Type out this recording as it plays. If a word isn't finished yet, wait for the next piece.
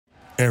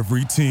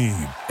Every team,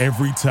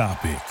 every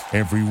topic,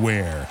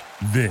 everywhere.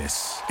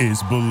 This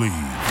is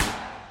Believe.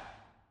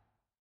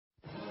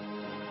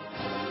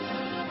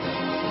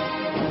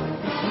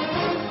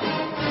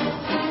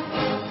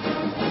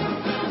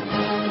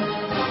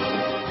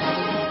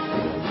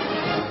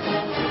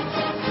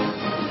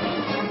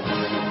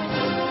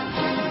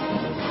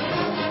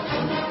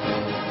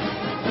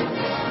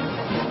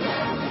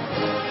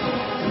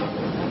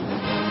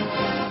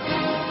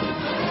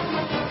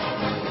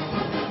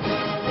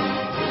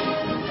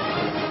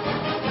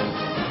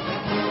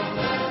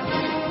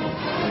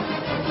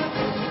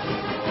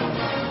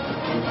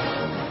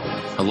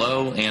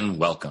 Hello and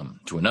welcome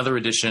to another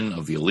edition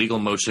of the Illegal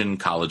Motion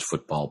College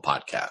Football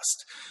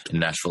Podcast. In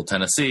Nashville,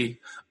 Tennessee,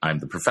 I'm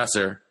the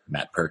professor,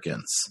 Matt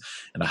Perkins.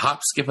 And a hop,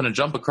 skip, and a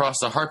jump across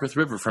the Harpeth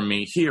River from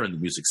me here in the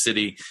Music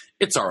City,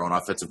 it's our own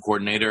offensive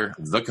coordinator,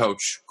 the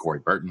coach, Corey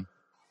Burton.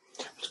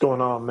 What's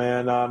going on,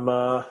 man?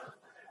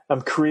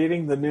 I'm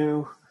creating the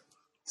new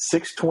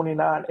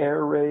 629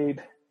 Air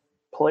Raid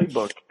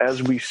playbook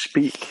as we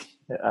speak.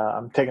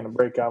 I'm taking a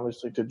break,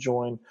 obviously, to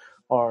join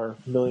our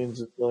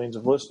millions and millions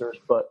of listeners,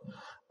 but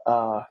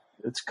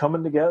it's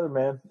coming together,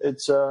 man.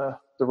 It's the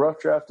rough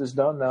draft is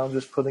done now. I'm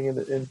just putting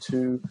it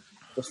into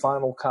the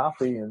final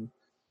copy and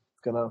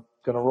gonna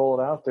roll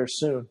it out there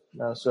soon.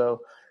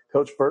 So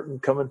Coach Burton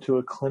coming to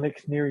a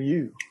clinic near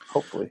you,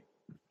 hopefully.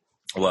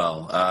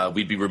 Well,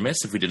 we'd be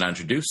remiss if we did not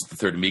introduce the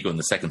third amigo in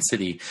the second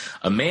city,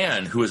 a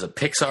man who is a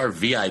Pixar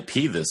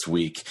VIP this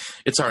week.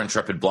 It's our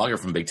intrepid blogger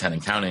from Big Ten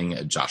and Counting,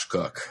 Josh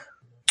Cook.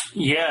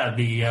 Yeah,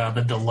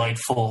 the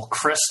delightful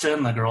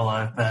Kristen, the girl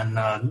I've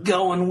been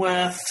going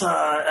with,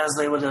 as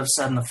they would have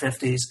said in the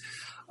 50s.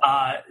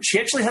 She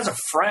actually has a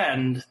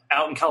friend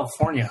out in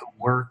California who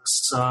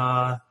works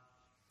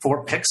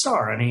for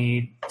Pixar, and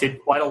he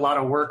did quite a lot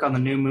of work on the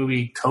new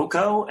movie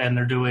Coco, and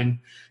they're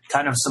doing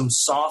kind of some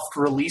soft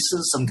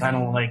releases, some kind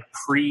of like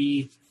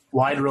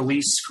pre-wide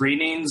release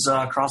screenings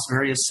across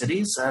various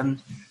cities,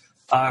 and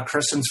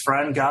Kristen's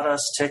friend got us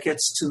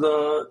tickets to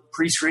the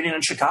pre-screening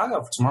in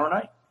Chicago for tomorrow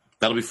night.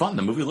 That'll be fun.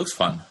 The movie looks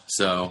fun.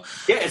 So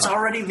yeah, it's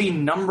already the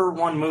number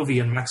one movie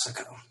in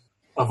Mexico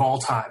of all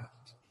time,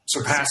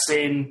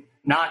 surpassing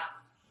not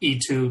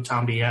E2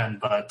 Tambien,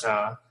 but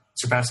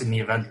surpassing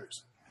the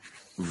Avengers.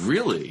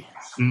 Really?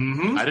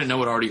 Mm-hmm. I didn't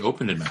know it already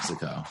opened in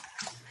Mexico.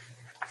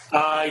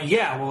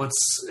 Yeah. Well,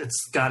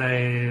 it's got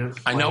a.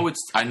 I know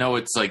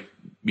it's like,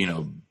 you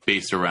know,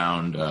 based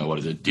around what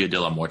is it, Dia de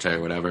la Muerte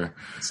or whatever.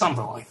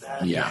 Something like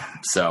that. Yeah.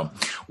 So,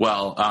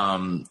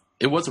 well.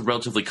 It was a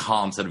relatively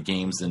calm set of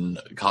games in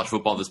college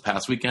football this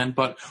past weekend,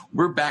 but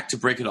we're back to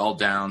break it all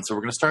down. So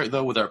we're going to start,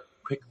 though, with our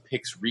quick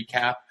picks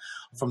recap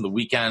from the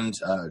weekend.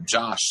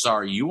 Josh,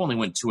 sorry, you only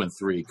went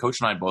 2-3.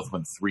 Coach and I both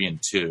went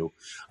 3-2.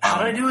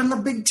 How did I do in the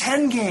Big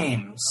Ten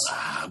games?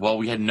 Well,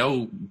 we had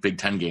no Big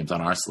Ten games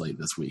on our slate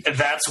this week.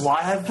 That's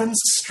why I've been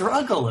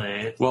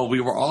struggling. Well, we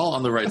were all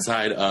on the right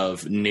side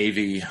of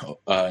Navy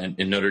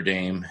in Notre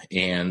Dame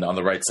and on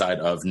the right side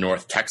of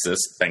North Texas,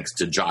 thanks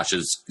to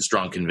Josh's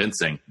strong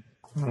convincing.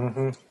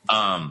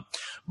 Mm-hmm.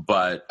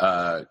 But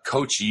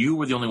Coach, you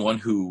were the only one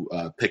who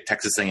picked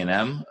Texas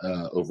A&M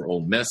over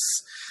Ole Miss.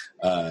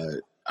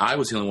 I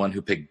was the only one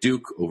who picked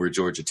Duke over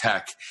Georgia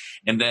Tech,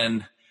 and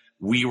then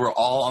we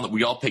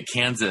all picked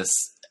Kansas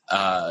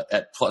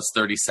at plus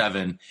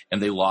 37,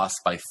 and they lost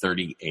by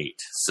 38.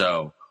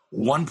 So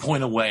 1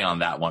 point away on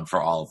that one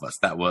for all of us.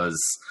 That was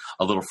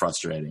a little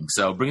frustrating.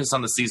 So bring us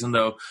on the season,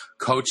 though.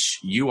 Coach,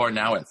 you are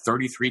now at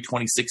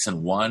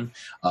 33-26-1.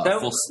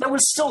 That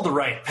was still the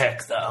right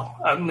pick, though.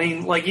 I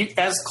mean, like,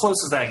 as close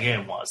as that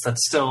game was,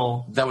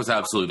 that was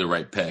absolutely the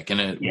right pick.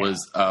 And it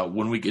was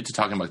when we get to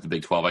talking about the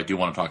Big 12, I do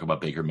want to talk about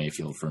Baker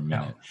Mayfield for a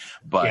minute.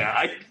 But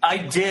yeah, I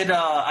did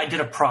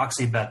a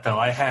proxy bet, though.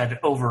 I had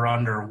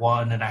over/under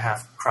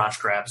 1.5 crotch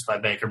grabs by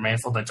Baker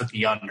Mayfield. I took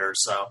the under,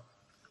 so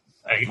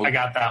I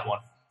got that one.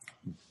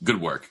 Good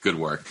work.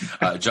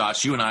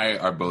 Josh, you and I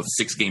are both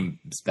 6 games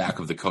back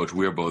of the coach.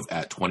 We are both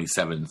at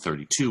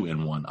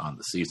 27-32-1 on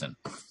the season.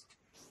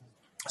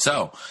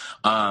 So,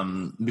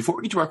 before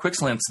we get to our quick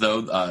slants,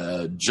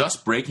 though,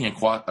 just breaking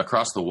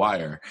across the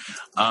wire.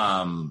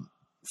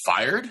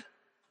 Fired?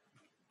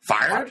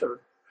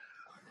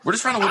 We're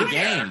just trying to win a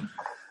game.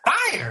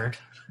 Fired?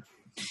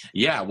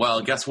 Yeah,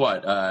 well, guess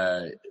what?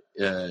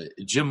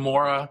 Jim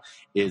Mora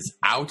is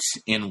out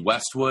in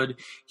Westwood.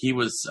 He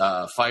was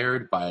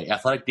fired by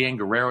Athletic Dan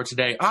Guerrero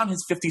today on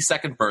his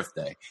 52nd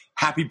birthday.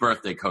 Happy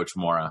birthday, Coach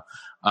Mora.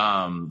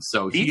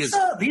 These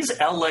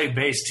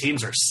LA-based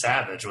teams are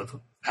savage with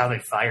how they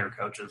fire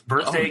coaches.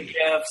 Birthday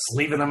gifts,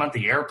 leaving them at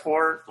the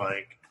airport,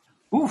 like,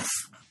 oof.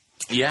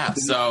 Yeah,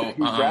 so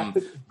wrap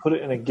it and put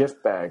it in a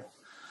gift bag.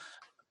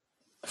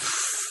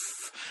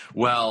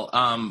 Well,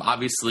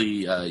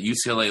 obviously,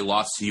 UCLA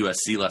lost to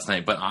USC last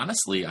night. But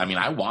honestly, I mean,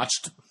 I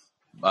watched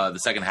the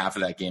second half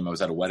of that game. I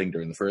was at a wedding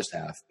during the first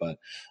half. But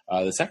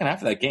the second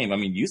half of that game, I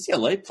mean,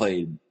 UCLA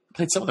played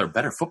some of their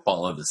better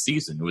football of the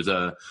season. It was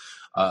a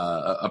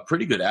a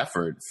pretty good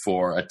effort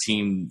for a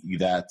team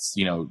that's,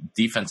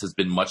 defense has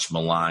been much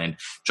maligned.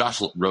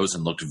 Josh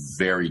Rosen looked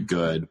very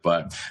good,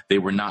 but they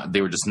were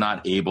just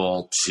not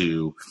able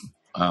to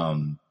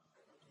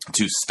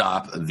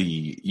stop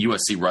the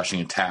USC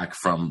rushing attack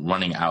from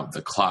running out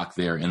the clock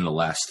there in the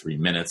last 3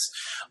 minutes.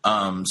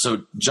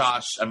 So,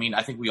 Josh,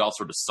 I think we all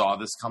sort of saw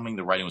this coming.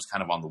 The writing was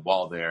kind of on the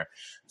wall there.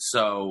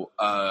 So,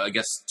 I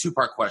guess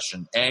two-part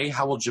question. A,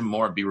 how will Jim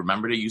Mora be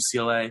remembered at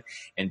UCLA?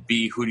 And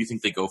B, who do you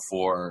think they go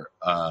for,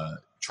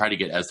 try to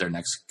get as their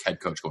next head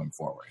coach going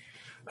forward?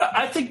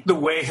 I think the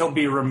way he'll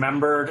be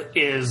remembered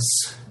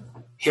is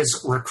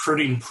his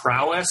recruiting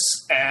prowess.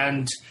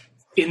 And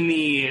in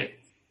the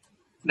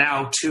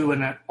now 2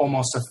 and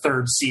almost a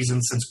third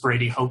season since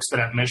Brady Hoke's been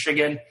at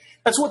Michigan,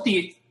 that's what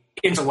the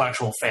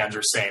intellectual fans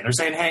are saying. They're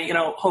saying, hey,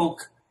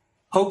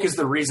 Hoke is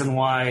the reason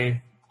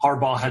why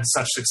Harbaugh had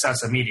such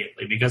success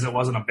immediately, because it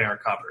wasn't a bare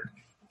cupboard.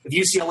 If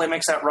UCLA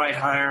makes that right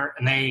hire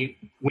and they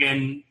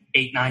win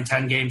 8, 9,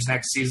 10 games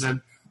next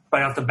season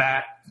right off the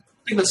bat, I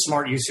think the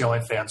smart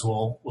UCLA fans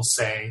will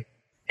say,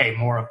 hey,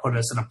 Mora put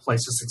us in a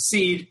place to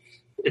succeed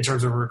in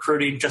terms of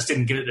recruiting, just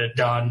didn't get it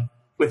done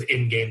with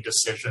in-game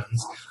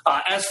decisions.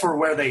 As for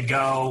where they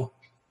go,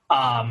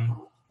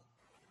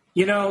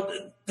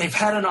 they've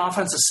had an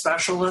offensive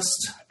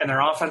specialist, and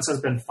their offense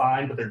has been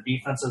fine, but their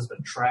defense has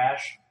been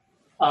trash.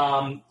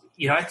 I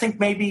think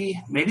maybe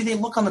they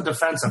look on the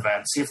defensive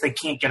end, see if they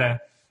can't get a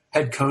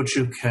head coach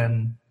who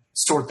can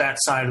sort that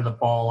side of the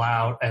ball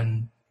out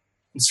and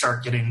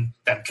start getting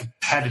them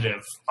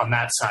competitive on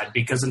that side.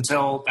 Because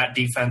until that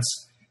defense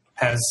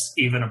has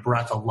even a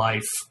breath of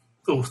life,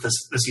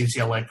 this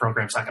UCLA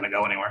program's not going to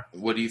go anywhere.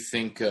 What do you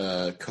think,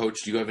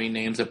 Coach? Do you have any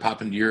names that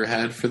pop into your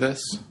head for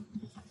this?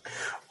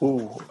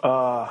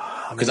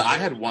 Because I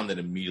had one that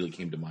immediately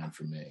came to mind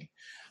for me.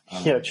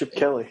 Chip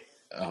Kelly.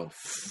 Oh,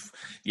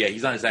 yeah,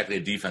 he's not exactly a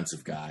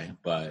defensive guy,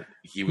 but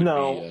he would be a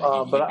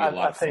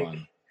lot of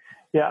fun.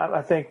 Yeah,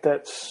 I think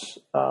that's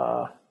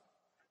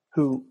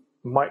who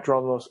might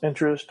draw the most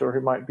interest, or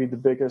who might be the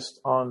biggest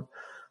on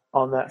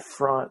that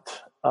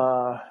front.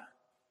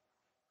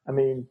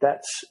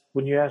 That's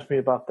when you ask me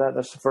about that,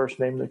 that's the first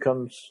name that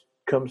comes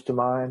to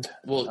mind.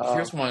 Well,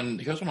 here's one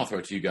I'll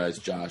throw to you guys,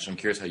 Josh. I'm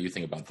curious how you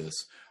think about this.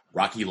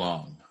 Rocky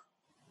Long.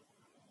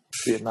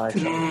 Be a nice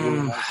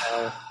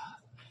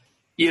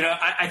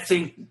I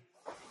think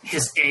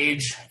his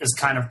age is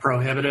kind of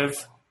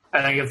prohibitive.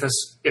 I think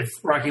if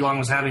Rocky Long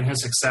was having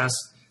his success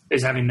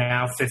he's having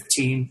now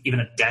 15, even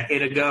a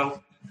decade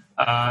ago,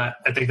 I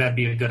think that'd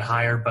be a good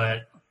hire,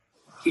 but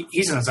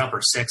he's in his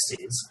upper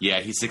 60s. Yeah,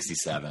 he's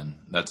 67.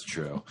 That's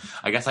true.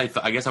 I guess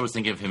I was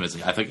thinking of him as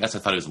I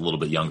thought he was a little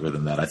bit younger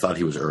than that. I thought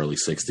he was early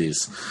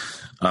 60s.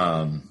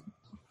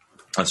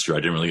 That's true. I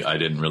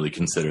didn't really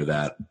consider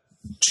that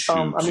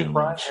too Brian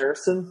much.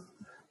 Harrison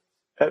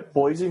at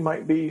Boise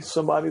might be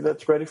somebody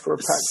that's ready for a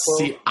Pac-12.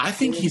 See, I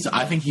think he's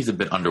a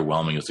bit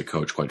underwhelming as a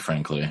coach, quite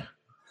frankly.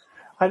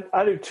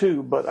 I do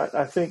too, but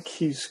I think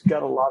he's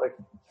got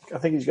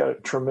a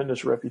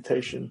tremendous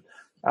reputation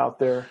out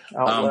there.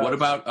 What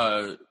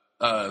about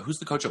who's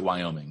the coach at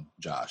Wyoming,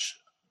 Josh?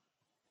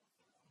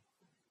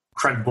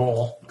 Craig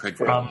Bohl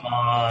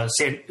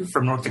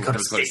from North Dakota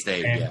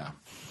State. Yeah,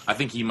 I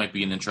think he might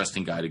be an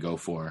interesting guy to go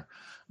for.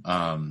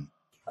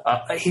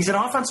 He's an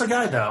offensive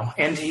guy, though,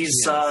 and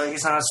he's not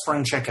a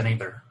spring chicken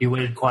either. He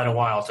waited quite a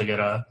while to get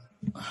a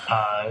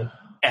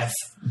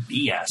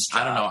FBS job.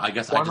 I don't know. I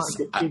guess why not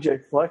get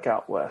TJ Fleck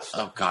out west?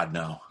 Oh God,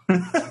 no.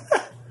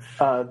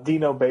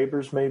 Dino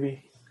Babers,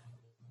 maybe.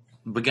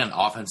 But again,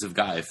 offensive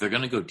guy. If they're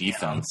going to go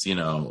defense, I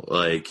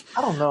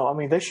don't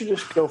know. They should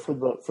just go for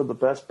the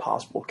best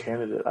possible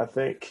candidate. I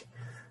think.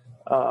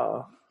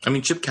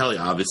 Chip Kelly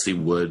obviously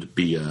would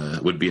be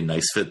a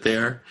nice fit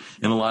there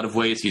in a lot of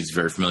ways. He's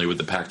very familiar with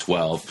the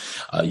Pac-12.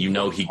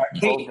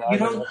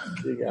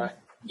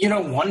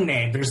 One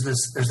name. There's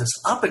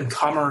this up and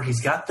comer.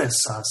 He's got this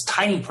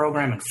tiny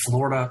program in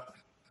Florida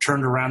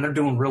turned around. They're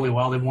doing really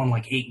well. They've won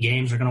like 8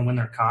 games. They're going to win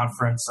their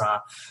conference.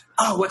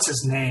 What's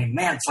his name?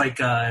 Man, it's like.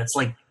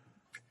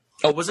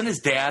 Oh, wasn't his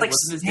dad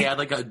coaching the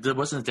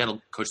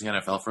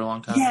NFL for a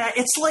long time? Yeah,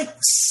 it's like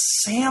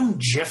Sam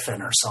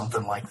Giffen or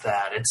something like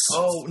that.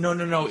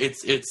 No.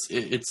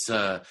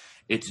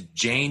 It's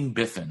Jane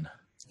Biffen.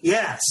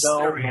 Yes.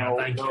 No,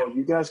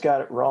 you guys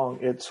got it wrong.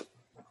 It's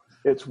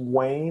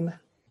Wayne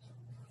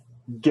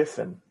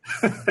Giffen.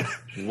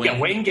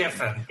 Wayne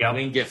Giffen. Yep.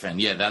 Wayne Giffen.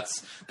 Yeah,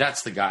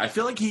 that's the guy. I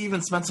feel like he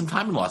even spent some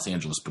time in Los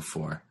Angeles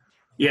before.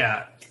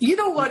 Yeah. You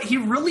know what? He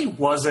really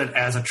wasn't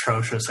as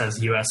atrocious as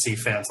USC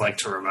fans like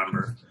to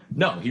remember.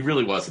 No, he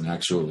really wasn't,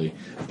 actually.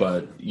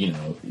 But,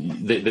 they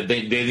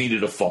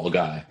needed a fall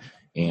guy,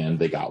 and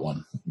they got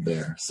one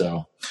there.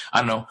 So, I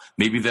don't know.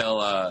 Maybe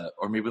they'll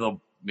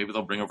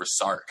bring over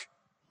Sark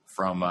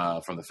from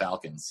the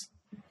Falcons.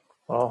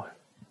 Well,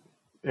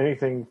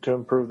 anything to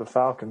improve the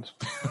Falcons.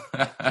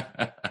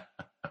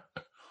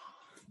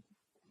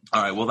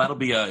 All right, well, that'll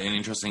be an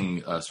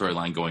interesting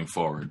storyline going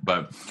forward.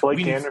 But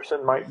Blake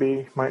Anderson might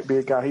be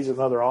a guy. He's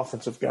another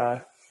offensive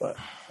guy, but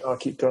I'll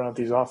keep throwing out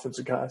these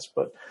offensive guys.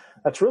 But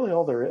that's really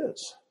all there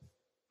is.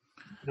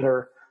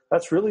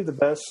 That's really the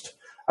best.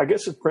 I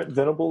guess if Brent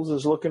Venables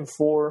is looking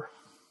for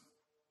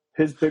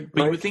his big break.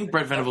 But you would think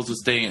Brent Venables would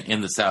stay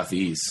in the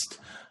Southeast.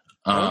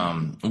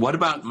 What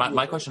about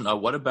my question?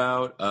 What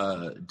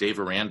about Dave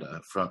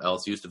Aranda from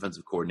LSU's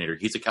defensive coordinator?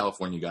 He's a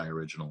California guy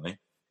originally.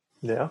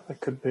 Yeah,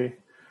 that could be.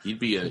 He'd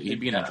be an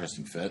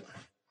interesting fit.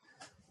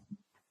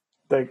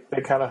 They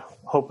kind of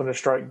hoping to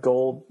strike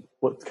gold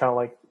with kind of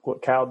like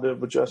what Cal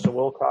did with Justin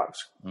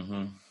Wilcox.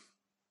 Mm-hmm.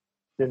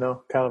 You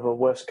know, kind of a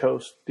West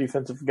Coast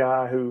defensive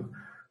guy who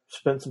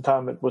spent some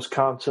time at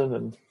Wisconsin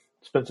and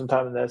spent some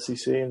time in the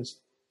SEC and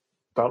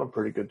done a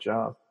pretty good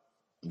job.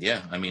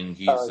 Yeah, I mean,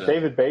 he's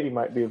David Beatty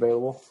might be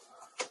available.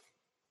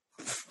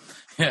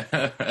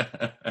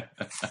 I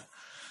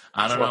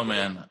don't know,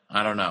 man.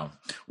 I don't know.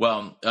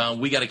 Well,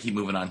 we got to keep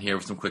moving on here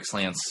with some quick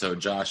slants. So,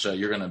 Josh,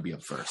 you're going to be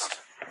up first.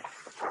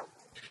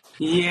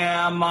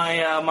 Yeah,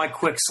 my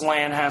quick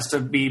slant has to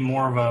be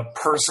more of a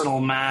personal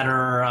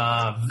matter,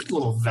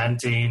 little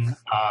venting.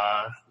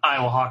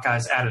 Iowa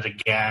Hawkeyes at it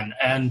again.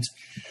 And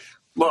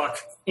look,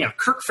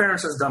 Kirk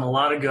Ferentz has done a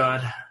lot of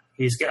good.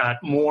 He's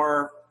got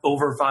more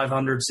over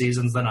 500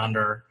 seasons than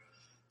under.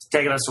 He's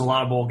taken us to a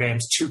lot of bowl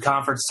games, 2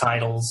 conference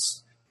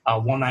titles,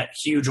 won that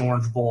huge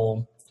Orange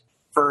Bowl,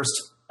 first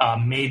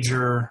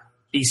major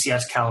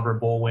BCS caliber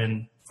bowl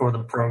win for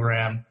the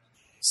program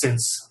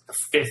since the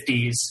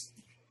 50s.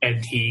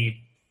 And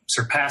he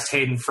surpassed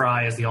Hayden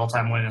Fry as the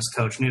all-time winningest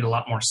coach. Need a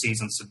lot more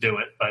seasons to do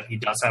it, but he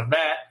does have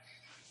that.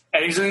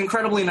 And he's an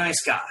incredibly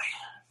nice guy.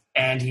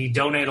 And he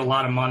donated a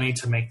lot of money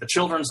to make the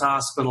Children's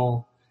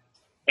Hospital.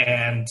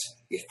 And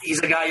he's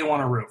a guy you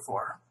want to root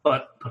for.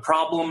 But the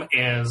problem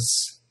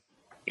is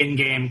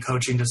in-game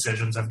coaching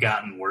decisions have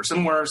gotten worse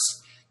and worse.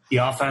 The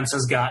offense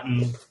has gotten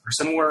worse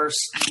and worse.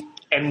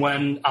 And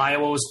when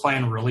Iowa was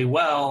playing really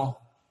well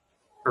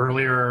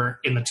earlier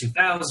in the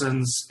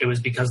 2000s, it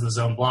was because the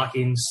zone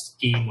blocking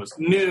scheme was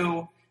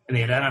new and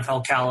they had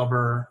NFL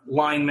caliber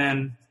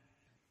linemen.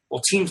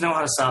 Well, teams know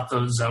how to stop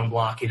those zone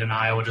blocking, and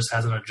Iowa just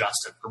hasn't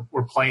adjusted.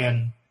 We're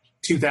playing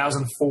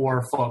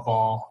 2004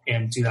 football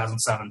in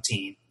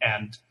 2017,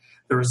 and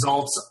the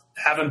results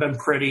haven't been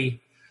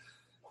pretty.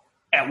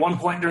 At one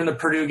point during the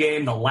Purdue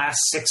game, the last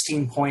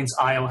 16 points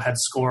Iowa had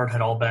scored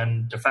had all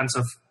been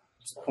defensive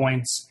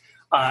points.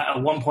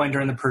 At one point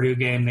during the Purdue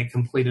game, they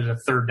completed a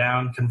third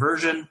down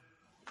conversion.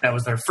 That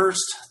was their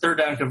first third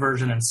down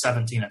conversion in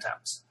 17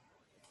 attempts.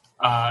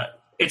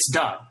 It's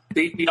done.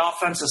 The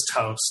offense is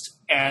toast,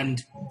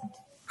 and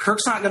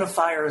Kirk's not going to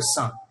fire his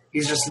son.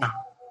 He's just not.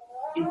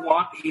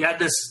 He had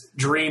this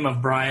dream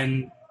of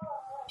Brian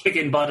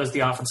kicking butt as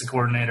the offensive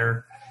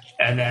coordinator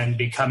and then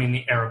becoming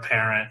the heir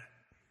apparent.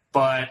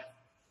 But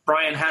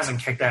Brian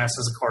hasn't kicked ass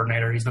as a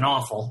coordinator. He's been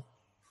awful.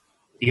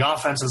 The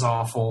offense is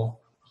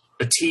awful.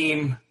 The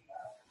team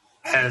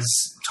has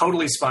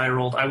totally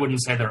spiraled. I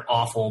wouldn't say they're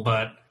awful,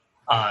 but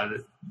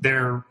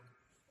they're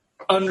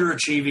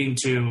underachieving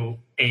to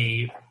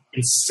a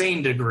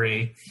insane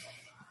degree.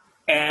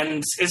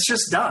 And it's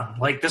just done.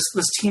 Like this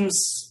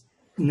program's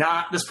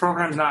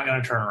not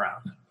going to turn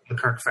around with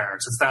Kirk Ferentz.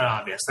 It's that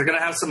obvious. They're going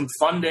to have some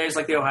fun days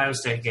like the Ohio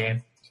State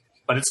game,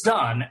 but it's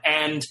done.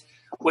 And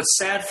what's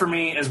sad for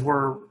me is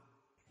we're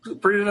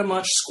pretty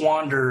much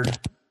squandered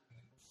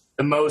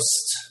the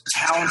most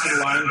talented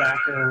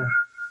linebacker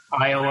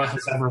Iowa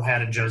has ever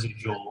had in Josie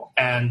Jewell.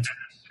 And,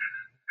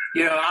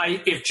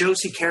 if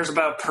Josie cares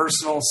about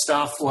personal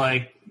stuff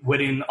like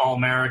winning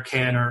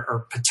All-American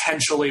or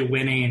potentially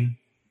winning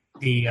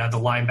the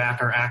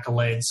linebacker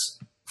accolades,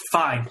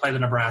 fine, play the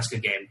Nebraska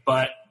game.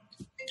 But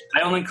I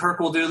don't think Kirk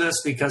will do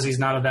this because he's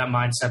not of that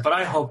mindset. But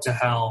I hope to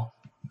hell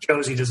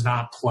Josie does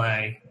not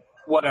play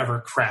whatever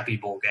crappy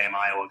bowl game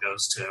Iowa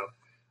goes to.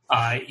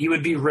 He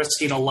would be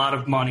risking a lot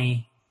of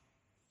money.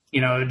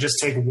 Just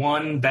take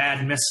one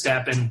bad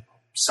misstep in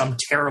some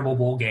terrible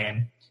bowl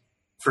game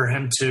for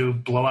him to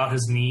blow out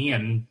his knee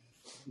and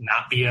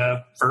not be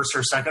a first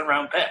or second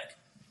round pick.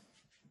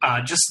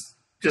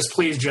 Just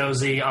please,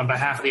 Josie, on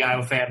behalf of the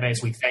Iowa fan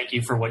base, we thank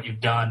you for what you've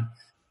done.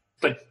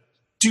 But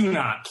do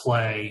not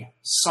play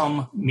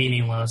some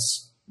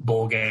meaningless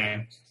bowl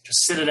game.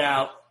 Just sit it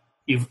out.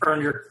 You've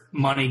earned your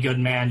money, good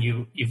man.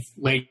 You've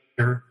laid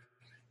your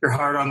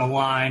heart on the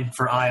line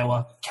for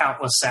Iowa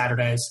countless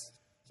Saturdays.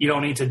 You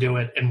don't need to do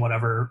it in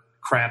whatever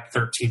crap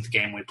 13th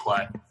game we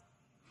play.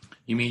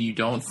 You mean you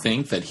don't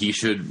think that he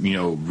should,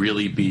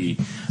 really be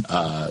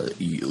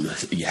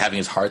having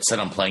his heart set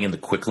on playing in the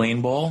Quick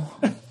Lane Bowl?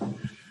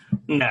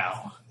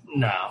 No.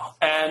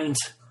 And,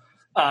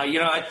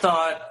 I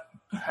thought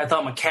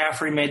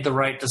McCaffrey made the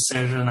right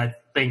decision. I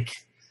think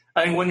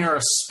when you're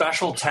a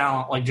special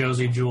talent like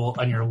Josie Jewell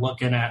and you're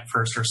looking at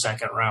first or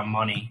second round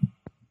money,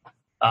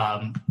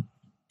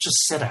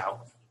 just sit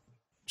out.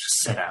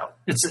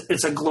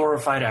 It's a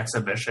glorified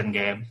exhibition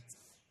game.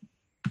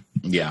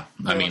 Yeah,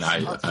 I mean,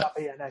 Let's not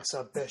be an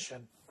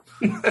exhibition.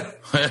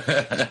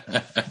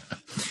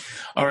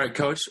 All right,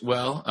 Coach.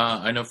 Well,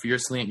 I know for your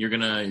slant, you're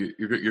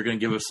gonna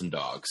give us some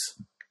dogs.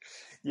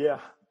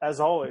 Yeah,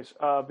 as always,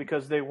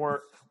 because they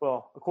weren't.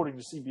 Well, according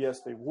to CBS,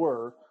 they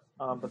were,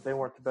 but they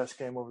weren't the best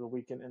game over the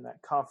weekend in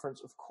that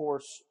conference. Of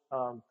course,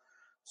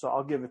 So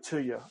I'll give it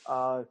to you.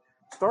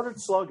 Started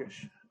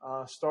sluggish.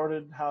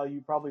 Started how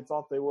you probably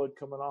thought they would,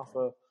 coming off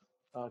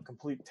a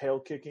complete tail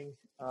kicking.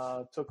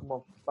 Took them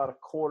about a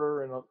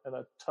quarter and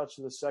a touch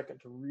of the second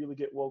to really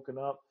get woken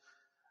up.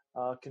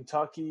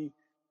 Kentucky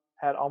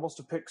had almost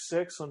a pick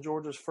six on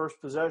Georgia's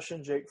first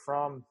possession. Jake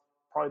Fromm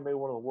probably made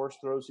one of the worst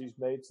throws he's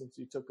made since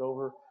he took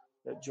over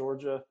at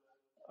Georgia.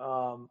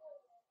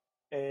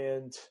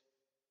 And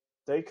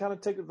they kind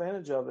of take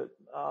advantage of it.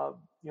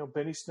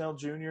 Benny Snell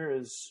Jr.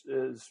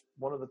 is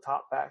one of the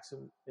top backs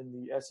in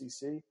the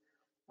SEC.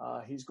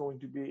 He's going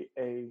to be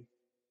a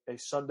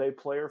Sunday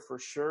player for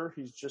sure.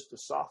 He's just a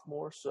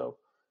sophomore, so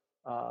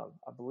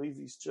I believe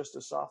he's just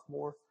a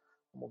sophomore.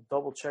 I'm going to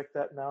double check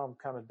that now. I'm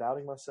kind of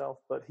doubting myself,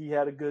 but he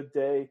had a good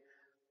day.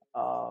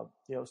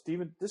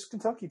 Stephen, this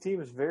Kentucky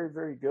team is very,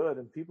 very good,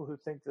 and people who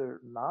think they're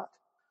not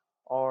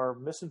are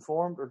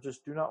misinformed or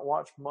just do not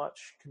watch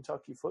much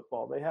Kentucky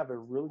football. They have a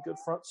really good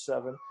front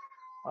seven.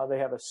 They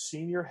have a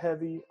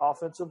senior-heavy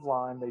offensive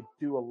line. They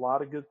do a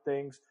lot of good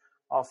things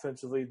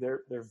offensively.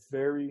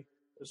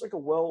 It's like a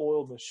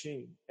well-oiled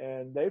machine,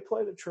 and they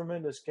played a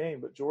tremendous game.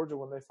 But Georgia,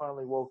 when they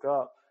finally woke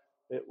up,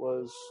 it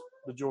was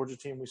the Georgia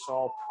team we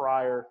saw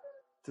prior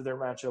to their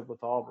matchup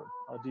with Auburn.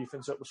 A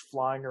defense that was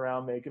flying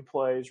around, making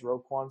plays.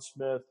 Roquan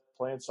Smith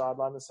playing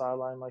sideline to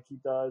sideline like he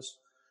does.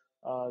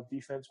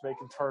 Defense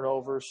making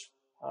turnovers,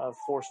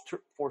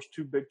 forced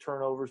two big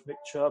turnovers. Nick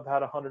Chubb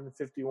had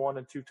 151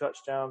 and 2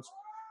 touchdowns,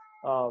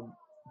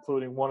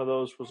 including one of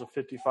those was a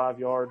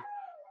 55-yard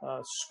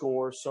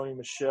score. Sony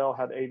Michel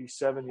had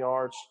 87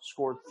 yards,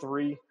 scored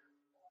three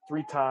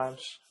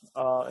times.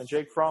 And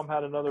Jake Fromm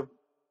had another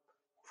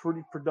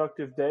pretty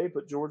productive day,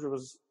 but Georgia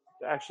was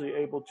actually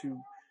able to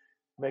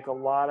make a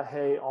lot of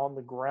hay on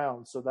the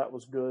ground. So that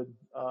was good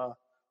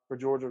for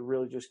Georgia to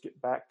really just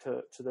get back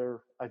to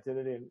their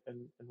identity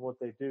and what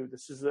they do.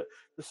 This is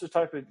the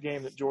type of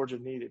game that Georgia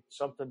needed,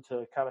 something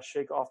to kind of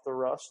shake off the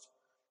rust.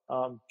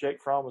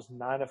 Jake Fromm was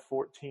 9 of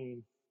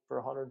 14 for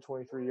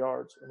 123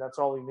 yards, and that's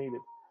all he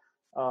needed.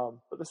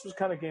 But this was the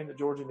kind of game that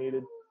Georgia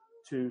needed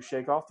to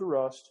shake off the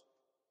rust,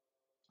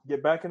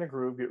 get back in a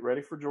groove, get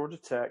ready for Georgia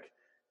Tech,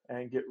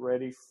 and get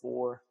ready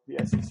for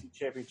the SEC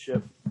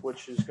Championship,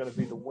 which is going to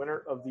be the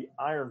winner of the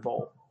Iron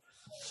Bowl.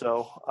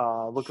 So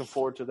looking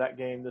forward to that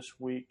game this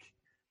week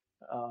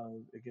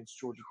against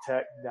Georgia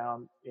Tech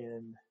down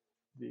in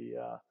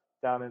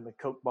the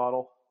Coke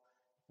Bottle,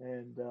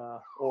 and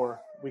or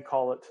we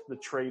call it the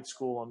Trade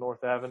School on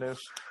North Avenue.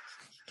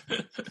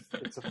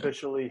 It's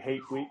officially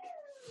Hate Week,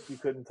 if you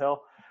couldn't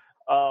tell.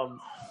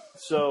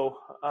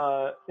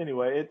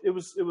 Anyway, it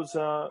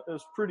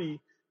was pretty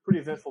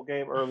eventful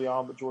game early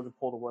on, but Georgia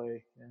pulled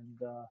away and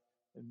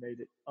made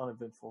it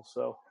uneventful.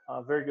 So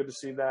very good to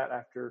see that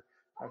after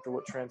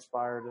what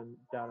transpired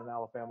down in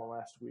Alabama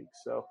last week.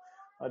 So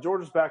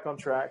Georgia's back on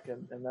track,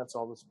 and that's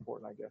all that's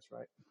important, I guess,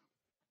 right?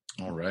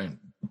 All right.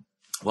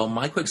 Well,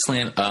 my quick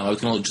slant, I was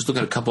going to just look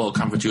at a couple of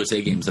Conference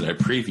USA games that I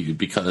previewed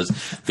because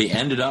they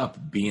ended up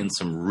being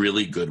some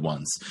really good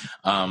ones.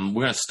 We're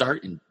going to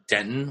start in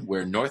Denton,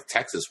 where North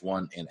Texas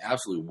won an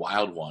absolutely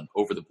wild one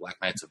over the Black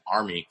Knights of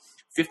Army,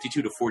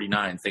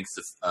 52-49, thanks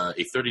to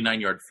a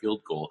 39-yard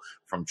field goal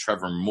from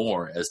Trevor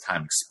Moore as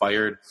time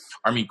expired.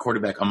 Army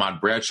quarterback Ahmad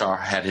Bradshaw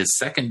had his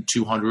second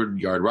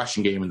 200-yard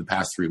rushing game in the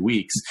past 3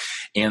 weeks.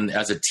 And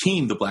as a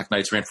team, the Black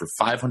Knights ran for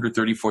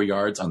 534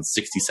 yards on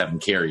 67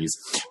 carries.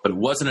 But it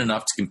wasn't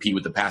enough to compete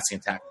with the passing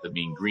attack of the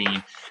Mean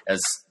Green,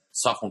 as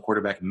sophomore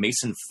quarterback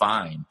Mason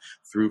Fine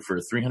threw for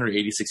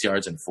 386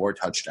 yards and 4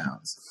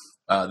 touchdowns.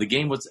 The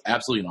game was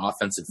absolutely an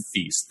offensive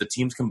feast. The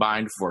teams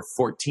combined for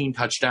 14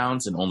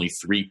 touchdowns and only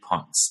 3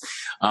 punts.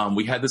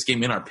 We had this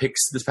game in our picks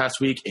this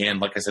past week, and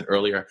like I said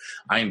earlier,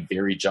 I am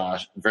very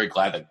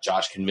glad that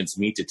Josh convinced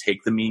me to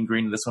take the Mean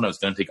Green in this one. I was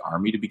going to take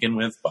Army to begin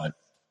with, but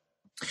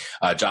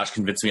Josh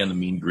convinced me on the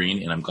Mean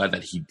Green, and I'm glad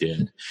that he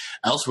did.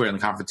 Elsewhere in the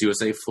Conference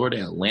USA,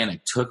 Florida Atlantic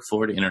took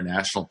Florida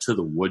International to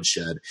the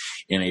woodshed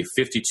in a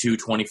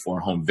 52-24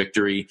 home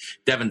victory.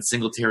 Devin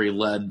Singletary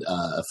led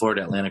a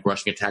Florida Atlantic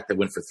rushing attack that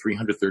went for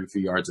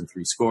 333 yards and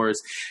 3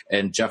 scores,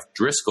 and Jeff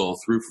Driscoll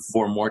threw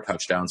for 4 more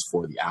touchdowns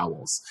for the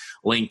Owls.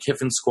 Lane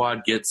Kiffin's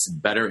squad gets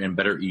better and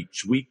better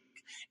each week,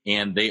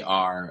 and they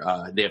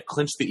have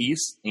clinched the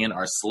East and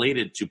are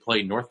slated to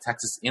play North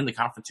Texas in the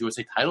Conference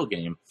USA title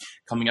game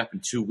coming up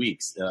in 2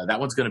 weeks. That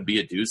one's going to be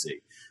a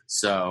doozy.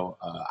 So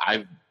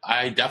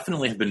I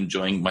definitely have been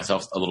enjoying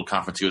myself a little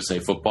Conference USA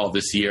football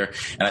this year,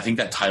 and I think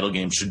that title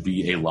game should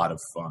be a lot of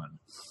fun.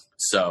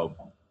 So,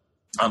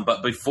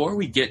 but before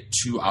we get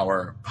to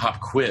our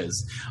pop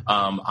quiz,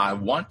 I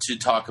want to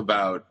talk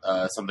about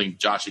something,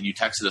 Josh, that you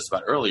texted us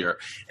about earlier,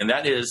 and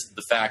that is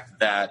the fact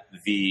that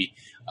the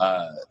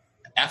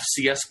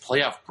FCS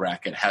playoff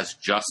bracket has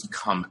just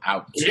come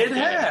out today. It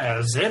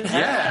has.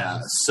 Yeah.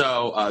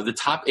 So the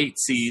top 8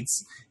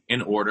 seeds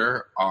in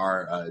order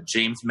are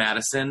James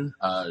Madison,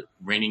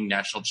 reigning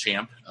national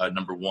champ,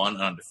 number 1,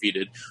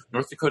 undefeated.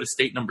 North Dakota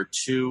State, number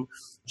 2.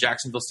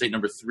 Jacksonville State,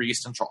 number 3.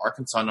 Central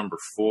Arkansas, number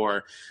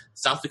 4.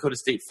 South Dakota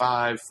State,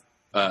 5.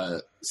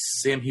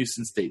 Sam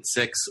Houston State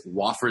 6,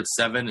 Wofford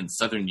 7, and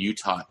Southern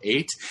Utah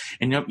 8.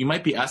 And you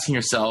might be asking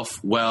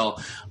yourself,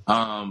 well,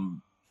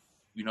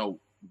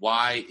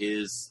 why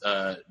is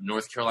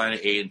North Carolina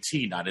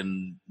A&T not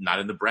in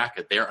the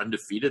bracket? They're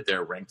undefeated.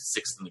 They're ranked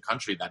 6th in the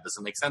country. That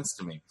doesn't make sense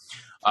to me.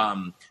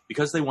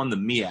 Because they won the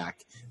MEAC,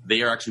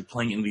 they are actually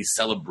playing in the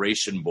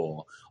Celebration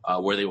Bowl,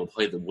 where they will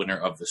play the winner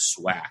of the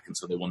SWAC, and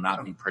so they will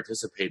not be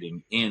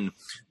participating in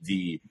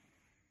the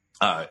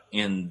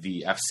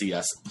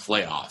FCS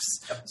playoffs.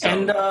 So,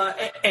 and the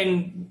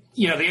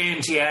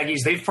A&T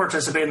Aggies, they've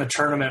participated in the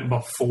tournament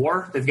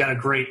before. They've got a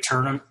great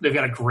tournament. They've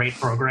got a great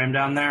program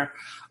down there.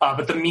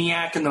 But the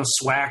MEAC and those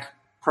SWAC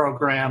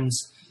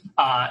programs,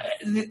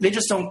 they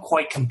just don't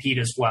quite compete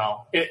as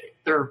well.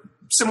 They're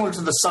similar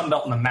to the Sun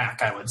Belt and the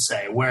MAC, I would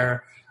say,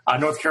 where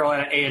North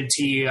Carolina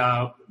A&T,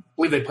 I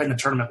believe they played in the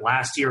tournament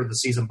last year or the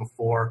season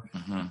before,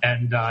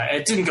 and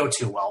it didn't go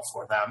too well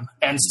for them.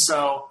 And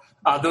so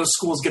those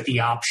schools get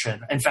the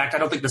option. In fact, I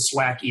don't think the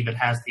SWAC even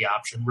has the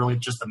option. Really,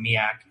 just the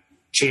MEAC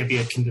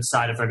champion can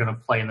decide if they're going to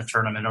play in the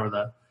tournament or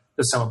the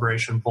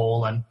Celebration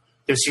Bowl. And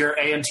this year,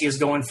 A&T is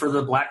going for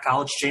the Black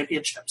College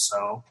Championship.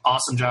 So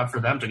awesome job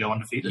for them to go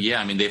undefeated. Yeah,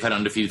 I mean, they've had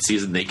undefeated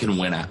season. They can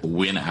win out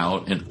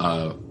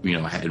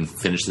and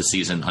finish the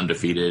season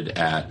undefeated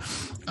at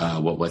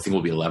what I think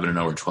will be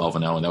 11-0 or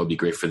 12-0, and that would be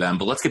great for them.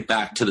 But let's get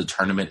back to the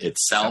tournament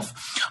itself.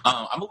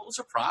 I'm a little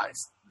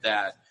surprised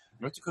that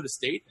North Dakota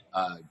State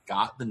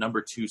got the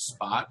number 2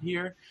 spot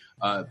here,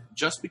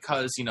 just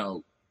because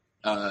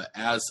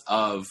as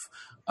of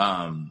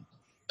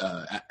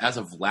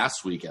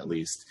last week at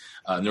least,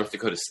 North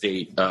Dakota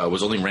State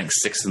was only ranked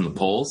 6th in the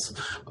polls.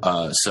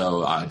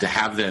 So to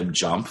have them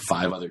jump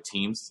 5 other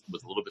teams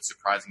was a little bit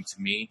surprising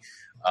to me.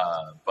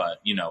 But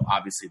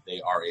obviously they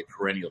are a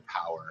perennial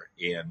power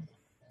and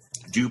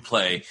do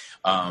play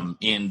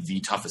in the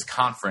toughest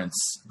conference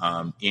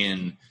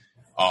in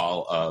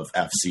all of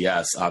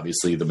FCS.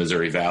 Obviously, the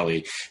Missouri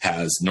Valley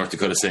has North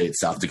Dakota State,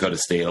 South Dakota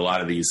State, a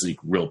lot of these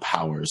real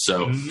powers.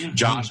 So,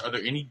 Josh, are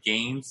there any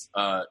games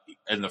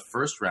in the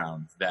first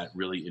round that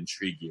really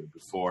intrigue you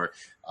before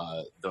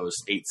those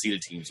 8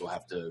 seeded teams will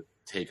have to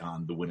take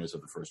on the winners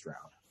of the first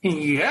round?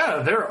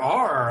 Yeah, there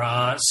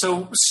are.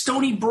 So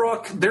Stony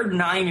Brook, they're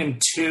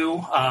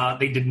 9-2.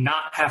 They did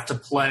not have to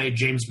play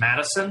James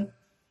Madison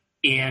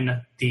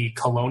in the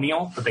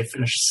Colonial, but they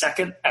finished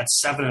second at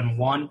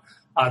 7-1.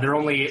 Their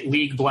only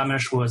league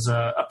blemish was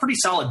a pretty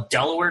solid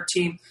Delaware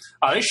team.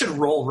 They should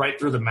roll right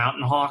through the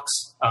Mountain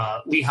Hawks.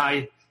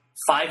 Lehigh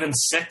 5-6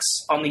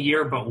 on the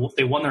year, but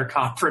they won their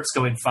conference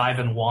going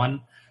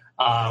 5-1.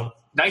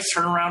 Nice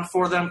turnaround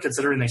for them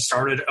considering they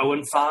started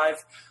 0-5.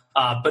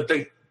 But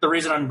the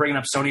reason I'm bringing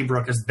up Stony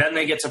Brook is then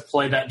they get to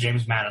play that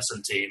James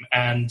Madison team.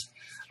 And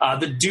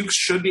the Dukes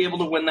should be able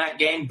to win that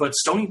game, but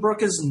Stony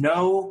Brook is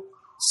no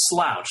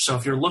slouch. So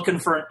if you're looking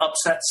for an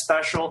upset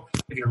special,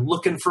 if you're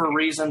looking for a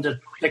reason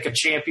to pick a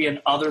champion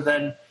other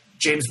than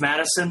James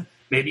Madison,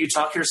 maybe you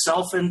talk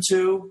yourself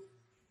into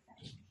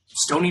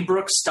Stony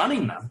Brook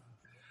stunning them.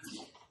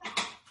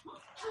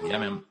 Yeah,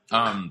 man.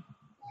 I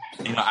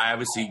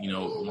obviously,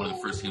 one of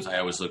the first teams I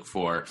always look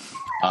for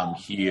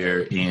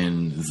here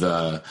in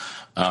the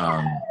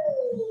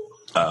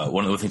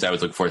one of the things I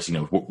always look for is,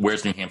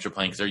 where's New Hampshire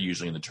playing? Because they're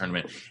usually in the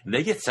tournament. And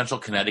they get Central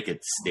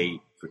Connecticut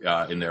State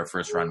in their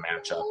first round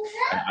matchup.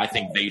 And I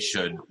think they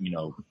should,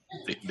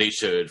 they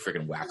should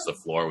freaking wax the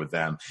floor with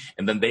them.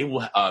 And then they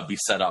will be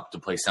set up to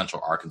play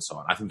Central Arkansas.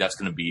 And I think that's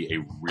going to be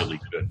a really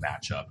good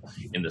matchup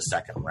in the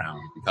second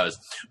round because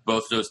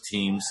both those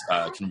teams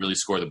can really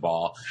score the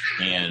ball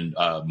and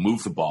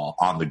move the ball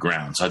on the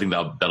ground. So I think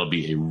that'll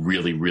be a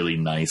really, really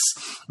nice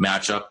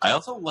matchup. I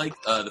also like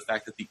the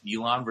fact that the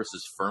Elon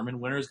versus Furman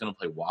winner is going to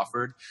play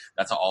Wofford.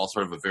 That's all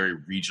sort of a very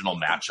regional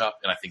matchup,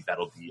 and I think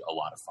that'll be a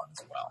lot of fun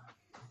as well.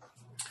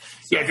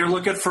 Yeah, if you're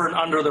looking for an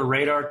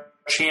under-the-radar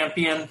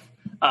champion,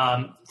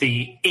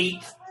 the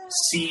 8th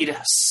seed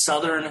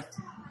Southern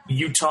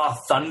Utah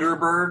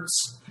Thunderbirds,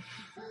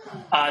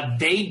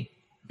 they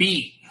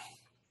beat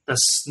the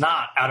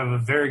snot out of a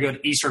very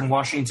good Eastern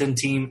Washington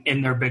team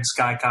in their Big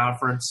Sky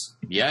Conference.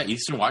 Yeah,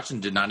 Eastern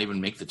Washington did not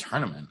even make the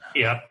tournament.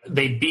 Yeah,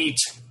 they beat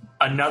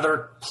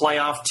another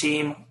playoff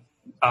team,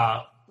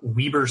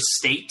 Weber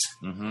State.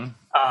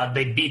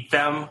 They beat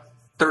them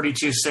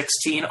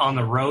 32-16 on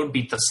the road,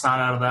 beat the snot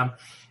out of them.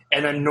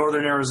 And then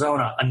Northern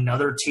Arizona,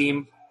 another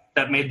team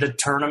that made the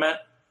tournament,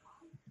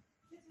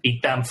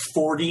 beat them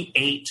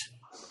 48-20.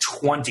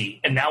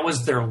 And that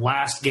was their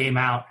last game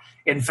out.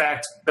 In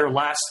fact, their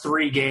last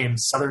 3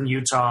 games, Southern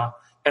Utah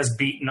has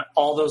beaten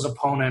all those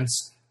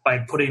opponents by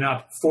putting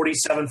up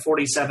 47,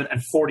 47,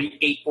 and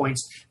 48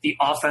 points. The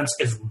offense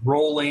is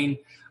rolling.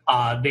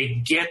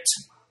 They get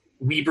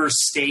Weber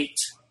State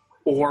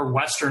or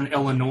Western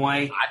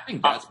Illinois. I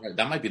think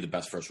that might be the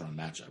best first round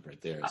matchup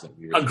right there.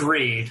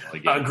 Agreed.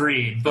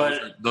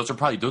 But those are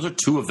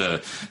 2 of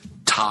the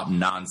top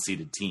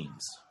non-seeded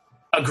teams.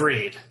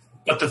 Agreed.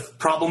 But the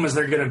problem is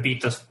they're going to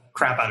beat the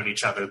crap out of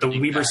each other. The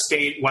Weber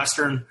State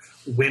Western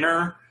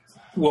winner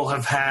will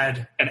have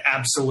had an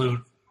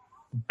absolute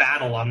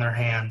battle on their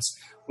hands,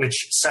 which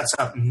sets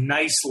up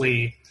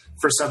nicely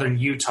for Southern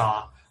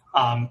Utah.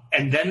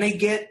 And then they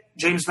get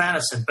James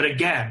Madison. But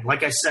again,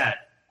 like I said,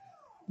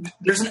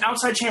 there's an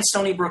outside chance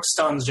Stony Brook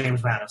stuns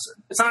James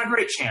Madison. It's not a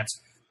great chance.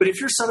 But if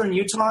you're Southern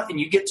Utah and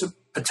you get to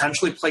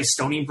potentially play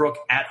Stony Brook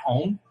at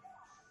home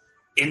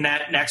in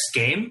that next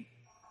game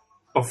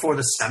before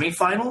the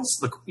semifinals,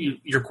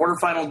 your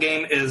quarterfinal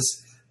game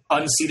is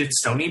unseeded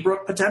Stony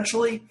Brook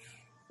potentially,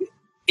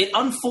 it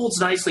unfolds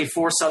nicely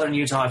for Southern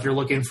Utah if you're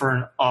looking for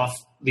an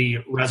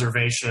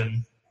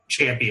off-the-reservation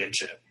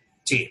championship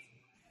team.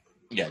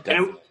 Yeah,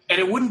 definitely. And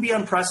it wouldn't be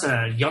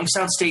unprecedented.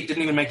 Youngstown State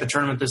didn't even make the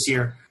tournament this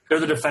year. They're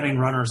the defending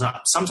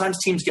runners-up. Sometimes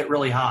teams get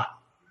really hot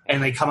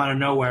and they come out of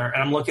nowhere.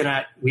 And I'm looking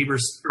at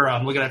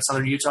I'm looking at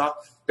Southern Utah.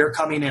 They're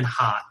coming in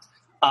hot.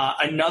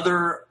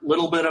 Another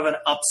little bit of an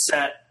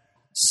upset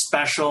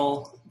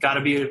special. Got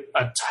to be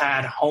a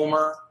tad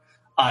homer.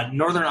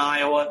 Northern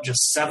Iowa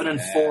just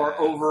 7-4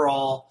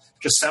 overall.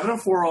 Just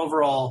 7-4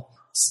 overall,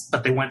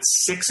 but they went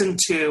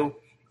 6-2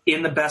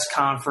 in the best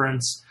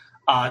conference.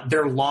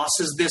 Their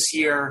losses this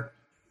year,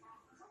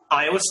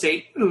 Iowa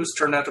State, who's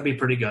turned out to be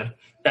pretty good.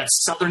 That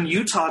Southern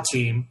Utah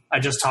team I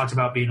just talked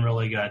about being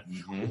really good.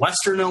 Mm-hmm.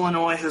 Western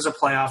Illinois, who's a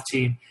playoff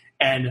team,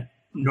 and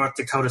North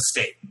Dakota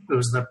State,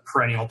 who's the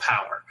perennial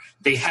power.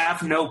 They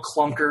have no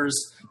clunkers.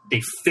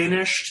 They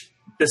finished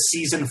the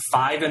season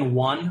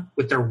 5-1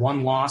 with their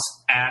one loss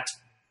at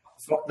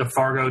the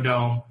Fargo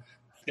Dome.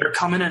 They're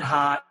coming in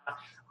hot.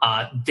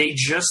 They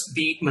just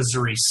beat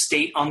Missouri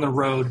State on the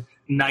road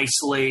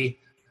nicely.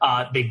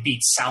 They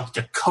beat South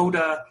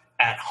Dakota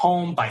at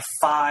home by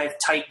 5.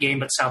 Tight game,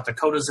 but South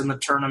Dakota's in the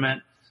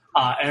tournament.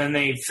 And then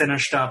they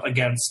finished up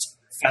against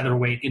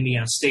featherweight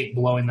Indiana State,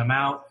 blowing them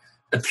out.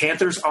 The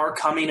Panthers are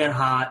coming in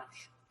hot.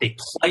 They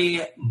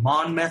play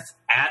Monmouth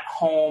at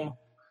home.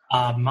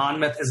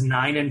 Monmouth is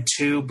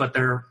 9-2, but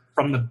they're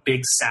from the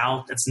Big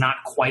South. It's not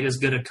quite as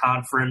good a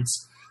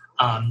conference.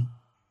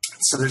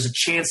 So there's a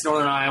chance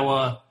Northern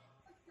Iowa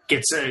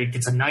gets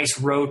a nice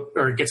road,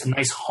 or gets a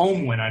nice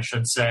home win, I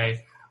should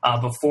say,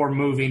 before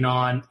moving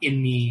on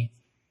in the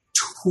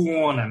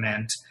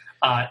tournament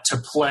to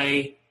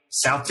play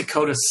South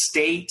Dakota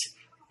State.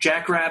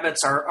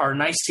 Jackrabbits are a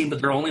nice team,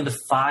 but they're only the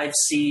 5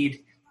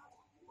 seed.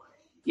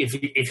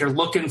 If you're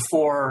looking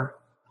for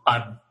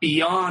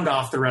beyond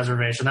off the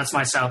reservation, that's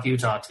my Southern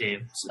Utah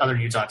team. But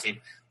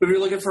if you're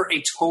looking for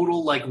a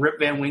total like Rip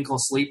Van Winkle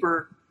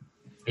sleeper,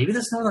 maybe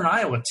this Northern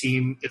Iowa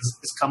team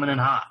is coming in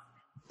hot.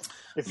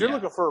 If you're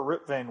looking for a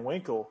Rip Van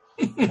Winkle,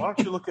 why don't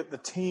you look at the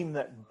team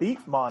that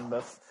beat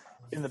Monmouth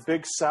in the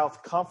Big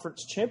South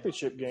Conference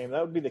Championship game?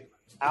 That would be the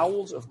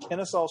Owls of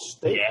Kennesaw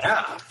State.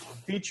 Yeah.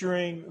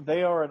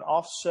 They are an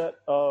offset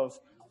of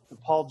the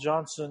Paul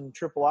Johnson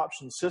triple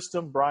option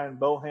system. Brian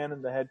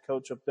Bohannon, the head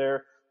coach up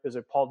there, is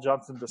a Paul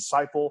Johnson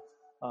disciple.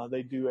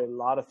 They do a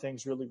lot of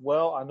things really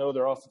well. I know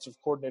their offensive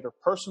coordinator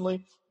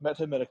personally, met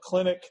him at a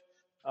clinic,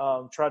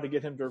 tried to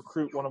get him to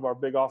recruit one of our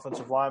big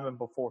offensive linemen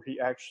before he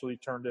actually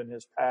turned in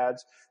his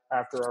pads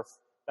after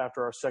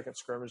our second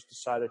scrimmage,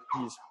 decided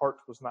his heart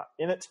was not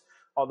in it,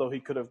 although he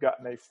could have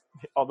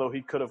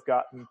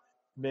gotten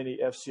many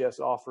FCS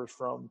offers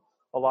from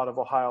a lot of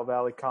Ohio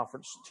Valley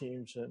Conference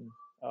teams, and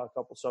a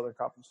couple Southern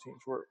Conference teams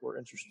were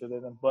interested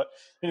in him. But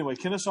anyway,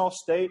 Kennesaw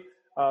State,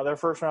 their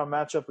first round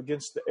matchup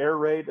against the air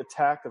raid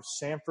attack of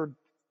Sanford,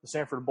 the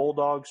Sanford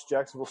Bulldogs.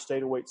 Jacksonville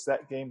State awaits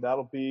that game.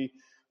 That'll be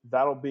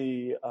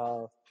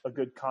a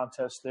good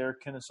contest there.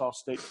 Kennesaw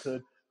State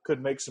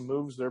could make some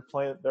moves.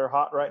 They're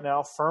hot right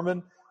now.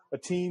 Furman, a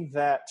team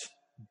that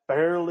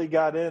barely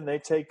got in, they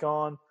take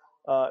on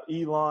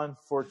Elon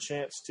for a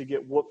chance to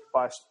get whooped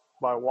by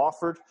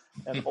Wofford,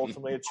 and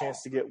ultimately a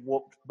chance to get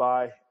whooped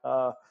by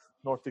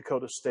North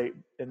Dakota State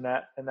in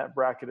that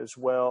bracket as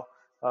well.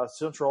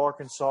 Central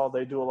Arkansas,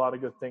 they do a lot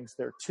of good things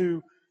there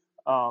too.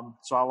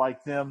 So I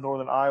like them.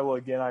 Northern Iowa,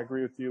 again, I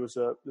agree with you, is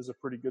a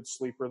pretty good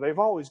sleeper. They've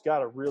always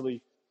got a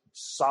really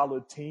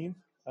solid team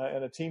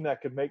and a team that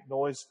could make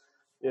noise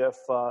if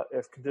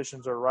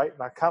conditions are right.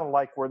 And I kind of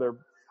like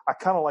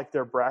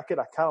their bracket.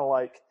 I kind of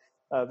like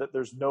that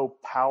there's no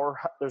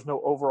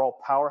overall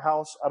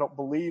powerhouse. I don't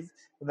believe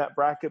in that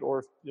bracket,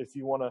 or if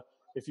you want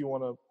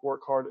to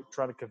work hard at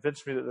trying to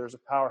convince me that there's a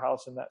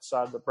powerhouse in that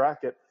side of the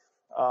bracket,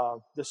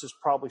 this is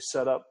probably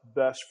set up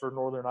best for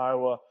Northern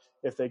Iowa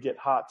if they get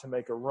hot to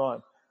make a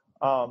run.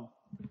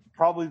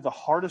 Probably the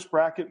hardest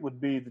bracket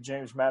would be the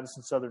James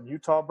Madison Southern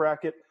Utah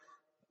bracket.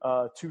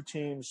 2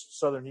 teams,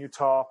 Southern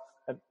Utah,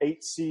 an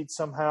 8 seed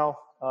somehow,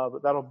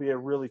 but that'll be a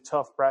really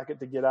tough bracket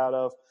to get out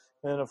of.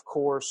 And of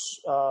course,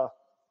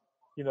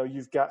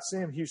 you've got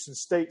Sam Houston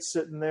State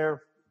sitting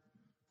there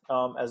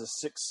as a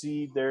 6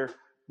 seed.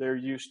 They're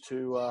used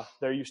to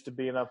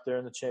being up there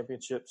in the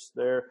championships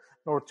there.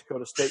 North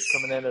Dakota State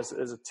coming in as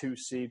a 2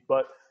 seed,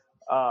 but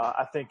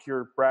I think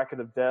your bracket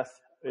of death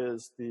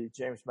is the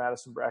James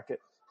Madison bracket.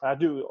 And I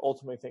do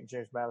ultimately think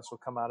James Madison will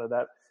come out of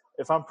that.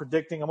 If I'm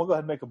predicting, I'm going to go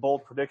ahead and make a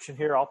bold prediction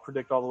here. I'll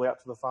predict all the way out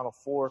to the Final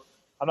Four.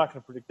 I'm not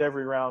going to predict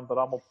every round, but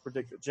I'm going to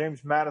predict that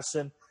James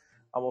Madison,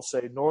 I will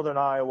say Northern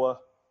Iowa,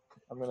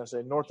 I'm going to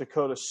say North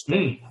Dakota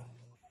State,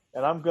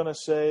 and I'm going to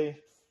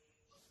say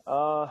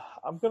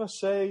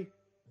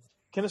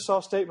Kennesaw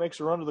State makes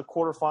a run to the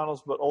quarterfinals,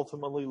 but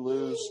ultimately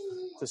lose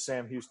to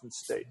Sam Houston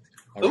State.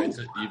 All right,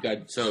 so you've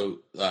got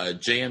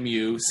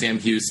JMU, Sam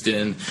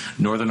Houston,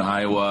 Northern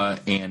Iowa,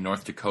 and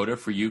North Dakota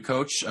for you,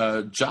 Coach.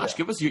 Josh,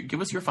 give us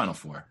your Final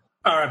Four.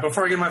 All right,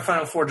 before I get my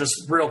Final Four, just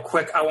real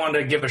quick, I wanted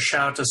to give a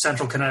shout to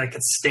Central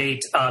Connecticut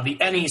State. The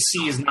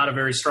NEC is not a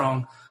very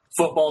strong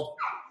football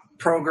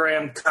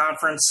program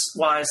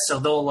conference-wise, so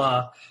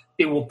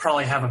they will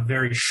probably have a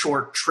very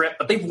short trip.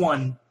 But they've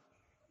won.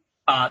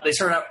 They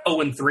started out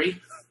 0-3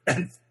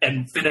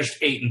 and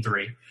finished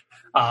 8-3.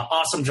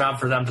 Awesome job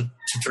for them to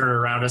turn it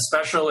around,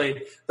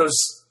 especially those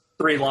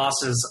 3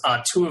 losses.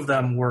 2 of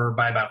them were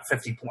by about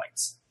 50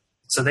 points.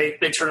 So they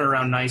turned it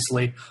around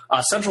nicely.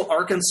 Central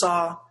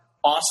Arkansas,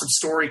 awesome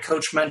story.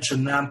 Coach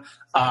mentioned them.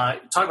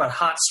 Talk about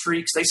hot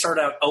streaks. They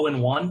started out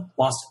 0-1,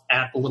 lost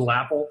at the Little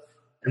Apple,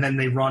 and then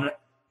they run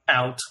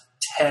out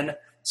 10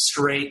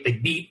 straight. They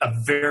beat a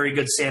very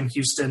good Sam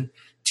Houston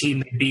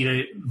team. They beat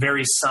a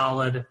very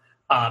solid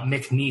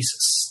McNeese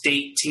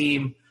State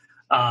team.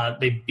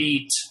 They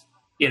beat,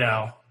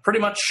 pretty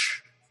much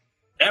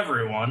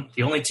everyone.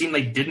 The only team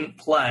they didn't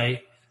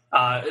play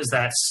is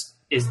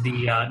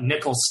the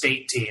Nicholls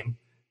State team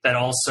that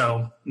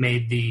also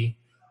made the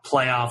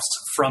playoffs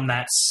from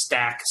that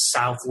stack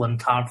Southland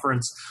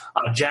Conference.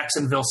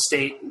 Jacksonville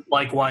State,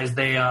 likewise,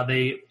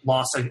 they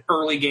lost an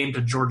early game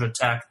to Georgia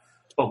Tech,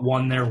 but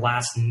won their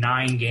last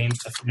 9 games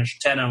to finish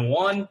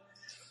 10-1.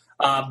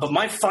 But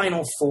my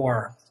Final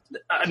Four,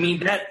 I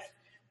mean, that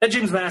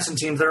James Madison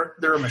team, they're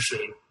a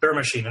machine. They're a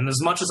machine. And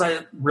as much as I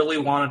really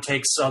want to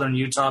take Southern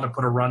Utah to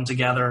put a run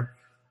together,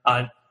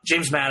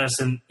 James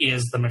Madison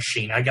is the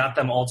machine. I got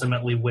them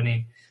ultimately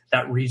winning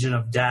that region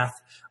of death.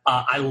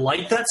 I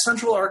like that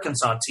Central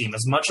Arkansas team.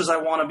 As much as I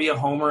want to be a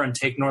homer and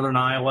take Northern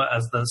Iowa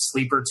as the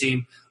sleeper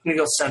team, I'm going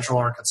to go Central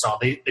Arkansas.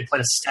 They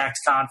played a stacked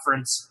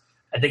conference.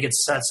 I think it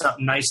sets up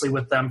nicely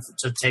with them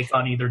to take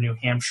on either New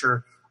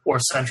Hampshire or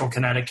Central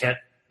Connecticut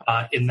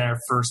in their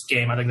first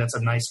game. I think that's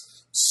a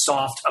nice,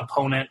 soft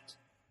opponent,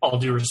 all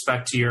due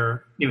respect to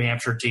your New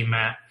Hampshire team,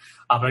 Matt.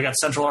 But I got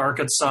Central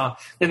Arkansas.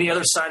 Then the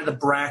other side of the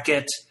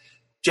bracket,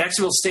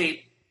 Jacksonville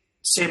State,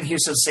 Sam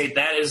Houston State,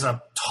 that is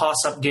a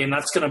toss-up game.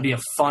 That's going to be a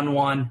fun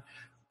one.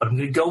 But I'm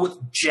going to go with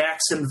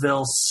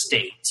Jacksonville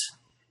State.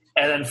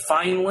 And then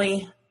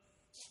finally,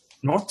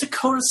 North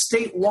Dakota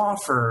State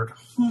Wofford.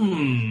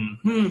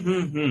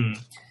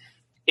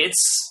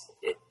 It's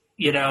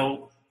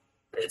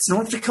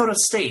North Dakota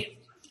State.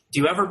 Do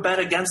you ever bet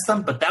against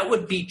them? But that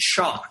would be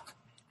chalk.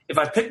 If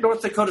I pick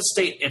North Dakota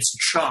State, it's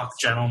chalk,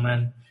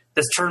 gentlemen.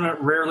 This tournament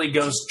rarely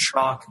goes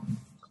chalk.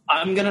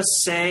 I'm going to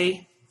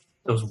say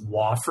those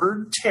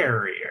Wofford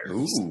Terriers.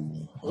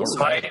 Ooh.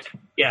 So I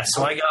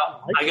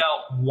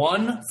got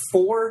 1,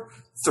 4,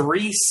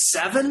 3,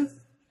 7,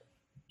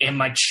 and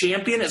my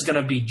champion is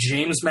going to be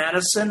James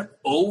Madison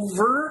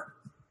over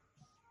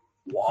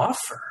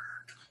Wofford.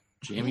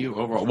 JMU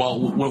overall.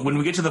 Well, when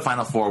we get to the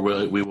Final Four,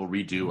 we will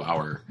redo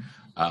our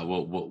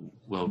we'll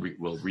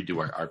redo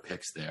our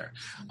picks there.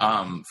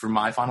 For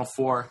my Final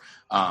Four,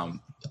 I'm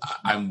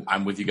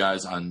with you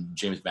guys on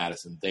James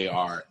Madison. They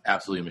are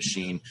absolutely a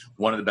machine.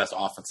 One of the best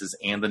offenses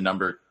and the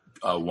number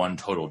 1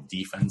 total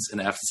defense in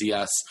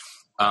FCS.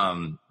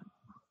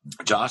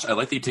 Josh, I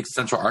like that you take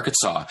Central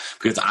Arkansas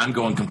because I'm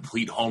going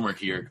complete homer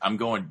here. I'm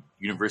going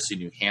University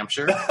of New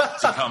Hampshire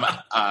to come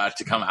out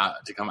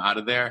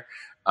of there.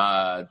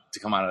 To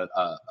come out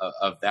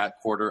of that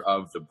quarter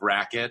of the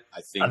bracket.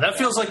 I think that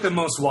feels like the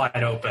most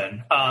wide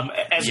open.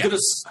 Good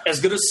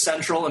as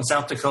Central and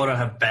South Dakota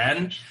have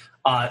been,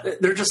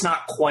 they're just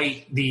not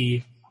quite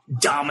the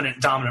dominant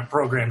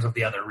programs of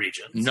the other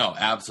regions. No,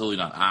 absolutely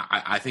not.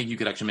 I think you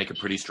could actually make a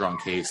pretty strong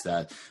case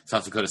that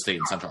South Dakota State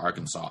and Central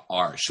Arkansas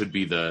should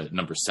be the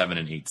number 7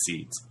 and 8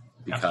 seeds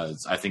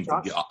because I think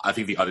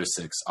the other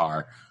 6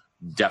 are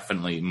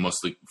definitely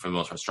mostly for the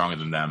most part stronger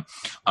than them.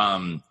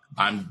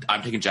 I'm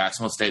taking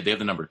Jacksonville State. They have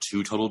the number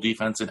 2 total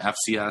defense in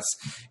FCS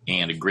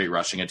and a great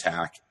rushing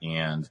attack,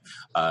 and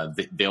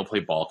they'll play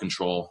ball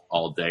control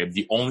all day.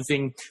 The only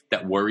thing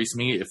that worries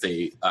me if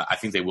I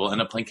think they will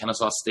end up playing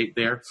Kennesaw State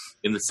there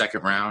in the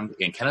second round,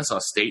 and Kennesaw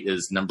State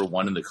is number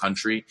 1 in the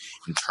country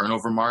in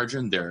turnover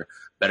margin. They're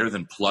better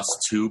than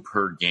 +2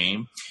 per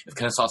game. If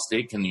Kennesaw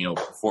State can,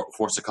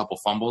 force a couple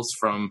fumbles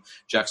from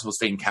Jacksonville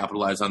State and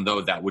capitalize on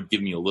those, that would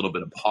give me a little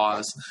bit of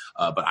pause.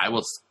 But I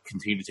will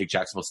continue to take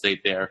Jacksonville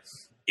State there.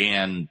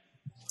 And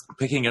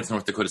picking against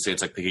North Dakota State,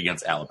 it's like picking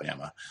against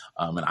Alabama.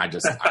 And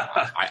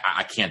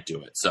I can't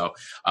do it. So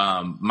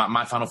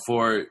my Final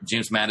Four,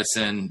 James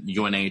Madison,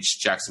 UNH,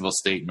 Jacksonville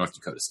State, North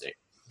Dakota State.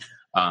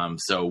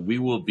 So we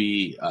will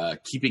be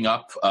keeping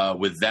up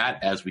with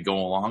that as we go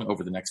along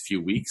over the next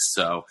few weeks.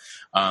 So,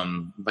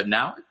 but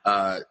now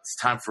it's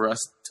time for us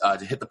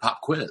to hit the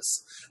pop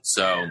quiz.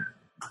 So,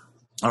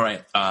 all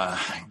right,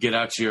 get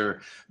out your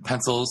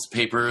pencils,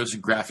 papers,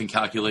 graphing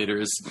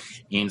calculators,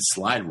 and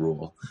slide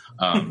rule.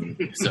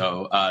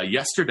 So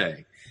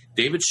yesterday,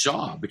 David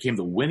Shaw became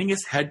the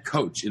winningest head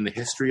coach in the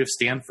history of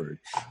Stanford,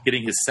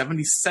 getting his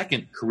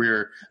 72nd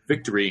career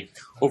victory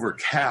over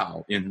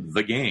Cal in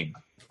the game.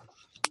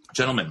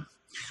 Gentlemen,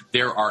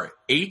 there are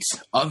 8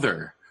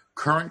 other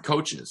current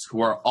coaches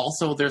who are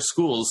also their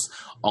school's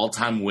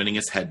all-time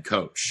winningest head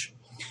coach.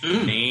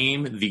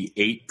 Name the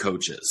 8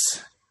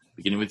 coaches.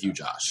 Beginning with you,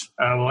 Josh.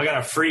 Well, I got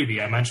a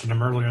freebie. I mentioned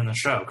him earlier in the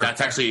show.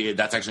 That's actually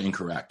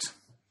incorrect.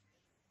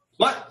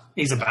 What?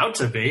 He's about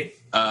to be.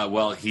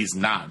 Well, he's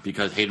not,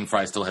 because Hayden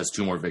Fry still has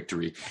 2 more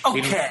victories.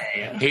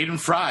 Okay. Hayden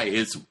Fry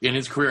is, in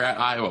his career at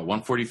Iowa,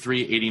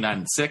 143, 89,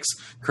 and 6.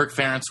 Kirk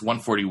Ferentz,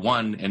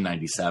 141 and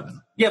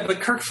 97. Yeah, but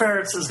Kirk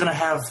Ferentz is going to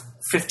have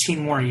 15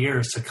 more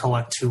years to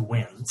collect 2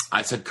 wins.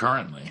 I said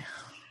currently.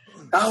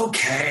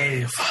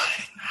 Okay,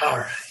 fine. All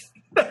right.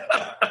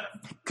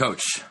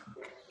 Coach.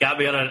 Got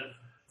me on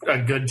a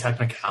good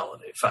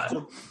technicality.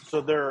 Fine.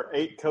 So there are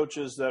 8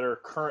 coaches that are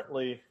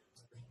currently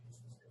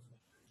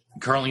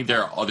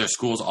their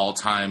school's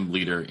all-time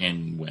leader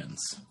in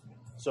wins.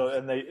 So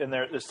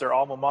it's their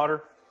alma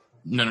mater.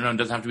 No. It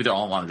doesn't have to be their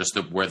alma mater. Just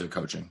where they're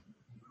coaching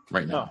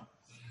right now.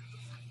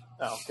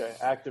 Oh, okay.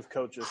 Active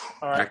coaches.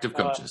 All right. Active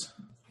coaches.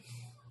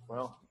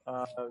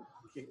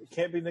 It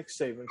can't be Nick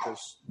Saban because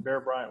Bear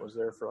Bryant was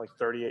there for like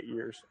 38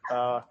 years.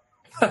 That's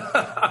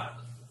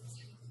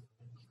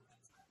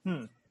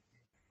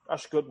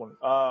a good one.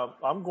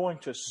 I'm going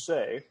to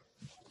say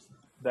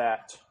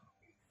that.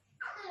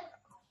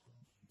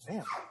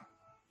 Damn.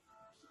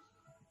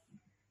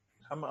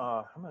 I'm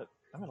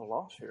at a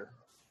loss here.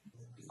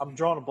 I'm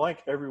drawing a blank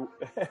every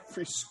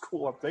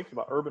school I'm thinking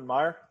about. Urban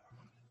Meyer.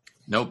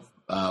 Nope.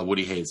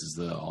 Woody Hayes is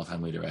the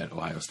all-time leader at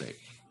Ohio State.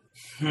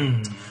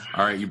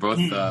 All right, you both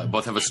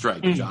have a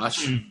strike,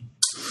 Josh.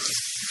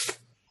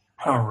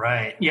 All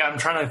right. Yeah, I'm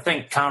trying to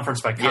think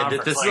conference by conference.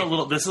 Yeah, this is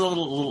a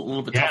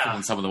little bit tougher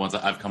than some of the ones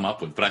that I've come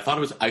up with. But I thought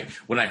it was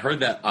when I heard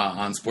that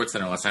on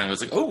SportsCenter last night, I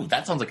was like, oh,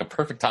 that sounds like a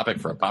perfect topic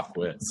for a pop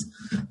quiz.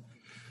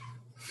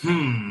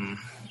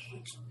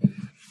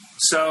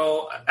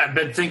 So I've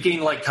been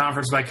thinking like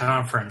conference by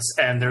conference,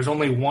 and there's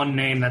only one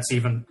name that's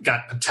even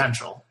got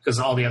potential because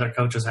all the other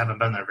coaches haven't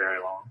been there very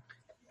long.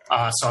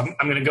 So I'm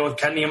going to go with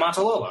Ken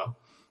Niumatalolo.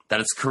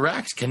 That is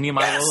correct. Ken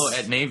Niumatalolo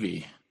at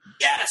Navy.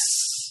 Yes.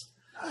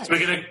 Nice. So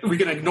we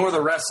can ignore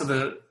the rest of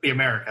the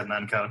American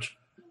then, Coach.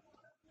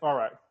 All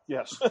right.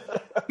 Yes.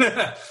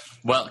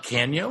 Well,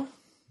 can you?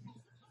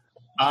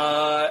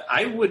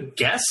 I would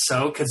guess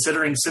so,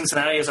 considering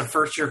Cincinnati is a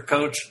first-year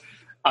coach.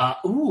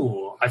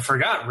 I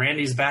forgot.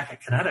 Randy's back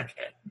at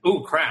Connecticut.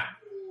 Ooh, crap.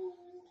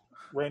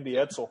 Randy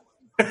Edsall.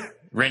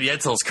 Randy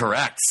Edsall's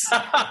correct.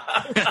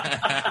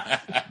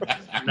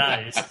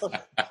 Nice.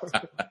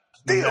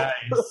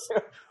 Nice.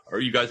 Or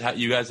you guys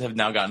have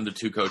now gotten the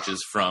 2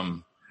 coaches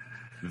from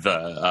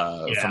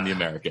the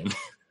American.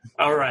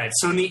 All right.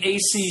 So in the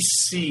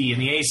ACC,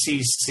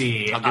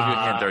 I'll give you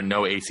a hint. There are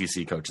no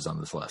ACC coaches on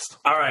this list.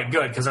 All right,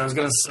 good, because I was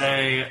going to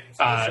say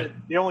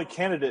the only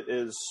candidate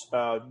is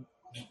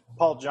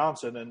Paul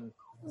Johnson, and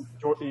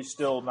he's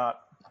still not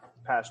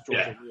past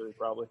Georgia, really,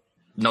 probably.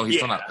 No, he's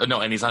still not.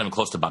 No, and he's not even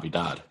close to Bobby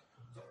Dodd.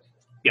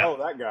 Yeah. Oh,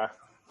 that guy.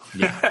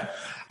 Yeah.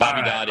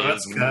 Bobby Dodd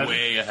is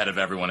way ahead of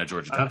everyone at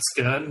Georgia Tech.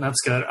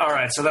 That's good. All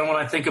right, so then when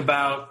I think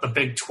about the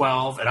Big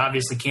 12, it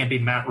obviously can't be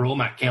Matt Rule.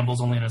 Matt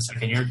Campbell's only in his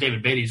second year.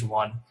 David Beatty's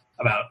won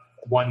about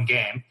 1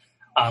 game.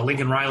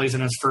 Lincoln Riley's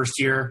in his first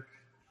year.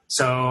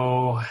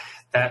 So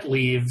that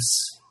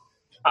leaves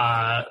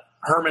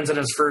Herman's in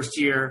his first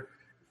year.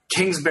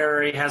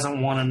 Kingsbury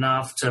hasn't won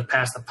enough to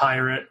pass the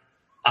Pirate.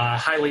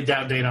 Highly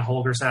doubt Dana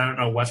Holgorsen. I don't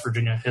know West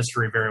Virginia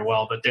history very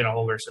well, but Dana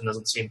Holgorsen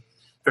doesn't seem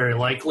very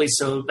likely.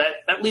 So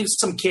that leaves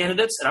some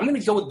candidates, and I'm going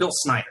to go with Bill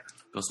Snyder.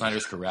 Bill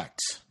Snyder's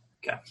correct.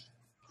 Okay.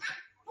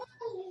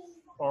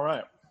 All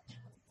right.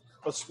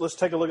 Let's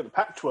take a look at the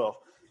Pac-12.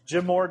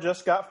 Jim Moore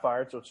just got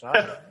fired, so it's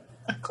not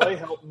Clay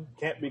Helton.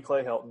 Can't be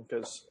Clay Helton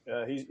because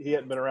he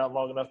hadn't been around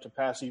long enough to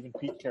pass even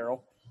Pete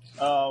Carroll.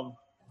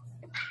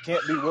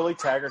 Can't be Willie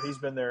Taggart. He's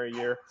been there a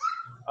year.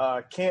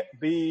 Can't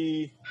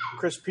be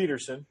Chris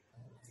Peterson.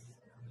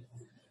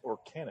 Or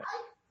can it?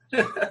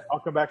 I'll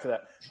come back to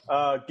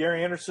that.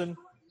 Gary Anderson,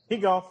 he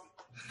gone.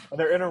 And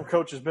their interim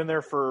coach has been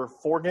there for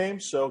 4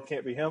 games, so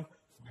can't be him.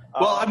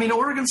 Well, I mean,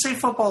 Oregon State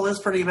football is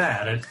pretty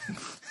bad.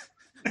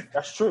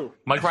 That's true.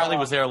 Mike Riley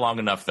was there long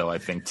enough, though, I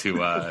think, to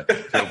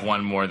have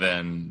won more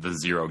than the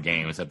 0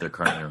 games that they're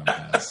currently on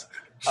pass.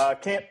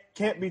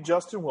 Can't be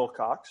Justin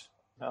Wilcox.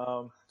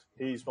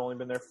 He's only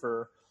been there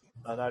for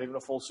not even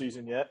a full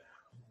season yet.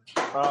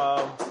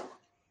 Clay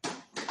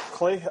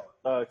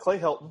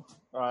Helton.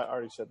 I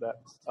already said that.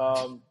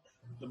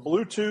 The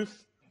Bluetooth.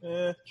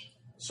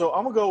 So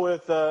I'm gonna go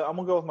with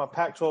my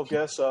Pac-12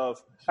 guess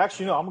of.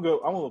 Actually, no. I'm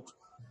gonna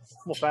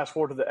fast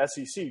forward to the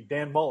SEC.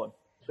 Dan Mullen.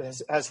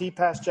 Has he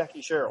passed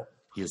Jackie Sherrill?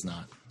 He is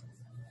not.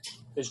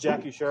 Is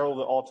Jackie Sherrill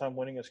the all-time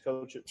winningest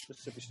coach at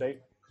Mississippi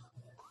State?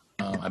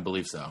 I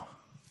believe so.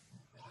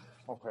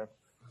 Okay,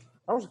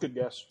 that was a good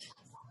guess.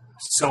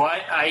 So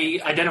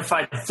I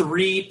identified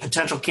 3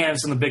 potential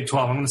candidates in the Big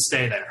 12. I'm going to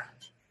stay there.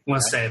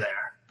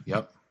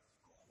 Yep.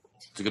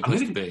 It's a good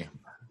place to be.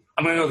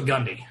 I'm going to go with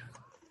Gundy.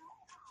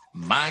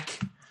 Mike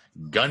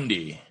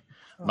Gundy.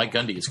 Mike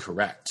Gundy is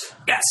correct.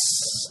 Yes.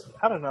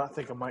 How did I not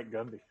think of Mike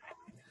Gundy?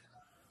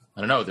 I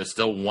don't know. There's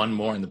still one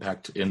more in the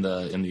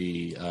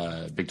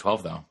Big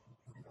 12 though.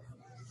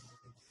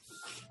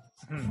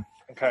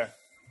 Okay.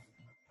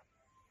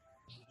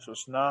 So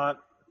it's none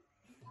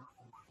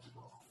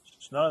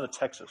of the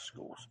Texas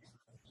schools.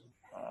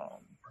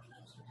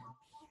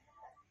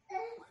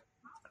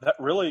 That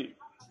really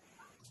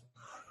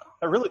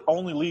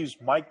only leaves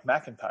Mike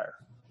McIntyre.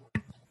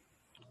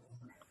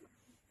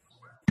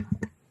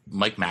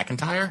 Mike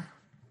McIntyre?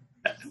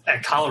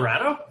 At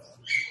Colorado?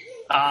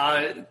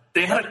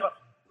 They had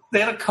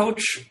a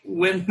coach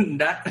win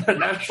a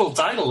national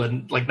title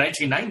in like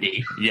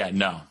 1990. Yeah,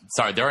 no.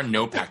 Sorry, there are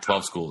no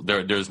Pac-12 schools.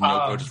 There's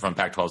no coaches from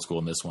Pac-12 school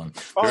in this one.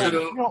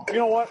 You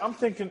know what? I'm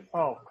thinking,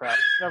 oh, crap.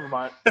 Never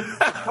mind.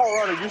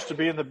 Colorado used to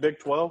be in the Big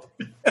 12.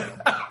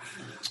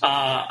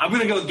 I'm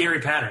going to go with Gary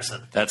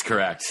Patterson. That's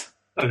correct.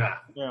 Okay.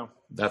 Yeah.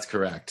 That's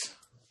correct.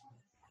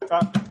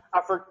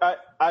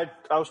 I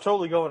was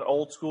totally going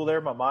old school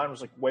there. My mind was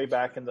like way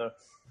back in the,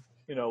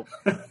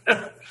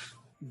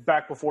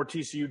 back before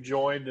TCU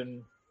joined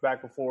and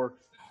back before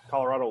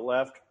Colorado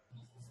left.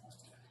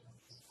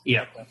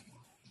 Yeah.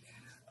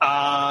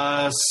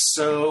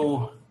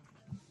 So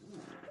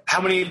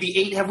how many of the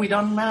 8 have we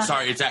done, Matt?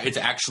 Sorry, it's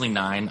actually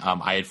 9.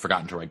 I had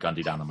forgotten to write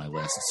Gundy down on my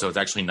list, so it's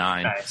actually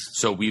 9. Nice.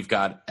 So we've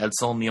got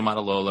Edsel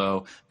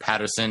Niumatalolo,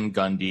 Patterson,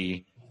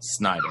 Gundy,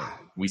 Snyder.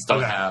 We still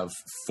have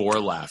 4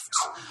 left.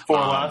 4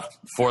 left.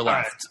 4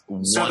 left.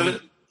 Right. So One.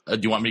 Do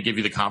you want me to give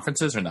you the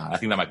conferences or not? I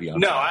think that might be.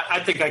 No, I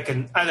think I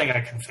can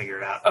figure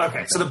it out.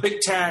 Okay, so the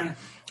Big Ten.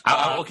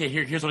 Okay,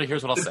 here's what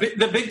I'll say.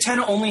 The Big Ten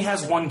only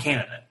has one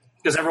candidate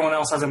because everyone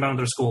else hasn't been at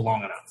their school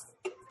long enough.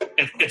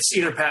 It's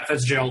either Pat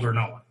Fitzgerald or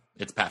no one.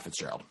 It's Pat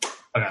Fitzgerald.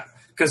 Okay,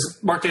 because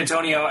Mark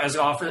D'Antonio, as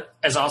awesome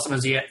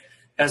as he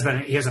has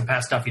been, he hasn't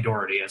passed Duffy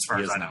Doherty as far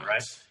as I know,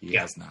 right? He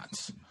has not.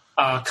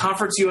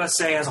 Conference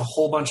USA has a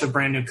whole bunch of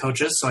brand new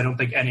coaches, so I don't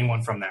think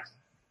anyone from there.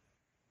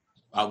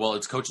 Well,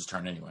 it's coach's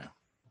turn anyway.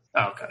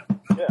 Oh, okay.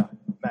 Yeah,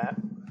 Matt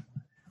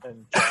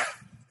and Jack.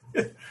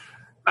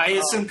 I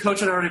assume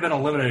Coach had already been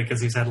eliminated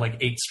because he's had like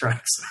 8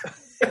 strikes.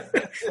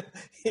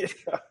 Yeah.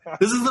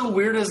 This is the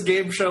weirdest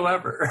game show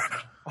ever.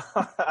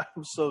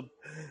 I'm so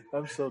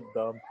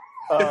dumb.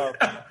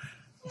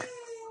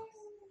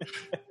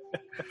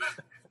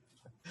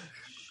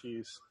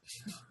 Jeez.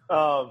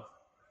 I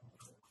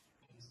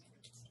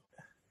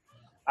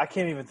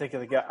can't even think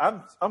of the guy.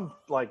 I'm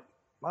like,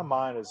 my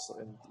mind is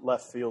in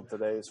left field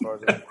today as far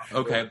as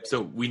Okay, so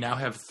we now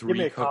have 3. Give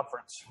me a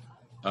conference.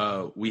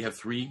 We have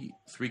three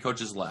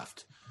coaches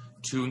left.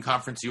 2 in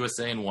Conference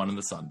USA and 1 in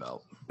the Sun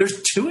Belt.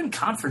 There's 2 in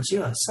Conference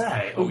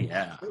USA. Oh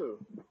yeah. Ooh,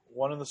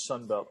 1 in the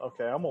Sun Belt.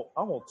 Okay, I'm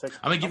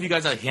gonna give you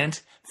guys a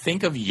hint.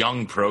 Think of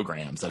young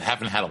programs that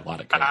haven't had a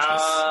lot of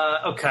coaches.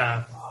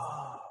 Okay.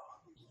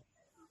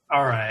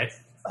 All right.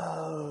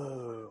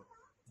 Oh.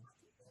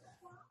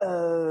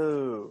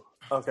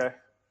 Okay.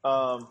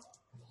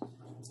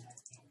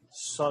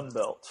 Sun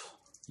Belt.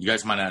 You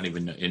guys might not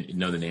even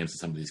know the names of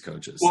some of these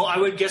coaches. Well, I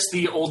would guess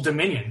the Old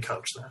Dominion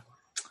coach then.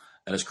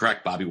 That is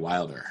correct, Bobby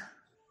Wilder.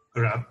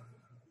 Okay.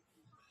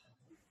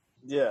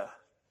 Yeah,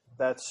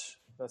 that's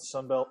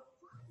Sun Belt.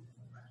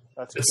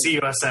 That's the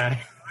CUSA.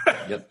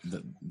 Yep,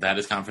 that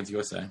is Conference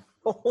USA.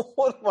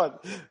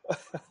 What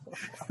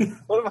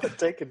am I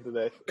taking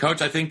today?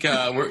 Coach, I think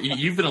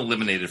you've been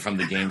eliminated from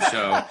the game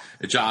show.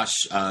 Josh,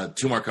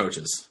 2 more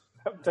coaches.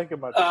 I'm taking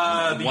my the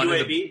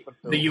UAB,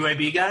 the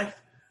UAB guy.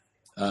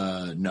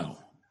 No,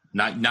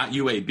 not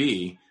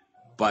UAB,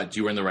 but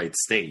you were in the right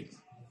state.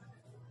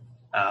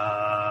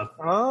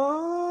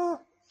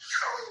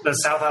 The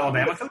South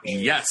Alabama coach?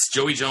 Yes,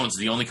 Joey Jones,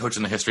 the only coach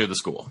in the history of the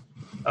school.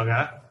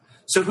 Okay.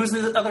 So who's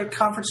the other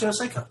Conference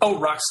USA coach? Oh,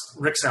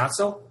 Rick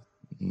Stotzell?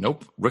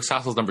 Nope. Rick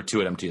Stotzell's number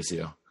 2 at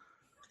MTSU.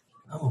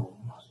 Oh.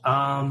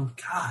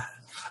 God.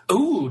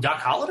 Ooh,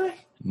 Doc Holliday?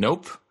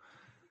 Nope.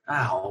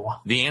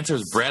 Ow. The answer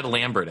is Brad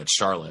Lambert at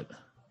Charlotte.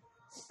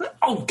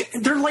 Oh,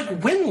 they're like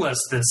winless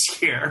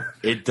this year.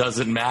 It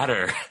doesn't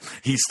matter.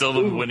 He's still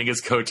the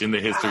winningest coach in the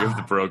history of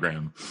the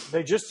program.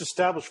 They just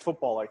established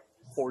football like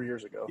 4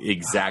 years ago.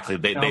 Exactly.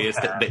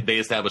 They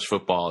established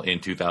football in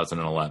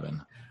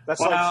 2011. That's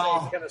like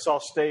saying Kennesaw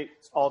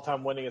State's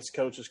all-time winningest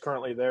coach is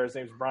currently there. His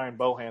name's Brian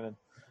Bohannon.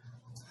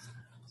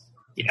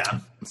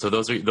 Yeah. So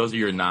those are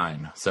your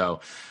 9.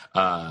 So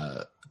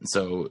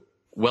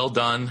well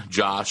done,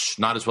 Josh.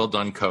 Not as well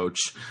done, Coach.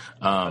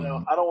 I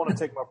don't want to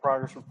take my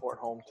progress report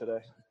home today.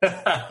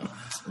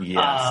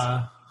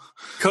 Yes.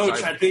 Coach,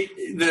 Sorry. I think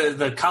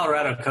the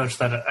Colorado coach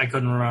that I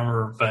couldn't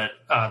remember, but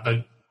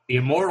the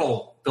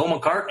immortal Bill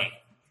McCartney.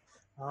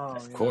 Oh,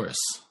 Of course.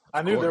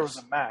 I knew there was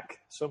a Mac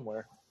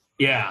somewhere.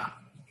 Yeah.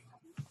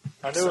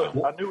 I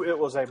knew it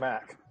was a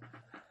Mac.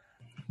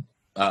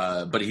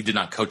 But he did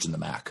not coach in the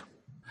MAC.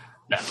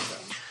 No.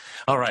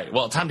 All right.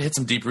 Well, time to hit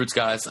some deep roots,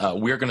 guys.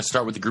 We're going to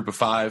start with the Group of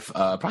 5.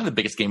 Probably the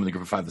biggest game of the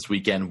Group of 5 this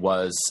weekend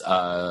was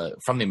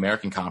from the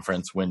American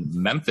Conference when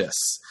Memphis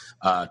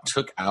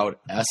took out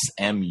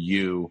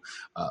SMU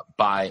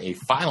by a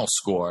final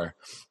score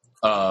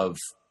of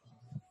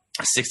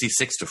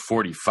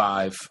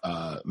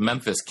 66-45.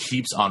 Memphis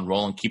keeps on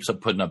rolling, keeps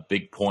up putting up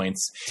big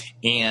points.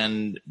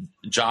 And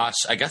Josh,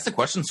 I guess the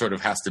question sort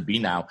of has to be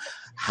now,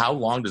 how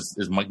long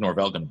is Mike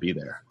Norvell going to be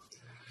there?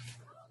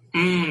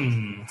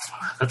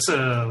 That's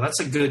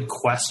a good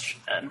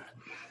question.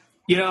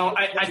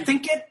 I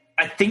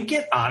think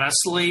it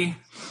honestly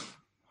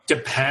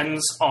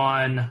depends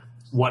on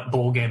what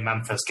bowl game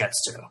Memphis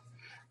gets to.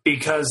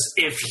 Because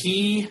if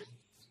he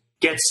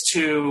gets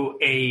to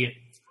a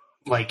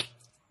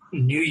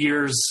New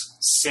Year's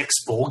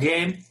 6 bowl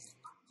game,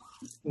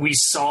 we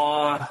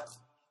saw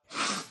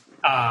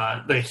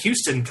the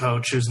Houston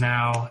coach who's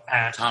now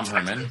at Tom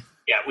Herman.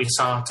 Yeah, we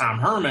saw Tom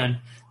Herman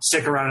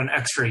stick around an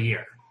extra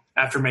year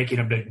after making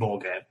a big bowl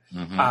game.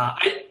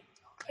 Mm-hmm.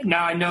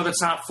 Now, I know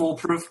that's not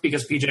foolproof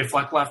because P.J.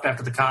 Fleck left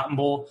after the Cotton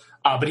Bowl,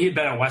 but he had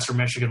been at Western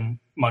Michigan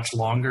much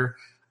longer.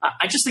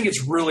 I just think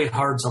it's really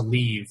hard to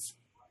leave.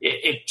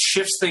 It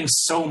shifts things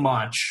so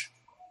much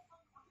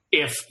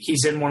if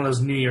he's in one of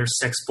those New Year's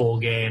 6 bowl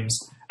games.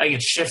 I think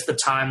it shifts the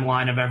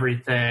timeline of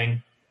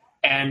everything.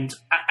 And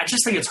I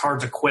just think it's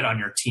hard to quit on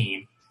your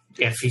team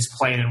if he's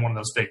playing in one of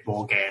those big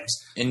bowl games.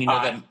 And you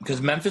know that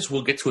because Memphis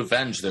will get to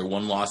avenge their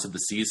one loss of the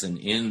season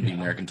in the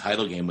American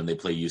title game when they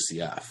play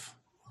UCF.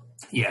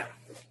 Yeah.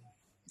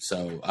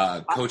 So,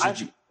 Coach,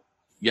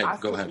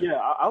 go ahead. Yeah,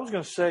 I was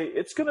going to say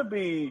it's going to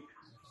be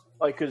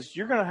because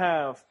you're going to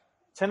have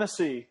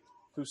Tennessee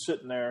who's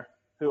sitting there,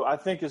 who I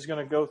think is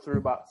going to go through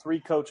about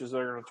 3 coaches that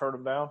are going to turn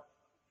him down,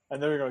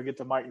 and they're going to get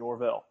to Mike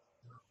Norvell.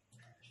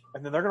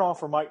 And then they're going to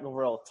offer Mike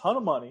Norvell a ton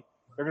of money.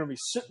 They're going to be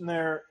sitting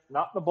there,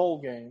 not in the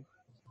bowl game.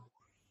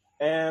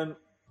 And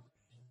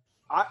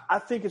I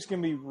think it's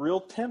going to be real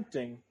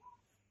tempting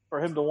for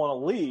him to want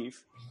to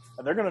leave,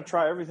 and they're going to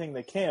try everything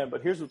they can,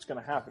 but here's what's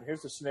going to happen.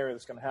 Here's the scenario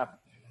that's going to happen.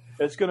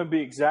 It's going to be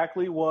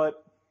exactly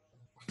what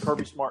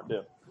Kirby Smart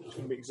did. It's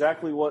going to be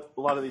exactly what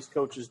a lot of these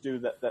coaches do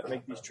that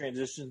make these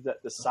transitions,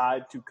 that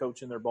decide to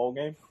coach in their bowl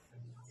game.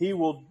 He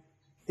will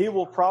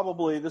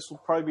probably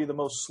be the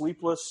most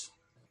sleepless,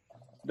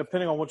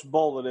 depending on which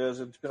bowl it is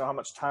and depending on how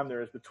much time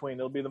there is between.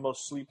 It'll be the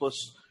most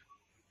sleepless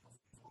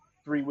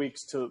 3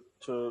 weeks to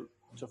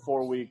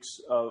 4 weeks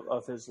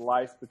of his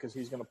life because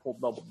he's going to pull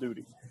double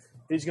duty.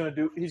 He's going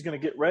to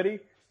get ready.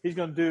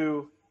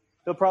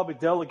 He'll probably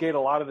delegate a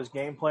lot of his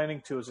game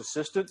planning to his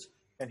assistants,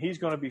 and he's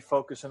going to be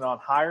focusing on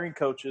hiring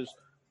coaches,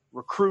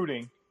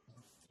 recruiting,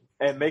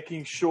 and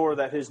making sure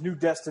that his new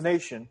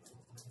destination,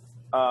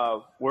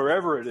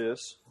 wherever it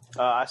is,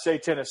 I say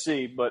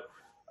Tennessee, but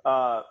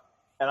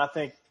and I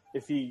think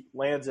if he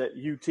lands at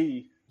UT,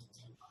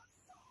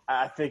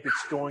 I think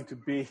that's going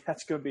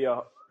to be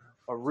a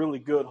really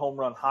good home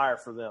run hire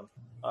for them.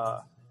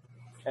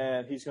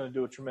 And he's going to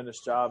do a tremendous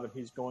job, and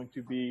he's going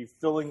to be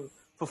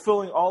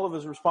fulfilling all of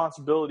his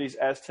responsibilities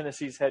as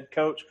Tennessee's head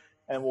coach,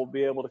 and will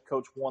be able to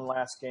coach one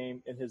last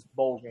game in his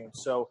bowl game.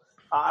 So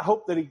I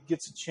hope that he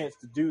gets a chance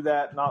to do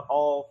that. Not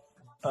all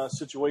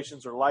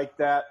situations are like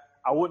that.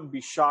 I wouldn't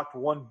be shocked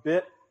one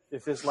bit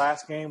if his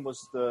last game was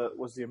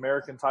the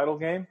American title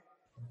game.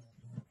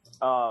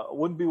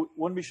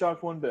 Wouldn't be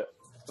shocked one bit.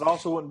 But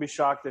also wouldn't be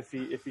shocked if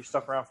he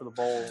stuck around for the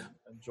bowl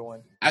and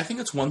joined. I think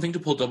it's one thing to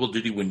pull double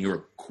duty when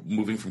you're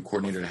moving from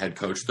coordinator to head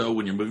coach, though.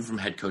 When you're moving from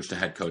head coach to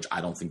head coach,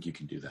 I don't think you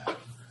can do that.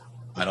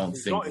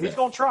 He's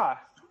going to try.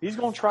 He's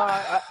going to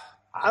try.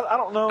 I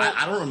don't know.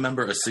 I don't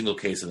remember a single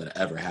case of that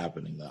ever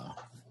happening, though.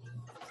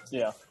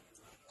 Yeah.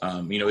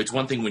 It's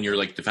one thing when you're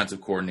like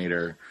defensive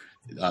coordinator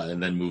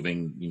and then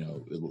moving,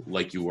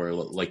 like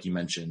you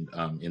mentioned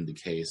in the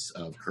case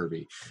of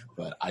Kirby.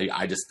 But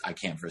I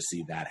can't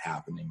foresee that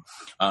happening.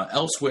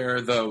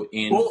 Elsewhere, though,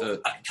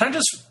 can I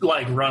just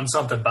run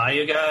something by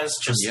you guys?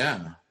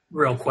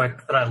 Real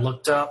quick that I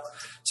looked up.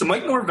 So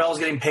Mike Norvell is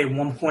getting paid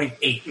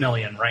 $1.8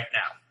 million right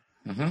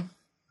now.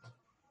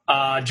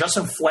 Mm-hmm.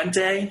 Justin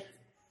Fuente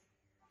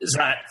is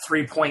at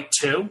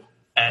 3.2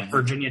 at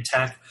Virginia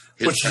Tech.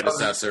 His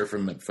predecessor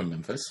from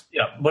Memphis.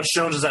 Yeah, Butch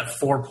Jones is at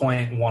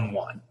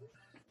 4.11.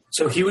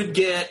 So he would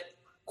get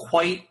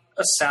quite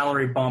a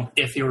salary bump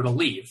if he were to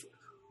leave.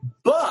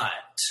 But,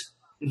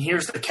 and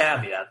here's the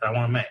caveat that I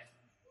want to make.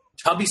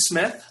 Tubby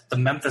Smith, the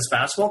Memphis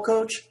basketball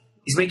coach,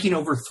 he's making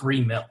over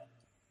 $3 million.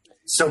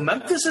 So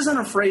Memphis isn't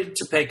afraid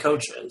to pay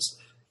coaches.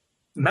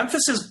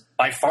 Memphis is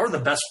by far the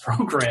best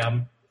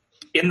program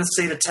in the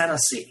state of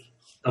Tennessee.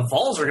 The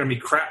Vols are going to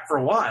be crap for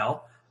a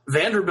while.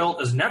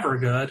 Vanderbilt is never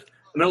good.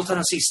 Middle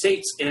Tennessee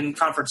State's in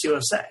Conference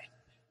USA.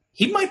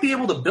 He might be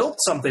able to build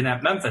something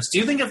at Memphis. Do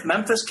you think if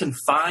Memphis can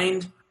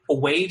find a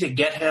way to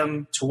get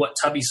him to what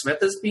Tubby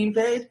Smith is being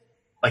paid,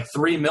 like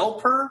 $3 million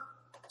per,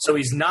 so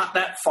he's not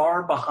that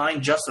far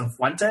behind Justin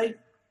Fuente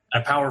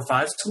at Power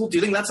 5 school, do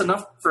you think that's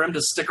enough for him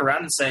to stick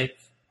around and say,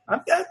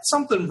 I've got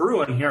something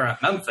brewing here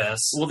at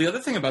Memphis? Well, the other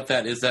thing about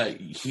that is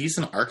that he's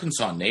an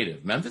Arkansas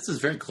native. Memphis is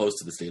very close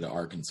to the state of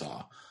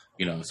Arkansas.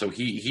 So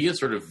he is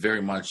sort of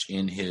very much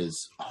in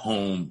his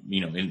home,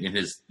 in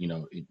his,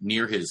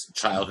 near his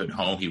childhood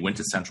home. He went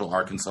to Central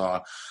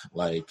Arkansas.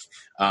 I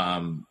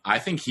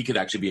think he could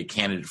actually be a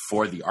candidate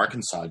for the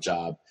Arkansas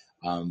job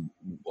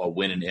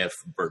when and if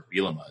Bert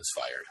Bielema is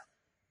fired.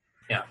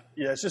 Yeah.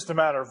 Yeah, it's just a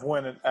matter of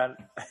when, and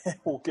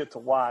we'll get to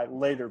why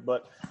later.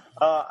 But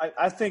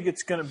I think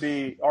it's going to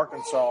be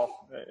Arkansas.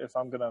 If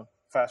I'm going to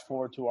fast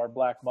forward to our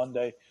Black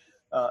Monday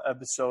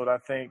episode, I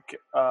think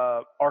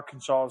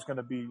Arkansas is going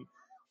to be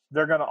 –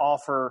 they're going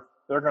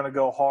to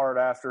go hard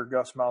after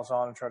Gus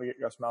Malzahn and try to get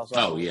Gus Malzahn.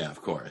 Oh, yeah,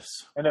 of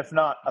course. And if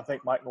not, I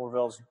think Mike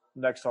Norvell's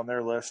next on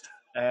their list.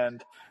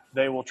 And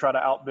they will try to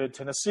outbid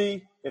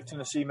Tennessee if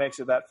Tennessee makes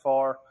it that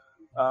far.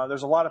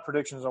 There's a lot of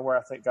predictions on where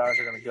I think guys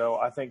are going to go.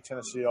 I think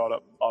Tennessee ought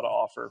to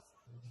offer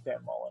Dan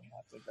Mullen.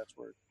 I think that's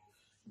where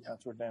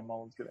Dan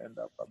Mullen's going to end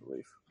up, I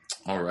believe.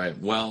 All right.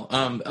 Well,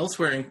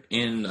 elsewhere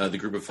in the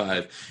group of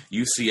five,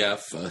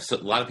 UCF, so a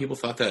lot of people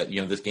thought that,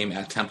 this game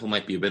at Temple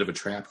might be a bit of a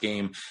trap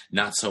game.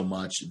 Not so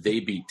much. They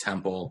beat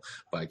Temple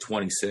by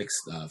 26,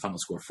 final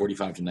score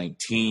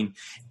 45-19.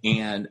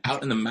 And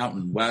out in the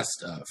Mountain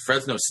West,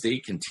 Fresno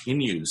State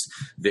continues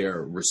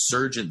their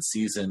resurgent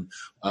season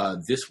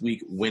this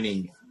week,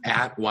 winning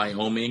at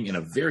Wyoming in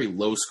a very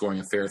low-scoring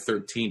affair,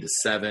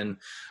 13-7.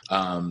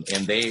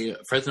 And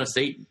Fresno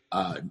State,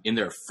 in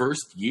their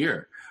first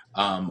year,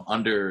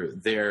 under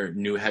their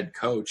new head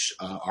coach,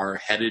 are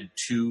headed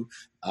to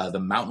the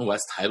Mountain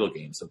West title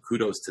game. So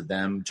kudos to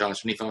them. Josh,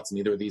 any thoughts on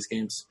either of these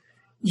games?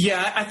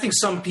 Yeah, I think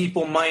some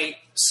people might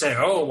say,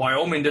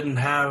 Wyoming didn't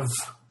have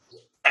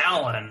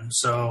Allen,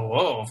 so,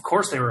 of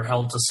course they were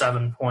held to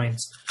 7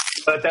 points.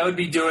 But that would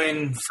be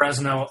doing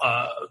Fresno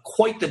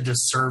quite the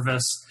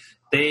disservice.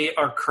 They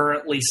are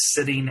currently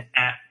sitting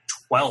at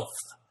 12th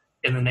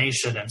in the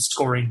nation in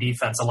scoring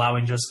defense,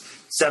 allowing just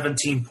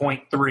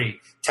 17.3.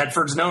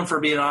 Tedford's known for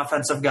being an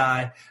offensive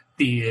guy.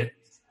 The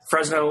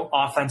Fresno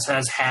offense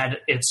has had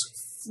its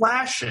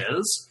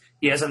flashes.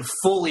 He hasn't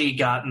fully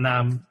gotten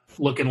them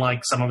looking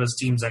like some of his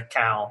teams at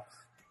Cal.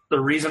 The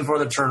reason for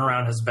the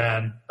turnaround has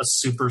been a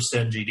super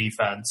stingy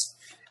defense.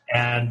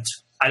 And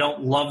I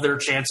don't love their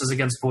chances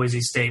against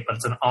Boise State, but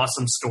it's an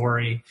awesome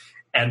story.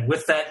 And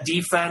with that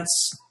defense,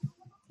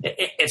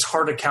 it's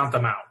hard to count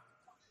them out.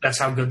 That's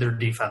how good their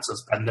defense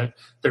has been.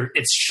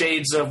 It's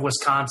shades of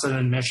Wisconsin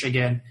and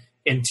Michigan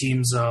in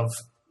teams of,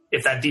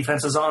 if that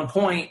defense is on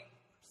point,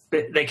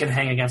 they can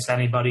hang against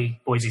anybody,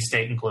 Boise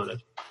State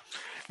included.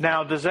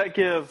 Now, does that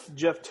give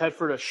Jeff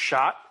Tedford a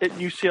shot at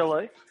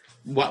UCLA?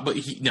 Well, but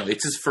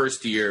it's his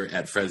first year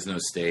at Fresno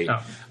State. No.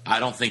 I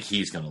don't think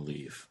he's going to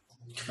leave.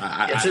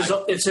 It's his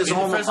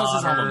alma Fresno's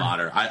his alma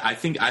mater. mater. I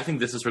think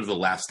this is sort of the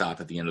last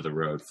stop at the end of the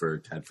road for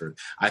Tedford.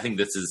 I think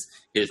this is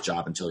his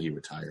job until he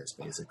retires,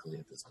 basically.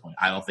 At this point,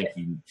 I don't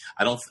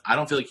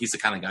feel like he's the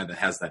kind of guy that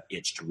has that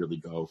itch to really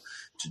go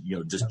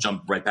to just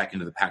jump right back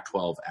into the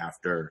Pac-12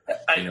 after.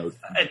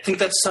 I think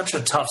that's such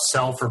a tough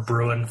sell for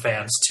Bruin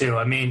fans too.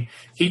 I mean,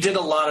 he did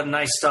a lot of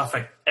nice stuff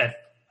at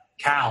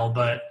Cal,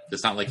 but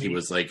it's not like he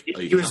was like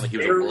he was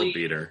a world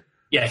beater.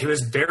 Yeah, he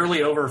was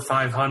barely over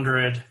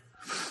 500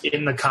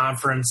 in the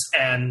conference,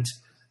 and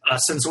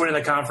since winning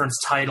the conference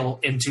title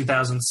in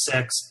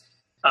 2006,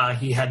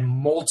 he had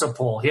more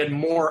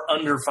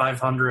under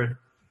 500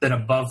 than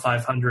above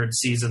 500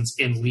 seasons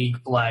in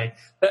league play.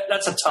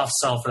 That's a tough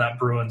sell for that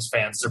Bruins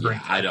fans to bring.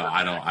 Yeah,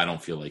 I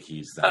don't feel like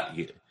he's that.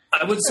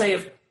 I would say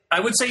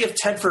if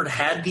Tedford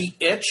had the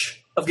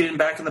itch of getting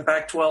back in the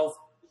Pac-12,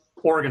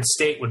 Oregon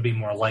State would be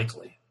more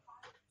likely.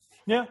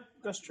 Yeah,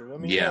 that's true. I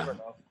mean, you never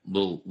know. A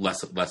little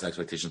less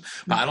expectations,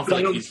 but I don't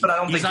feel like he's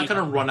not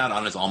going to run out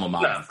on his alma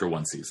mater after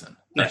one season.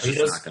 That's just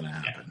not going to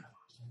happen.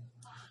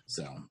 Yeah.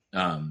 So,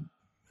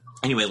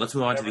 anyway, let's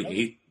move on to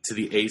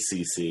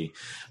the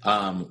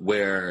ACC,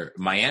 where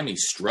Miami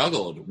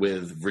struggled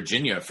with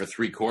Virginia for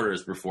 3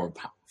 quarters before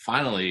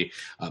finally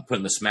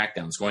putting the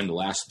smackdown, scoring the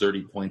last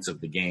 30 points of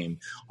the game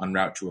en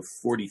route to a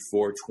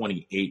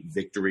 44-28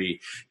 victory.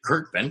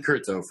 Kurt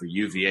Benkert, though, for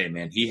UVA,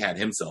 man, he had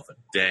himself a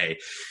day.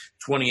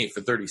 28 for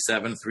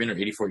 37,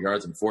 384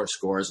 yards and 4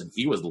 scores, and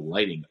he was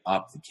lighting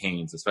up the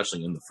Canes,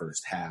 especially in the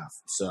first half.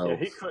 So yeah,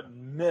 he couldn't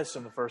miss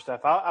in the first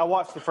half. I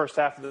watched the first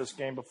half of this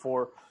game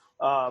before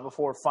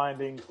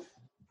finding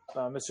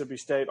Mississippi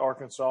State,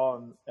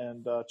 Arkansas,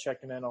 and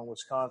checking in on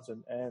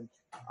Wisconsin. And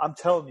I'm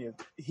telling you,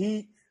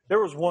 there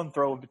was one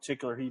throw in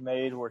particular he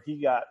made where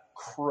he got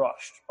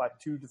crushed by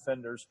 2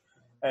 defenders,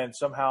 and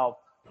somehow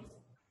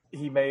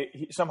he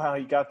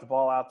got the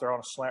ball out there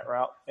on a slant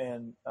route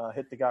and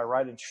hit the guy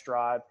right in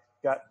stride.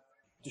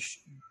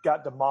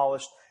 Got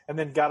demolished, and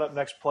then got up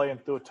next play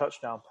and threw a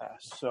touchdown pass.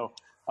 So,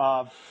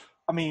 I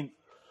mean,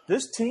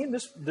 this team,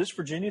 this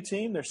Virginia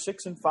team, they're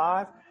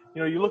 6-5.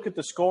 You look at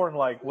the score and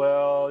like,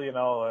 well,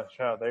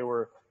 they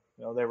were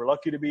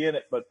lucky to be in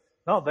it, but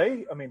no,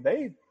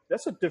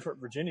 that's a different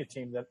Virginia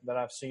team that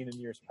I've seen in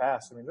years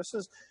past. I mean, this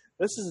is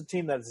a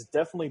team that is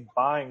definitely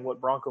buying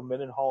what Bronco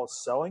Mendenhall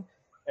is selling,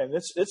 and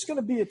it's going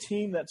to be a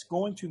team that's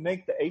going to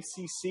make the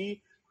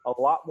ACC a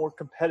lot more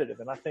competitive.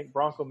 And I think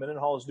Bronco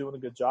Mendenhall is doing a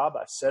good job.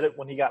 I said it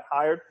when he got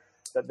hired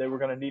that they were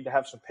going to need to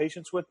have some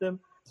patience with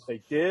him.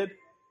 They did,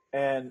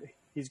 and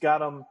he's got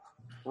them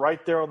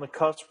right there on the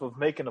cusp of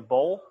making a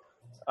bowl.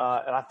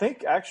 And I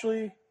think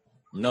actually,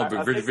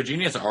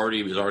 Virginia is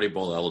already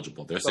bowl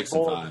eligible. They're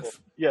 6-5.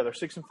 Yeah, they're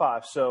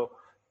 6-5. So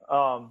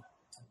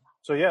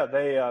So yeah,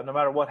 they no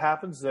matter what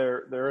happens,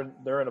 they're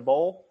in a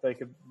bowl. They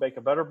could make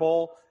a better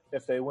bowl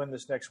if they win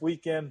this next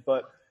weekend.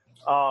 But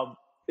I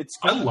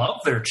love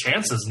their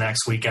chances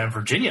next weekend.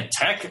 Virginia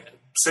Tech,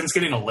 since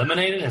getting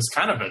eliminated, has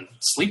kind of been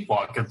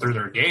sleepwalking through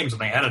their games,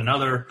 and they had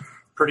another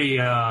pretty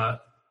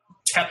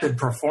tepid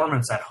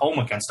performance at home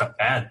against a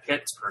bad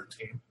Pittsburgh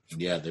team.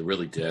 Yeah, they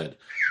really did.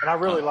 And I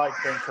really like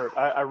Ben Kurt.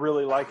 I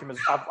really like him.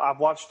 I've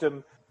watched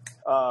him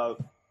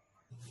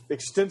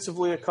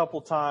extensively a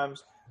couple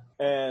times,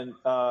 and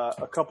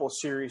a couple of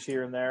series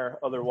here and there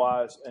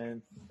otherwise.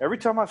 And every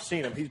time I've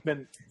seen him, he's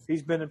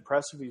been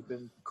impressive. He's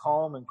been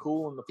calm and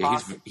cool in the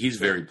pocket. He's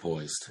very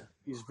poised.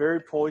 He's very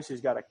poised. He's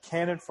got a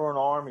cannon for an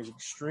arm. He's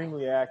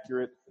extremely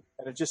accurate.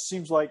 And it just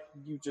seems like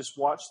you just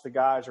watch the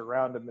guys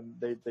around him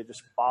and they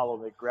just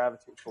follow, they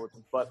gravitate towards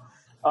him. But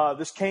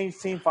this Canes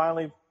team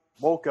finally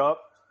woke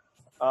up.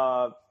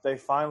 They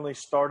finally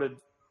started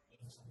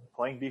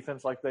playing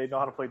defense like they know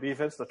how to play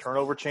defense. The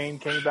turnover chain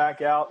came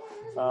back out.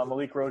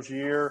 Malik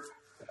Rozier,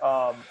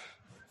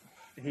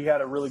 he had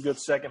a really good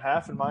second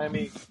half, and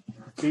Miami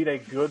beat a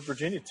good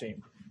Virginia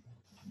team.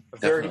 A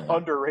very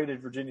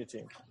underrated Virginia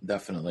team.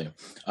 Definitely.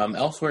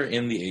 Elsewhere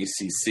in the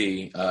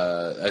ACC,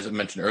 as I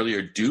mentioned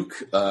earlier,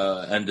 Duke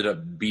ended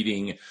up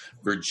beating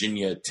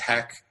Virginia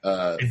Tech.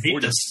 They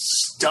beat the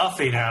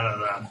stuffing out of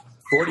them.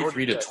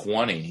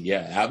 43-20.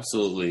 Yeah,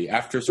 absolutely.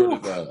 After sort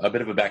of a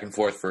bit of a back and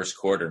forth first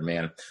quarter,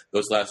 man,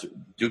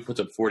 Duke puts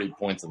up 40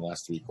 points in the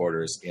last three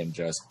quarters and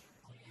just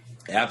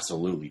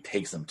absolutely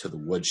takes them to the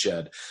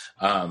woodshed.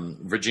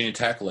 Virginia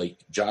Tech, like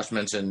Josh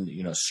mentioned,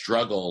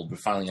 struggled, but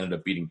finally ended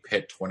up beating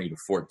Pitt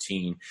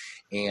 20-14.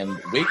 And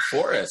Wake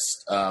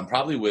Forest,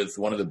 probably with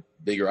one of the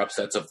bigger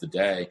upsets of the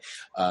day,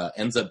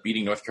 ends up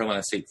beating North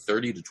Carolina State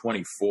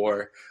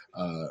 30-24.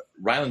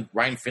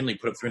 Ryan Finley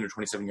put up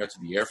 327 yards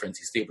in the air for NC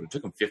State, but it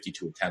took him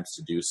 52 attempts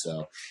to do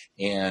so.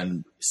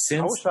 And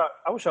since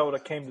I wish I would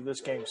have came to this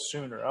game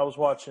sooner. I was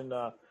watching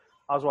the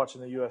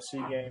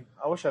USC game.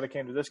 I wish I'd have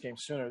came to this game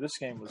sooner. This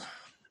game was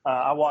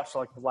I watched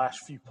like the last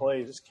few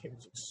plays. This game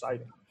was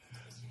exciting.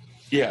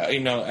 Yeah,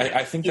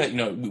 I think that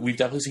we've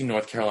definitely seen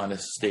North Carolina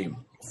State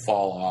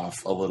fall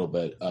off a little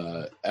bit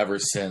ever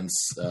since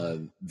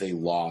they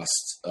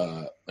lost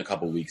a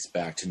couple weeks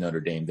back to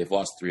Notre Dame. They've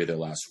lost 3 of their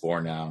last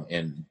 4 now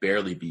and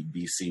barely beat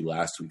BC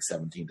last week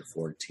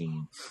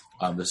 17-14.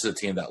 This is a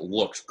team that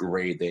looked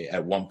great.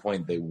 At one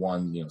point they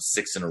won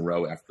 6 in a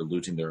row after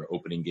losing their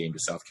opening game to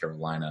South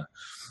Carolina.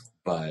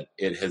 But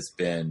it has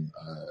been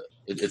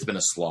it's been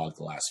a slog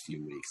the last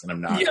few weeks, and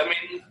I'm not. Yeah,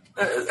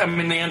 I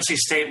mean, the NC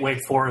State Wake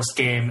Forest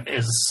game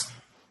is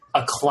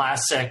a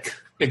classic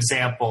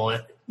example.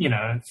 If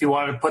you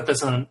wanted to put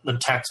this in the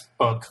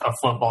textbook of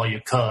football,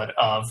 you could,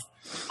 of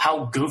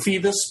how goofy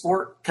this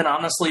sport can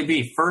honestly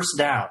be. First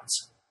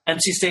downs,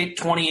 NC State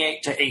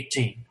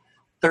 28-18.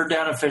 Third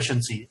down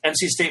efficiency,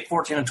 NC State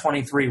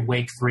 14-23.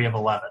 Wake 3 of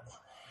 11.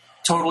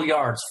 Total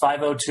yards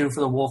 502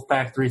 for the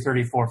Wolfpack,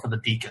 334 for the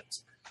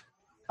Deacons.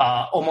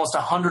 Almost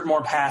 100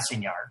 more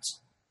passing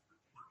yards.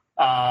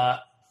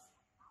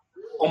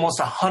 Almost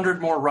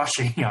 100 more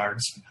rushing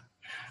yards.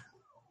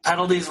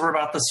 Penalties were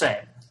about the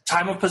same.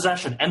 Time of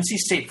possession, NC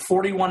State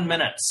 41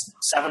 minutes,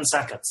 7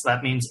 seconds.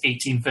 That means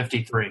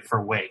 18:53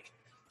 for Wake.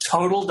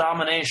 Total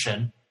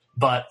domination,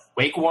 but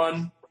Wake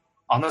won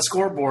on the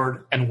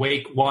scoreboard and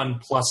Wake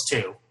won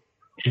 +2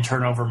 in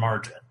turnover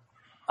margin.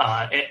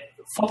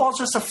 Football's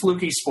just a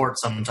fluky sport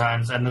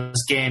sometimes, and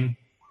this game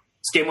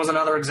was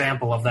another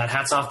example of that.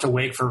 Hats off to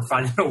Wake for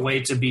finding a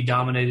way to be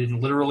dominated in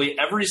literally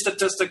every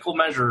statistical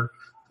measure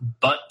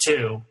but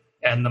 2.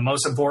 And the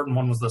most important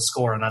one was the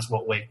score, and that's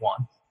what Wake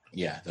won.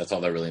 Yeah, that's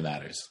all that really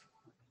matters.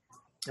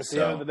 At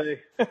the end of the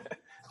day,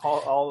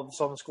 all of us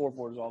on the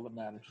scoreboard is all that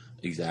matters.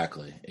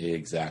 Exactly.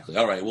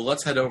 All right, well,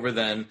 let's head over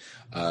then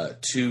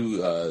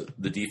to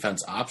the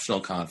defense optional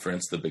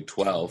conference, the Big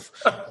 12.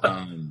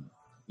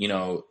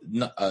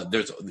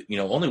 There's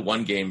only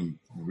one game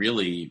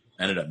really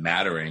ended up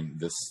mattering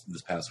this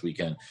past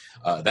weekend.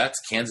 That's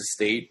Kansas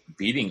State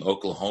beating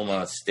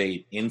Oklahoma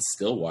State in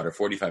Stillwater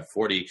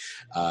 45-40,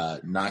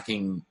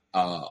 knocking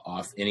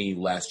off any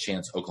last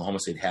chance Oklahoma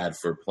State had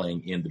for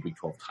playing in the Big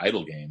 12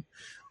 title game.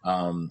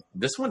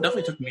 This one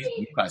definitely took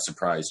me by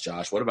surprise.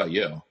 Josh, what about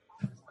you?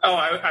 Oh,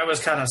 I was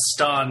kind of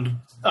stunned.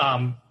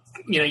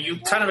 You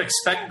kind of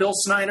expect Bill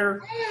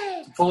Snyder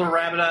to pull a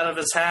rabbit out of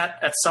his hat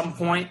at some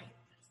point.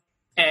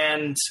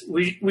 And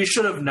we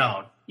should have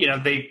known.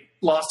 They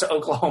lost to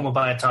Oklahoma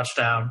by a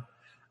touchdown.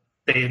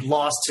 They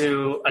lost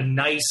to a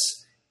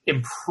nice,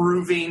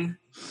 improving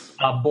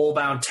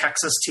bowl-bound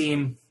Texas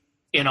team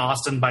in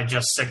Austin by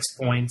just 6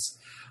 points.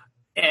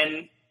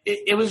 And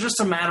it was just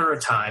a matter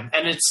of time.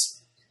 And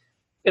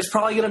it's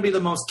probably going to be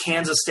the most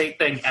Kansas State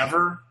thing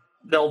ever.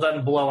 They'll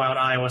then blow out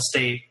Iowa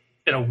State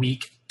in a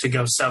week to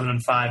go 7-5.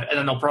 And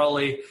then they'll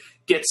probably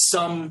get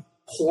some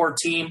poor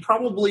team,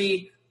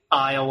 probably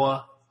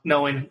Iowa,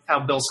 knowing how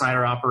Bill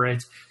Snyder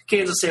operates.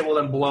 Kansas State will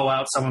then blow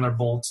out some of their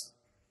bowl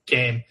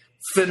game,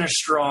 finish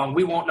strong.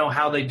 We won't know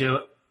how they did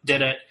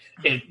it.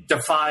 It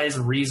defies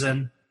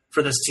reason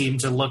for this team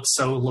to look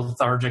so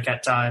lethargic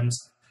at times.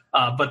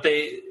 But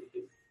they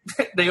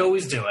they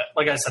always do it.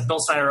 Like I said, Bill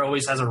Snyder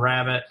always has a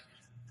rabbit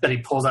that he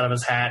pulls out of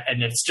his hat,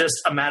 and it's just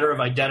a matter of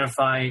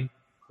identifying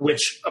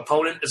which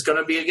opponent is going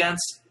to be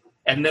against.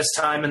 And this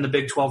time in the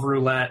Big 12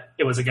 roulette,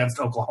 it was against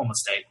Oklahoma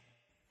State.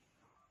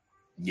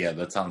 Yeah,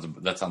 that sounds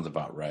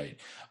about right.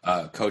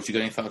 Coach, you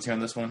got any thoughts here on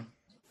this one?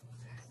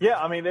 Yeah,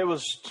 I mean, it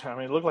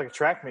looked like a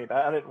track meet.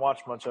 I didn't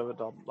watch much of it,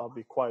 I'll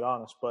be quite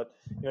honest. But,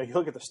 you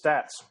look at the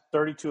stats,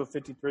 32 of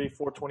 53,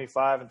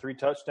 425, and 3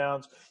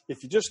 touchdowns.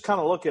 If you just kind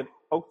of look at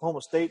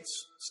Oklahoma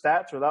State's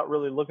stats without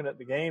really looking at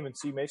the game and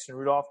see Mason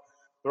Rudolph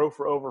throw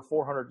for over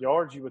 400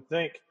 yards, you would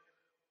think,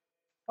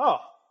 oh,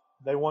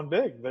 they won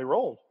big. They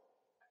rolled.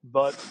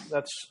 But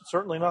that's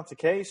certainly not the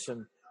case.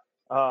 And,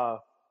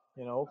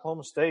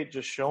 Oklahoma State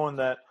just showing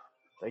that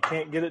they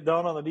can't get it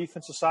done on the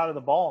defensive side of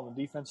the ball, and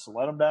the defense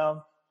let them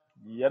down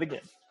yet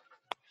again.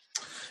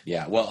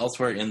 Yeah, well,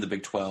 elsewhere in the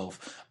Big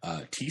 12,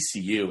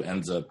 TCU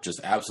ends up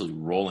just absolutely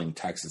rolling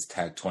Texas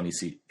Tech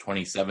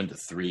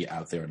 27-3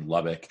 out there in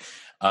Lubbock.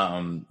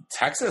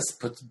 Texas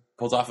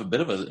pulls off a bit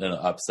of an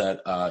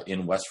upset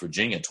in West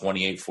Virginia,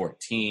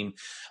 28-14.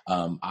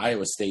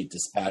 Iowa State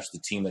dispatched the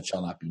team that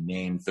shall not be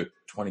named,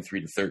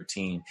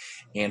 23-13.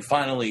 And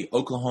finally,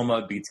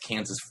 Oklahoma beats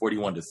Kansas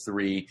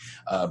 41-3.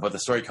 But the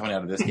story coming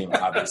out of this game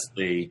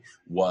obviously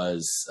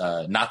was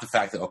not the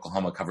fact that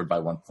Oklahoma covered by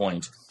 1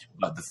 point,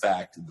 but the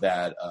fact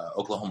that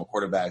Oklahoma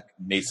quarterback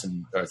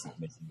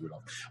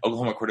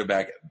Oklahoma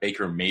quarterback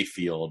Baker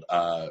Mayfield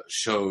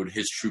showed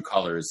his true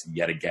colors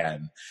yet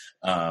again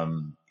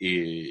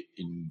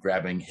in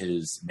grabbing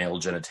his male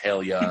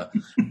genitalia.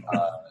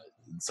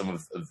 Some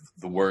of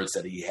the words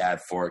that he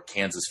had for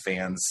Kansas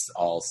fans,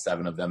 all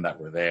 7 of them that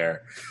were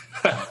there.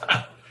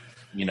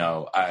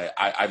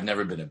 I've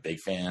never been a big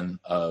fan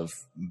of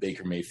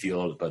Baker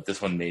Mayfield, but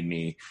this one made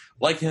me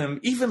like him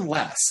even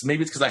less.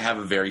 Maybe it's because I have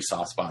a very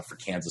soft spot for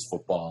Kansas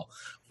football,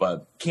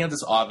 but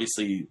Kansas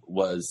obviously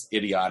was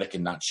idiotic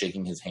in not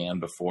shaking his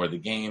hand before the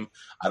game.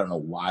 I don't know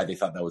why they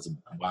thought that was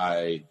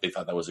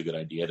a good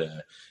idea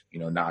to,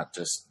 not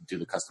just do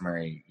the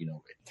customary,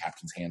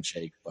 captain's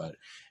handshake, but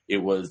it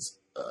was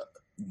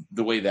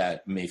the way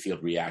that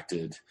Mayfield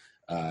reacted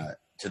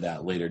to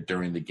that later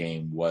during the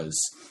game was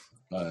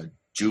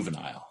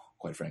juvenile,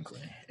 quite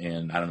frankly.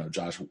 And I don't know,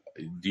 Josh,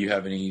 do you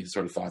have any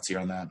sort of thoughts here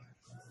on that?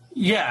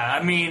 Yeah,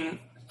 I mean,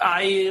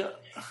 I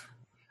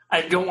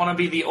don't want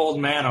to be the old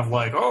man of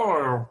like,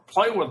 oh,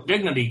 play with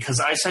dignity, because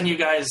I send you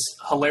guys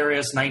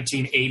hilarious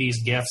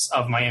 1980s gifs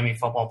of Miami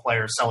football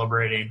players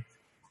celebrating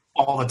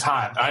all the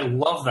time. I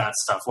love that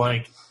stuff.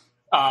 Like,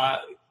 I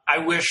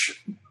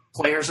wish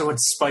players would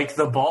spike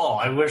the ball.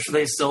 I wish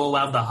they still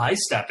allowed the high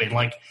stepping.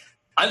 Like,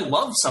 I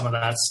love some of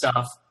that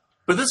stuff,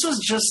 but this was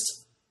just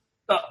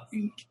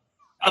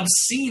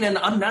obscene and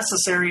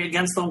unnecessary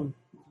against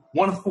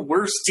one of the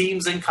worst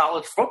teams in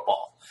college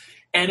football.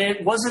 And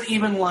it wasn't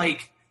even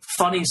like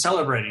funny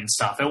celebrating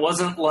stuff. It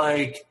wasn't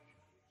like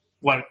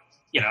to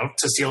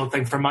steal a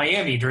thing from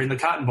Miami during the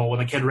Cotton Bowl when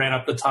the kid ran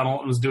up the tunnel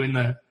and was doing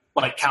the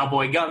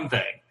cowboy gun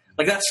thing.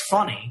 Like, that's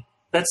funny.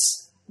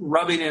 That's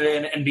rubbing it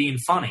in and being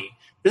funny.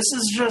 This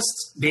is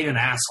just being an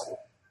asshole.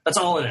 That's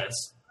all it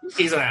is.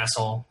 He's an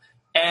asshole.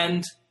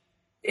 And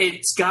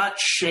it's got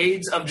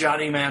shades of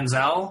Johnny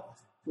Manziel,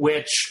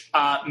 which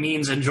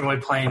means enjoy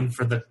playing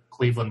for the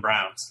Cleveland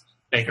Browns,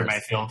 Baker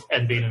Mayfield,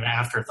 and being an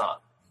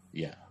afterthought.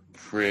 Yeah,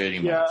 pretty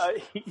much.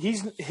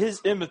 Yeah,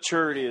 his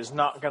immaturity is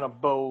not going to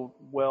bode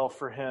well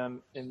for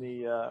him in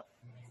the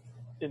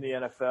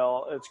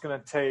NFL. It's going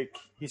to take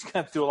 – he's going to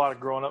have to do a lot of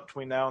growing up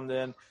between now and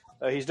then.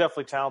 He's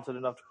definitely talented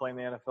enough to play in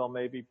the NFL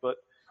maybe, but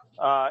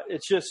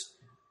it's just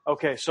 –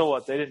 okay, so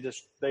what? They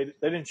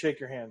didn't shake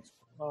your hands.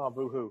 Oh,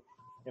 boo-hoo.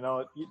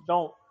 You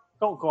don't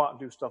go out and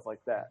do stuff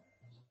like that.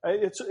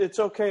 It's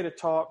okay to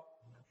talk.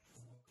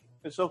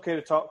 It's okay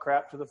to talk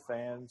crap to the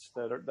fans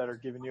that are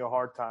giving you a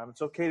hard time.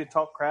 It's okay to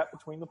talk crap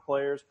between the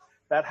players.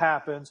 That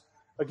happens.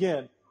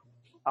 Again,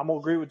 I'm gonna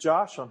agree with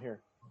Josh on here.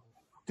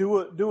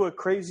 Do a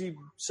crazy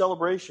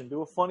celebration.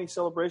 Do a funny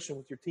celebration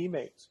with your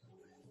teammates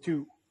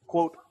to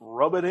quote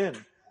rub it in.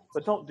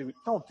 But don't do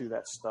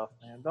that stuff,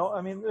 man.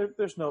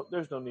 There's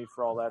no need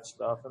for all that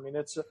stuff. I mean,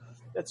 it's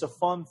a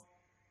fun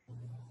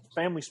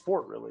family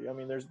sport, really. I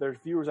mean, there's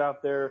viewers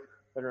out there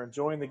that are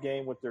enjoying the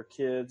game with their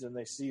kids, and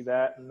they see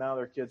that, and now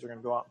their kids are going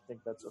to go out and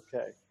think that's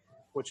okay,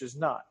 which is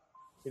not.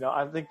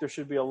 I think there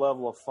should be a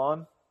level of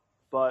fun,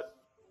 but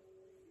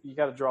you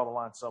got to draw the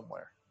line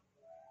somewhere.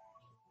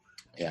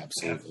 Yeah,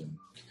 absolutely.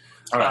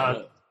 All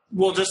right.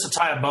 Well, just to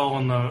tie a bow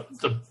on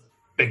the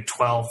Big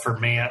 12 for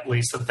me, at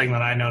least, the thing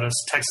that I noticed,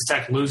 Texas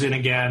Tech losing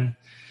again.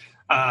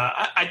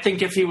 I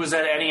think if he was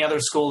at any other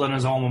school than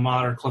his alma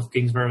mater, Cliff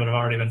Kingsbury would have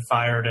already been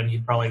fired, and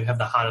he'd probably have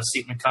the hottest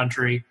seat in the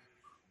country.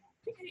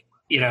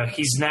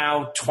 He's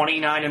now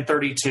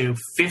 29-32,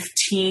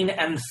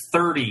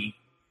 15-30,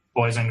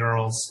 boys and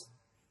girls,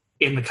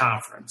 in the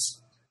conference.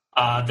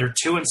 They're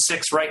 2-6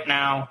 right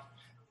now.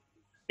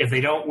 If they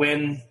don't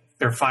win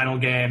their final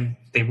game,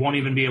 they won't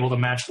even be able to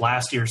match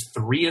last year's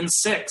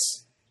 3-6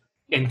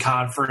 in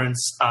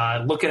conference.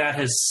 Looking at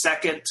his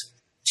second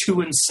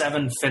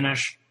 2-7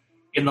 finish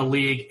in the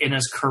league in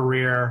his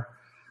career.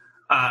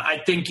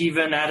 I think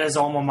even at his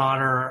alma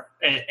mater,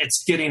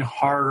 it's getting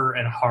harder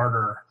and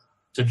harder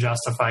to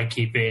justify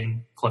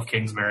keeping Cliff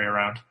Kingsbury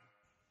around.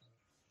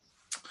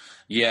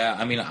 Yeah,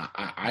 I mean,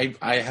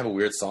 I have a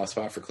weird soft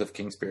spot for Cliff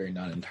Kingsbury.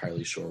 Not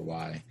entirely sure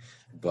why,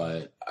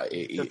 but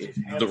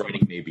the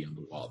writing may be on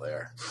the wall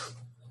there.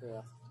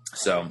 Yeah.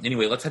 So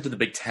anyway, let's head to the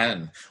Big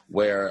Ten,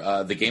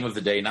 where the game of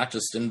the day, not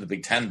just in the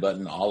Big Ten, but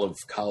in all of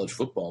college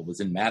football, was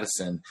in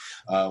Madison,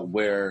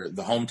 where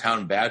the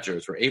hometown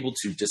Badgers were able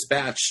to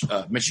dispatch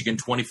Michigan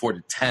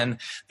 24-10.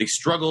 They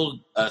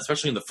struggled,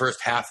 especially in the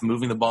first half,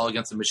 moving the ball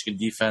against the Michigan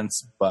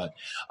defense, but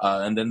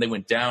and then they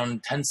went down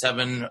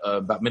 10-7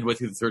 about midway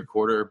through the third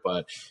quarter.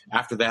 But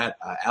after that,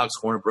 Alex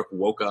Hornibrook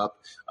woke up,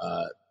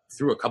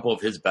 threw a couple of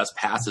his best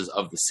passes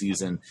of the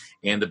season,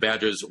 and the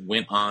Badgers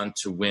went on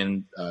to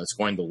win,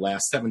 scoring the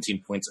last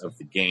 17 points of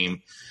the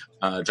game.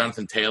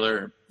 Jonathan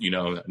Taylor,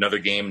 another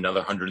game, another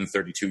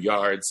 132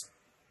 yards.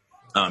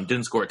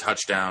 Didn't score a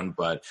touchdown,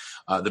 but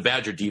the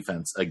Badger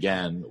defense,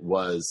 again,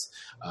 was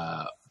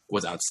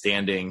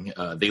outstanding.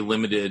 They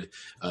limited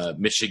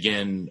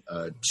Michigan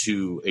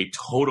to a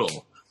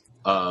total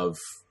of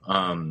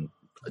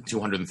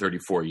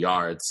 234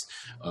 yards,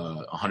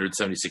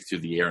 176 through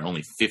the air, and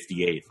only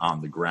 58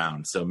 on the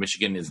ground. So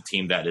Michigan is a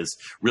team that is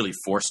really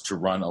forced to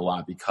run a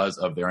lot because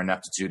of their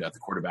ineptitude at the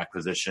quarterback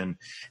position.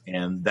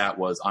 And that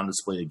was on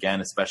display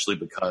again, especially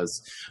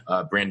because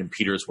Brandon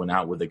Peters went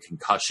out with a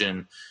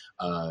concussion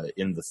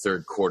in the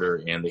third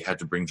quarter, and they had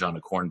to bring John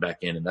Acorn back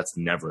in. And that's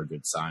never a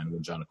good sign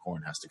when John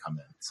Acorn has to come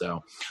in.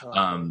 So,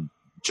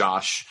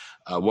 Josh,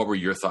 what were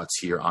your thoughts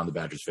here on the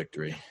Badgers'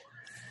 victory?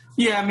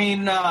 Yeah, I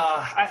mean,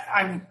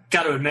 I've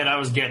got to admit I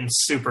was getting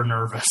super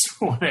nervous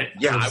when it.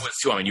 Yeah, I was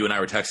too. I mean, you and I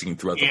were texting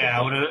throughout the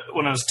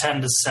when it was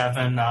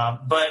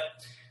 10-7. But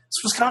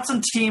this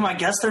Wisconsin team, I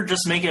guess they're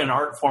just making an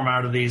art form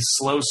out of these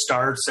slow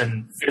starts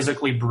and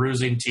physically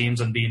bruising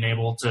teams and being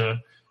able to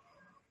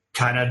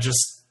kind of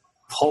just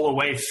pull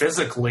away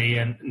physically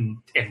and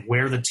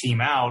wear the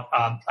team out.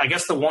 I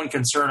guess the one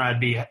concern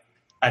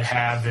I'd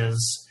have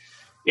is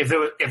if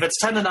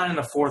it's 10-9 in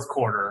the fourth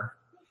quarter,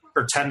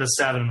 or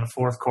 10-7 in the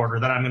fourth quarter,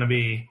 then I'm going to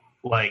be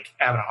like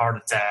having a heart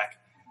attack.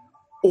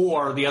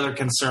 Or the other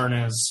concern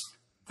is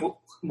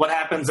what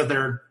happens if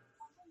their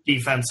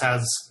defense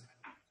has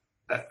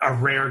a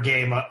rare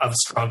game of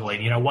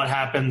struggling? What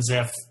happens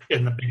if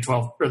in the Big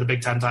 12 or the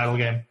Big 10 title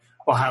game,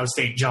 Ohio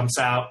State jumps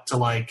out to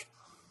like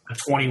a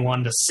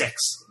 21-6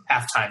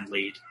 halftime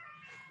lead?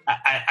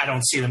 I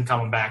don't see them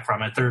coming back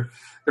from it. They're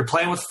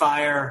playing with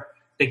fire.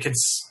 They could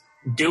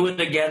do it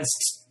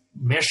against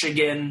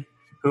Michigan,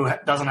 who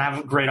doesn't have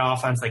a great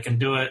offense. They can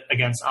do it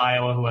against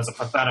Iowa, who has a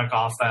pathetic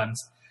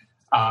offense.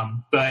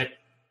 But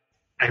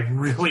I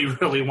really,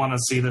 really want to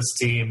see this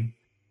team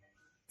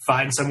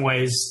find some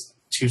ways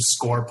to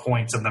score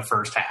points in the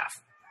first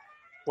half.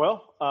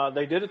 Well,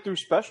 they did it through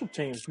special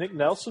teams. Nick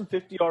Nelson,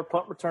 50-yard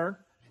punt return.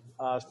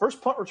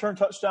 First punt return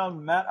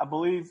touchdown, Matt, I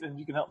believe, and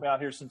you can help me out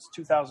here, since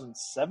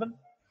 2007?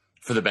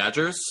 For the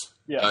Badgers?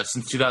 Yeah.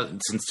 Since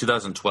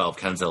 2012,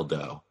 Kenzel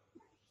Doe.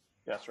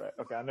 That's right.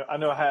 Okay, I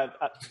know.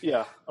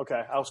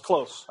 Okay, I was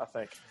close, I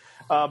think.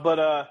 But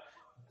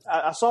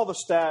I saw the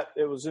stat.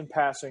 It was in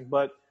passing,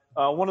 but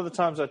one of the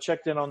times I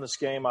checked in on this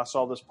game, I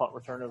saw this punt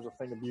return. It was a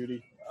thing of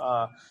beauty.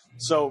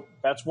 So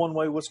that's one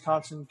way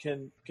Wisconsin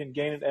can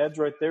gain an edge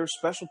right there.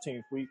 Special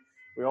teams. We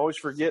always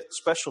forget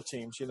special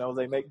teams.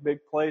 They make big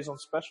plays on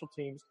special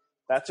teams.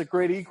 That's a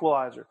great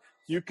equalizer.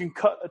 You can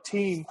cut a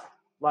team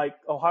like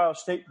Ohio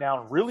State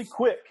down really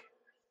quick.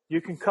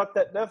 You can cut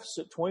that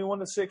deficit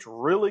 21-6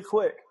 really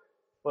quick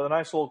with a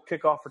nice little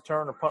kickoff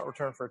return or punt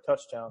return for a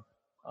touchdown,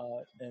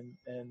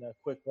 and a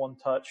quick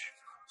one-touch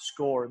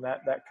score, and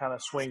that kind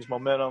of swings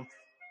momentum,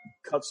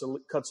 cuts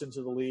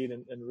into the lead,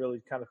 and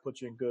really kind of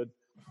puts you in good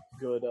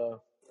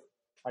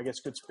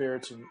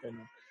spirits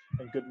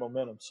and good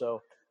momentum.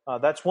 So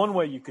that's one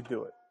way you could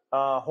do it.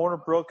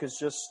 Hornibrook is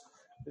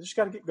they just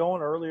got to get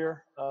going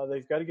earlier.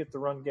 They've got to get the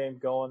run game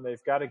going.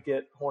 They've got to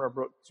get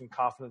Hornibrook some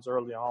confidence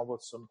early on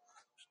with some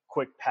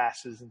quick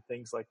passes and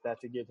things like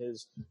that to get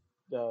his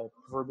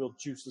proverbial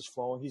juices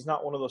flowing. He's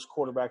not one of those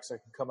quarterbacks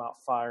that can come out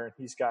firing.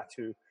 He's got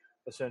to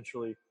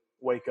essentially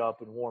wake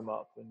up and warm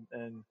up,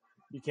 and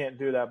you can't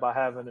do that by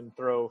having him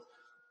throw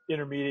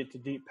intermediate to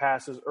deep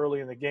passes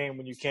early in the game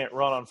when you can't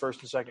run on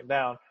first and second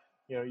down.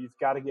 You've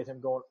got to get him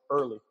going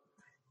early.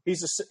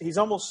 He's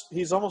almost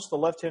the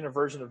left-handed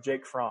version of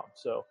Jake Fromm.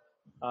 So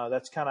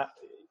that's kind of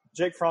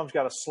Jake Fromm's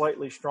got a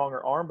slightly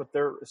stronger arm, but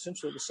they're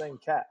essentially the same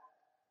cat.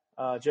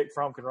 Jake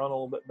Fromm can run a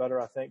little bit better,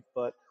 I think,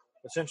 but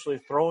essentially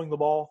throwing the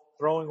ball,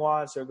 throwing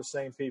wise, they're the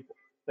same people.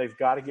 They've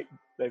got to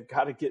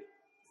get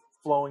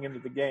flowing into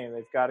the game.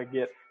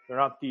 They're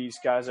not these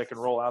guys that can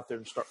roll out there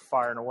and start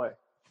firing away.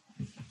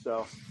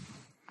 So,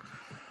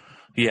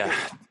 yeah.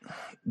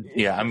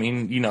 I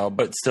mean,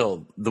 but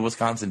still, the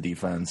Wisconsin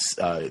defense,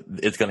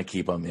 it's going to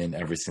keep them in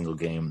every single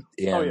game.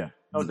 And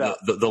no doubt.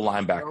 The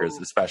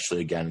linebackers,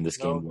 especially again in this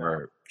game,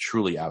 were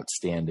truly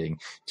outstanding.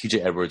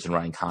 TJ Edwards and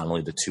Ryan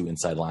Connolly, the two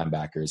inside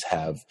linebackers,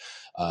 have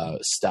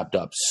stepped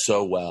up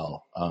so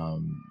well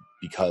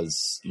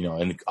because,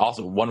 and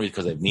also one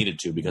because they've needed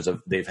to, because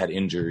they've had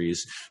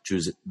injuries to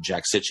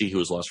Jack Sitchie, who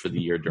was lost for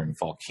the year during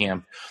fall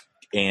camp,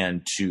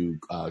 and to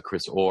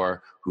Chris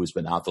Orr, who's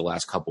been out the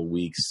last couple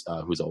weeks,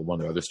 who's one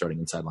of the other starting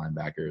inside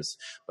linebackers.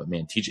 But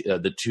man,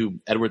 the two,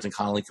 Edwards and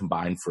Connolly,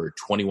 combined for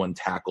 21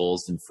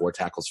 tackles and 4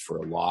 tackles for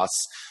a loss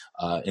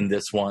in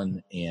this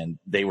one, and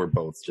they were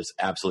both just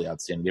absolutely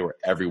outstanding. They were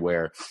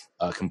everywhere,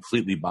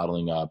 completely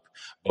bottling up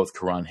both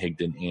Karan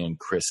Higdon and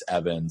Chris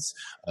Evans,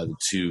 the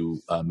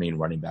two main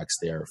running backs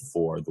there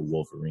for the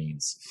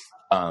Wolverines.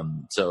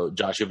 So,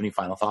 Josh, you have any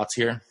final thoughts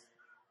here?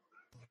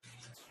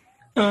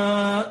 No.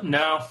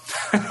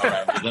 All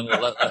right, then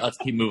let's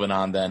keep moving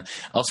on then.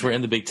 Elsewhere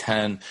in the Big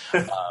Ten,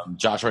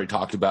 Josh already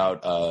talked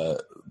about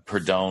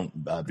Purdue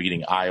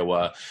beating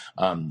Iowa.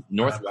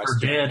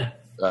 Northwestern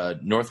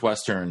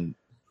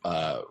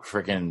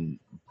freaking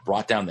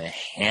brought down the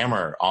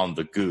hammer on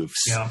the Goofs.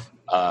 Yeah.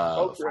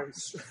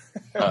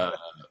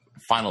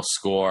 Final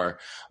score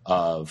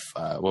of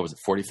what was it,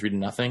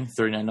 43-0,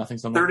 39-0,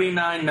 something?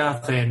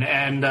 39-0,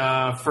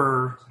 and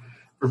for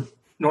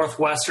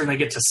Northwestern, they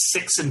get to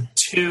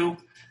 6-2.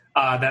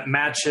 That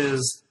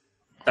matches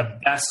the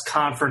best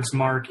conference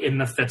mark in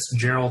the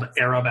Fitzgerald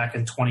era back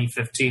in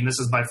 2015. This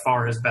is by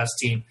far his best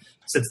team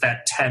since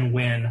that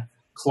 10-win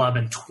club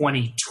in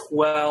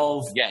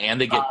 2012. Yeah,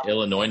 and they get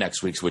Illinois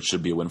next week, which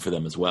should be a win for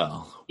them as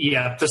well.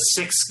 Yeah, the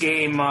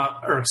 6-game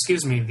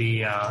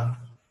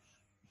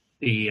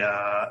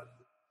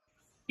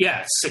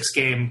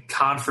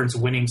conference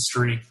winning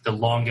streak, the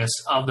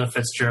longest of the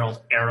Fitzgerald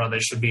era. They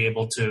should be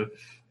able to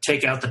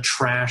take out the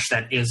trash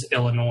that is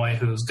Illinois,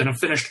 who's going to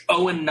finish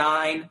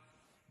 0-9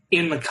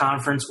 in the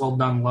conference. Well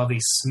done, Lovie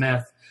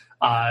Smith.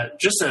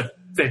 Just a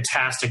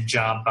fantastic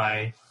job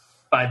by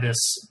this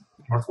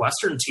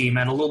Northwestern team,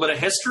 and a little bit of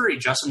history.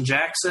 Justin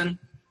Jackson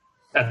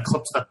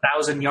clips the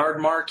 1,000-yard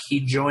mark.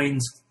 He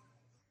joins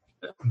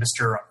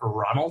Mr.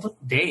 Ronald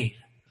Dane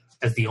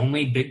as the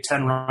only Big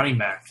Ten running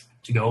back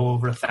to go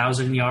over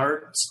 1,000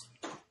 yards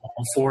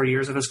all 4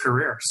 years of his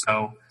career.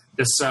 So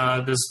this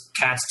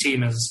Cats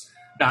team is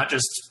not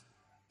just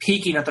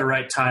peaking at the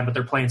right time, but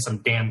they're playing some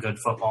damn good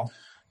football.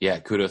 Yeah,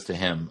 kudos to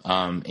him.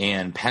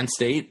 And Penn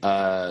State,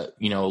 a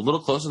little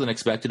closer than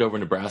expected over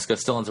Nebraska,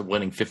 still ends up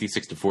winning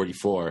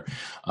 56-44.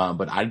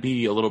 But I'd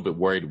be a little bit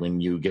worried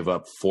when you give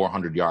up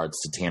 400 yards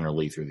to Tanner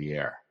Lee through the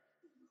air.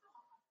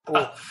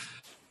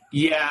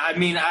 Yeah, I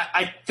mean,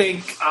 I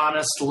think,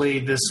 honestly,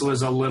 this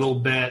was a little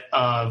bit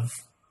of,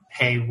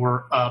 hey,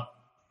 we're up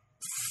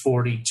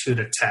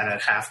 42-10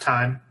 at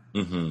halftime.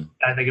 Mm-hmm.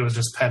 I think it was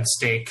just Penn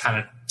State kind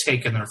of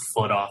taking their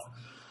foot off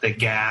the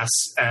gas.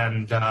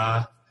 And,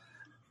 I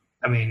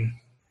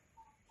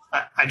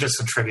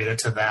just attribute it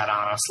to that,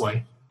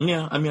 honestly.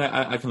 Yeah, I mean,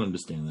 I can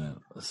understand that.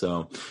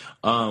 So,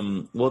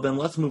 well, then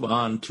let's move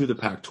on to the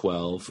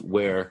Pac-12,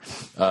 where,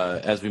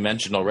 as we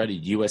mentioned already,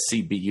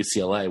 USC beat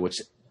UCLA, which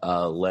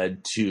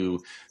led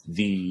to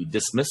the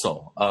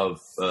dismissal of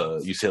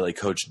UCLA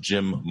coach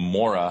Jim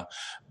Mora.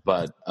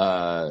 But,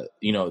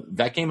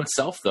 that game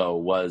itself, though,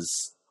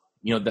 was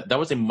that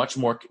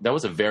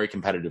was a very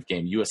competitive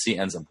game. USC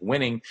ends up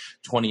winning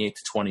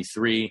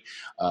 28-23.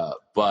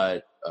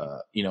 But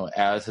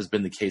as has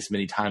been the case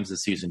many times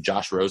this season,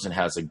 Josh Rosen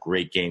has a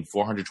great game,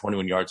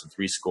 421 yards and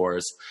 3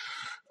 scores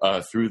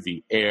through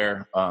the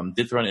air.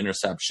 Did throw an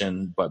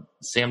interception, but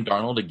Sam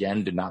Darnold,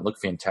 again, did not look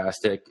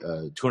fantastic.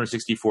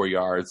 264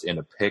 yards and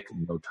a pick,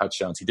 no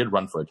touchdowns. He did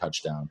run for a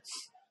touchdown.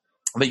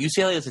 But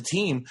UCLA as a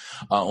team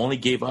only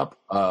gave up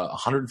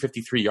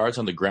 153 yards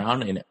on the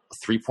ground and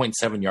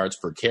 3.7 yards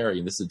per carry.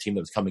 And this is a team that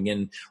was coming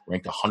in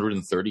ranked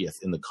 130th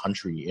in the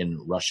country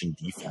in rushing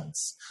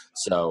defense.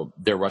 So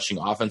their rushing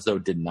offense, though,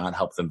 did not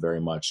help them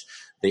very much.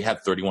 They had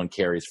 31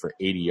 carries for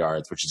 80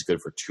 yards, which is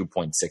good for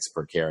 2.6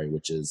 per carry,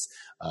 which is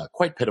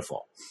quite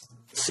pitiful.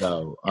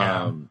 So,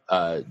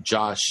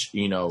 Josh,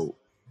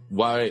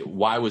 why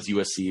was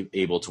USC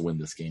able to win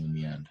this game in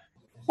the end?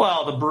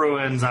 Well, the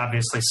Bruins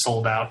obviously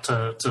sold out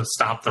to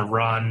stop the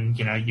run.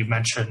 You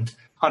mentioned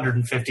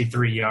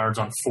 153 yards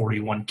on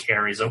 41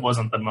 carries. It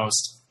wasn't the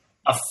most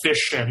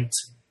efficient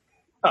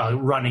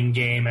running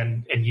game,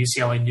 and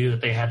UCLA knew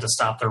that they had to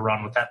stop the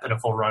run with that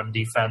pitiful run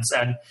defense.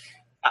 And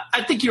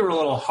I think you were a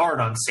little hard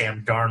on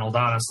Sam Darnold,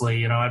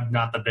 honestly. I'm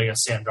not the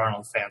biggest Sam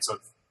Darnold fan, so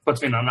it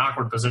puts me in an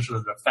awkward position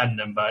to defend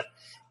him. But,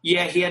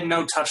 yeah, he had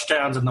no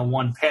touchdowns and the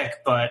one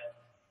pick, but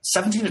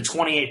 17-28,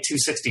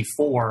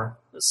 264,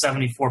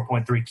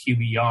 74.3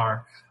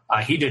 QBR.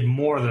 He did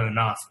more than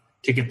enough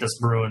to get this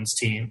Bruins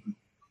team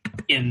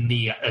in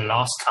the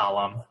loss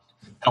column,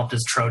 helped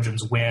his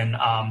Trojans win.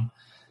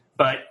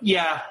 But,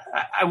 yeah,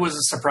 I was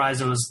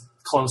surprised it was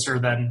closer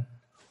than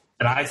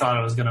I thought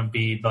it was going to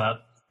be.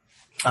 But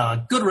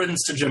good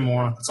riddance to Jim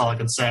Mora. That's all I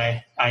can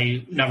say.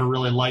 I never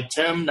really liked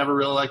him, never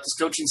really liked his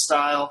coaching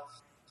style,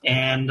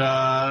 and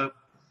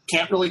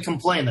can't really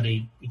complain that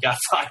he got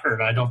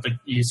fired. I don't think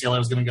UCLA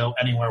was going to go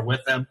anywhere with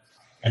him,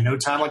 and no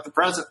time like the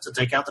present to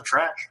take out the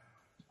trash.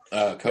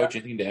 Coach,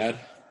 anything to add?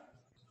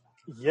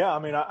 Yeah, I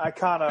mean, I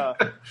kind of,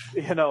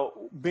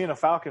 being a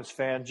Falcons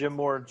fan, Jim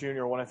Mora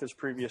Jr., one of his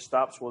previous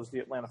stops was the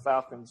Atlanta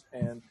Falcons,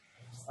 and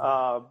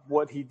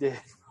what he did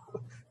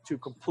to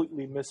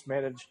completely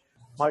mismanage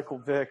Michael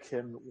Vick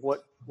and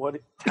what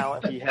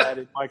talent he had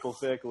in Michael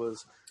Vick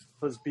was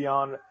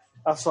beyond.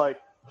 I was like,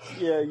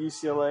 yeah,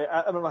 UCLA.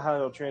 I don't know how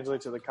it'll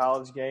translate to the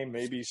college game.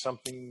 Maybe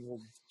something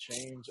will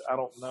change. I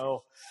don't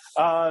know.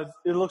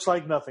 It looks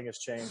like nothing has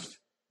changed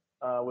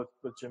with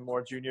Jim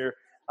Moore Jr.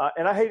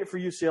 And I hate it for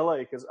UCLA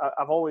because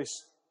I've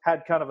always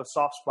had kind of a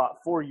soft spot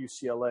for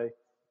UCLA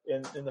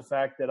in the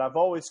fact that I've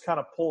always kind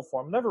of pulled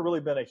for them. Never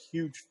really been a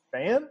huge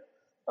fan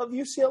of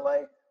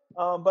UCLA,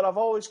 but I've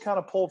always kind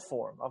of pulled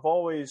for them. I've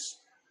always,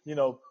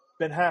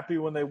 been happy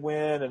when they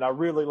win, and I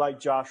really like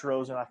Josh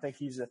Rosen. I think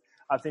he's a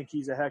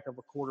heck of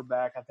a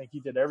quarterback. I think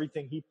he did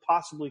everything he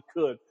possibly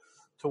could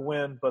to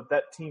win, but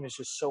that team is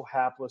just so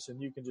hapless,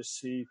 and you can just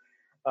see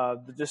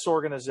the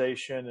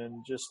disorganization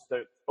and just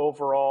the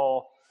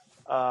overall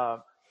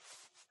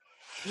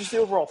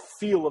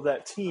feel of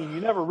that team. You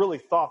never really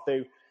thought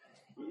they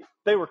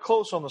were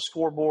close on the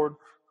scoreboard.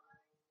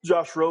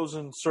 Josh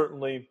Rosen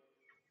certainly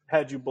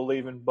had you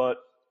believing, but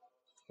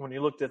when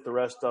you looked at the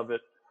rest of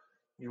it,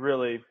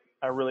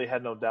 I really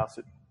had no doubts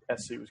that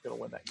SC was going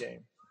to win that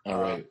game. All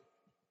right.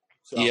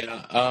 So.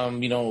 Yeah,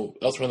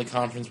 elsewhere in the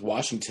conference,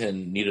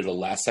 Washington needed a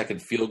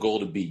last-second field goal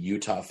to beat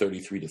Utah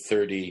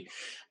 33-30.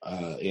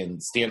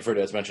 And Stanford,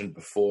 as mentioned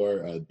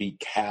before,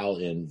 beat Cal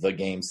in the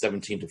game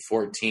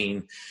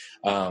 17-14.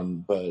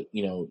 But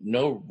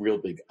no real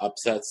big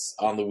upsets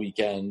on the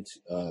weekend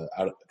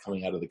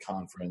coming out of the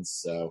conference.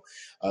 So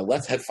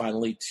let's head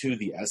finally to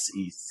the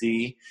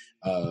SEC,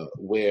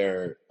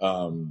 where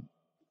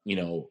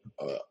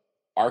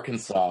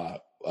Arkansas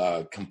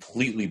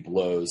completely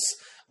blows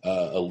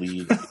a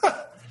lead.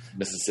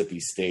 Mississippi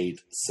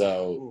State.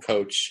 So,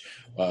 Coach,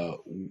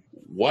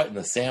 what in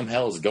the Sam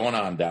Hell is going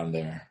on down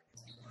there?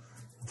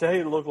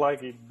 They look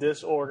like a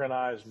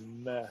disorganized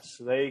mess.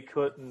 They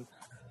couldn't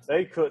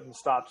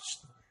stop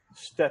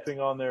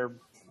stepping on their,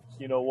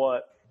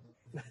 it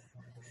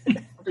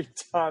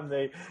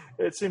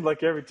seemed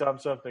like every time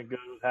something good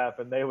would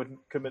happen, they would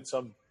commit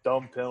some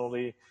dumb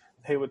penalty.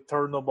 They would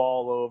turn the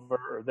ball over,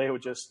 or they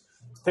would just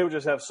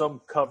have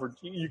some coverage.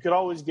 You could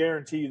always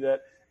guarantee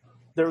that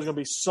there was going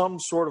to be some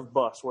sort of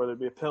bust, whether it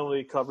be a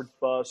penalty, coverage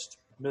bust,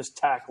 missed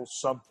tackle,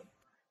 something.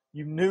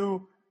 You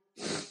knew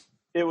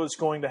it was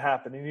going to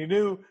happen. And you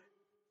knew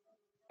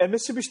 – and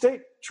Mississippi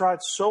State tried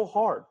so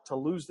hard to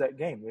lose that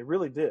game. They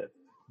really did.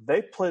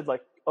 They played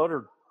like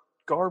utter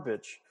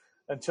garbage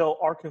until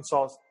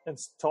Arkansas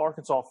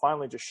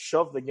finally just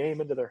shoved the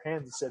game into their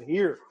hands and said,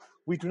 here,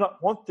 we do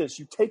not want this.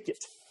 You take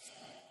it.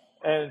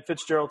 And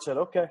Fitzgerald said,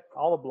 okay,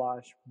 I'll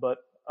oblige. But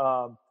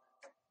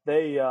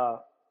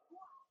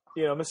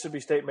Mississippi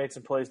State made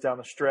some plays down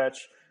the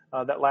stretch.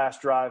 That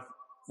last drive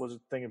was a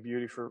thing of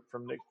beauty from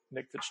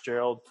Nick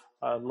Fitzgerald.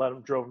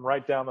 Drove him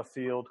right down the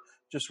field.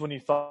 Just when you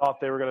thought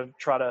they were going to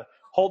try to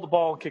hold the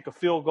ball and kick a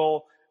field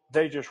goal,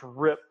 they just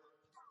ripped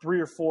 3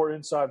 or 4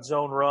 inside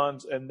zone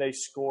runs, and they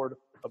scored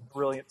a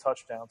brilliant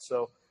touchdown.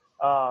 So,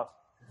 that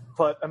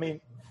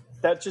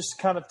just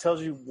kind of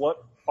tells you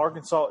what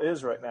Arkansas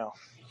is right now.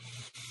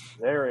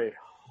 They're a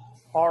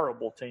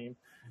horrible team.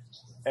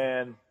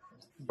 And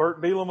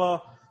Bert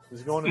Bielema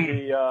is going to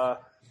be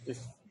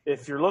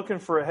if you're looking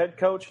for a head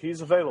coach, he's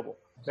available.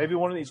 Maybe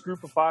one of these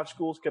group of 5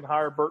 schools can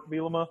hire Bert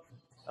Bielema.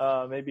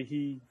 Maybe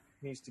he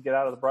needs to get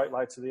out of the bright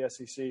lights of the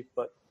SEC,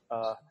 but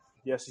the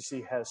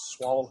SEC has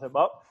swallowed him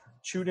up,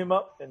 chewed him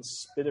up, and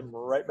spit him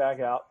right back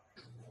out.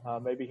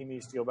 Maybe he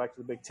needs to go back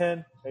to the Big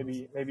Ten.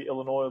 Maybe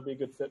Illinois will be a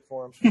good fit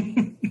for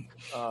him,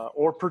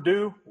 or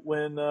Purdue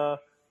when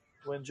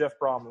Jeff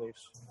Brom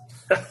leaves.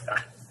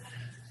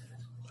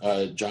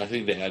 John,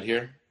 anything to add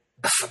here?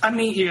 I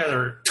mean, you guys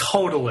are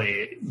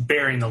totally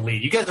bearing the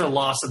lead. You guys are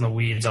lost in the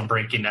weeds on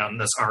breaking down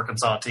this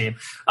Arkansas team.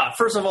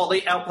 First of all,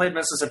 they outplayed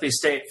Mississippi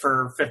State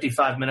for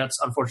 55 minutes.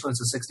 Unfortunately,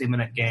 it's a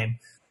 60-minute game.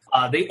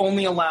 They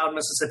only allowed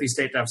Mississippi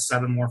State to have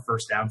 7 more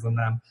first downs than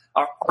them.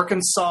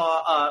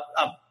 Arkansas,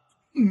 a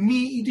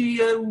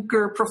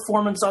mediocre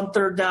performance on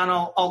third down.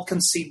 I'll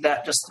concede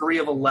that, just 3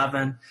 of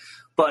 11.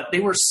 But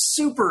they were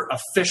super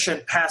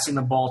efficient passing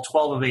the ball,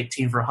 12 of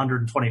 18 for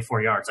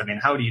 124 yards. I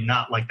mean, how do you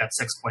not like that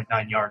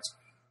 6.9 yards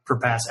per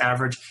pass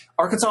average?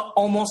 Arkansas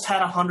almost had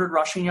 100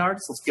 rushing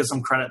yards. Let's give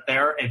some credit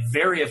there. A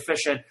very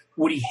efficient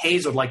Woody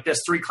Hayes like this,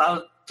 3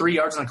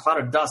 yards in a cloud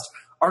of dust.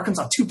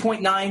 Arkansas,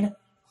 2.9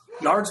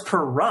 yards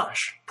per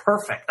rush.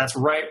 Perfect. That's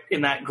right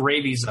in that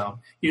gravy zone.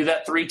 You do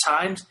that 3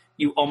 times,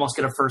 you almost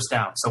get a first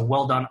down. So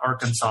well done,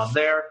 Arkansas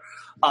there.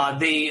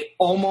 They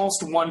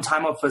almost won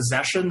time of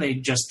possession. They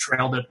just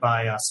trailed it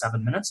by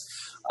 7 minutes.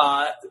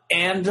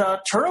 And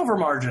turnover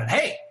margin,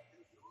 hey,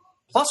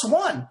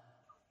 +1.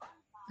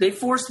 They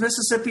forced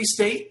Mississippi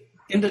State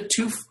into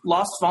 2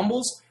 lost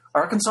fumbles.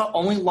 Arkansas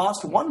only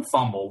lost 1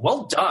 fumble.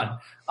 Well done.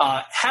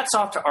 Hats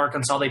off to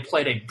Arkansas. They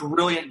played a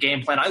brilliant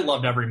game plan. I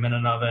loved every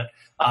minute of it.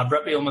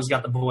 Brett Bielema's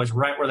got the boys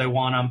right where they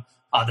want them.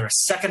 They're a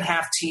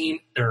second-half team.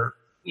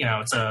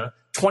 It's a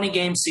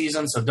 20-game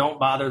season, so don't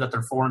bother that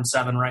they're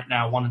 4-7 right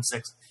now, 1-6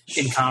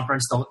 in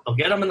conference. They'll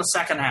get them in the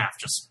second half.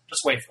 Just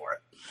wait for it.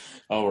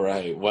 All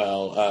right.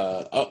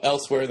 Well,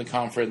 elsewhere in the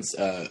conference,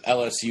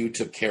 LSU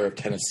took care of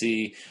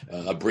Tennessee.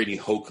 A Brady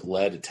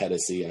Hoke-led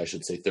Tennessee, I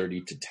should say,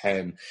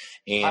 30-10.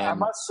 And I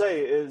must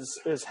say,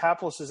 as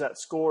hapless as that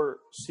score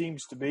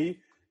seems to be,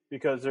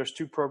 because there's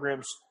two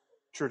programs'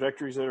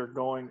 trajectories that are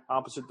going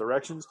opposite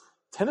directions,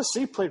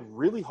 Tennessee played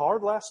really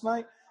hard last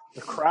night.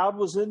 The crowd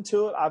was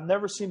into it. I've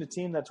never seen a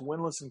team that's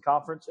winless in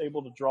conference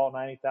able to draw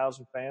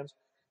 90,000 fans.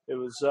 It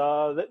was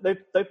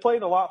they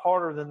played a lot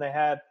harder than they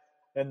had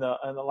in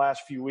the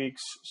last few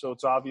weeks. So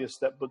it's obvious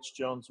that Butch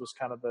Jones was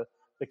kind of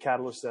the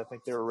catalyst that I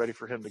think they were ready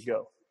for him to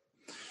go.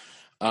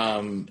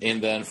 And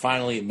then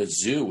finally,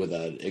 Mizzou with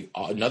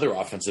another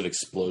offensive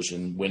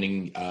explosion,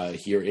 winning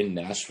here in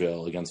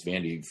Nashville against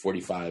Vandy,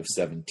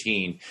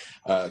 45-17.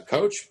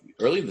 Coach,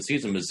 early in the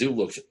season, Mizzou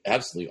looked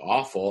absolutely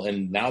awful,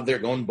 and now they're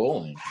going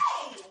bowling.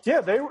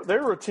 Yeah, they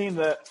were a team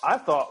that I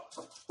thought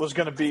was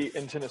going to be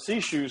in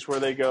Tennessee's shoes, where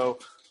they go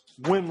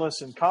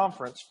winless in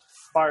conference,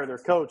 fire their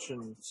coach,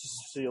 and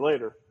see you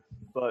later.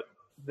 But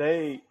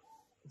they've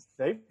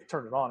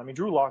turned it on. I mean,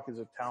 Drew Lock is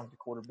a talented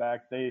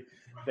quarterback.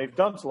 They've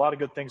done a lot of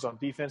good things on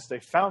defense. They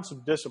found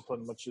some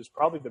discipline, which is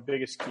probably the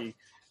biggest key.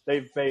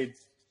 They've made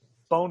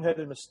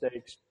boneheaded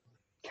mistakes,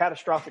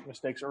 catastrophic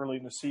mistakes early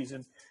in the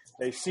season.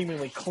 They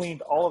seemingly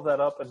cleaned all of that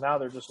up, and now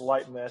they're just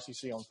lighting the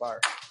SEC on fire.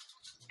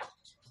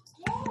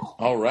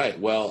 All right.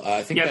 Well,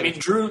 I think. Yeah, I mean,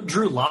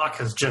 Drew Lock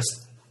has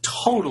just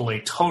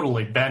totally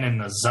been in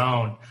the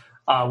zone.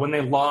 When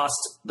they lost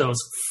those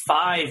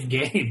 5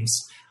 games,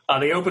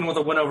 they opened with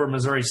a win over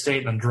Missouri State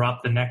and then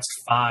dropped the next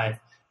 5.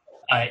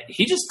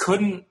 He just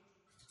couldn't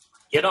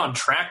get on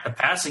track. The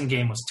passing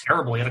game was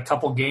terrible. He had a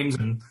couple games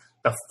in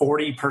the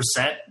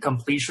 40%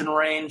 completion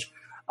range,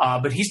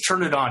 but he's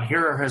turned it on.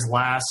 Here are his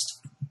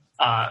last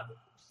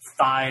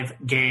 5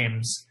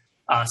 games,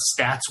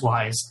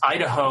 stats-wise.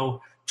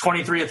 Idaho,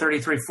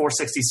 23-33,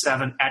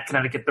 467. At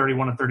Connecticut,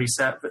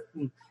 31-37,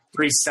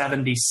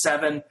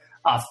 377.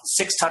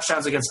 6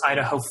 touchdowns against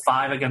Idaho,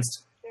 5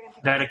 against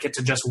Connecticut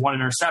to just 1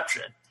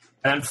 interception.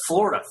 And then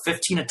Florida,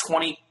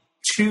 15-20,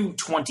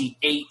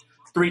 228,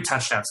 3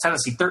 touchdowns.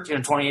 Tennessee,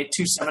 13-28,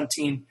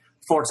 217,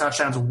 4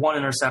 touchdowns, 1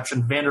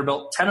 interception.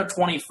 Vanderbilt,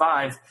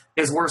 10-25,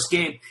 his worst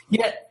game.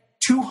 Yet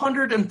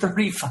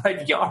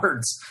 235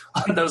 yards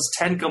on those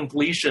 10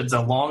 completions,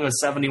 along with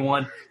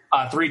 71,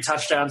 3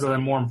 touchdowns, and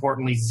then more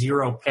importantly,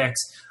 0 picks.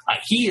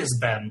 He has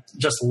been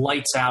just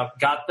lights out,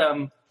 got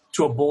them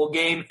to a bowl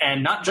game,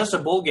 and not just a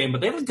bowl game, but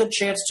they have a good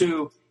chance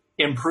to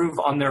improve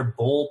on their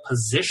bowl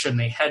position.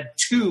 They head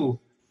to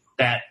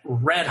that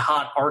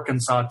red-hot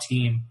Arkansas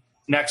team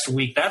next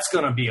week. That's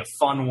going to be a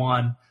fun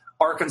one.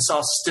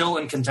 Arkansas still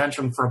in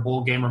contention for a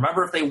bowl game.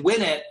 Remember, if they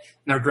win it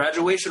and their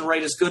graduation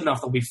rate is good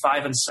enough, they'll be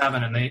 5-7,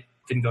 and they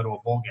can go to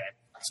a bowl game.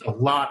 So a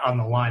lot on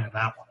the line in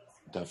that one.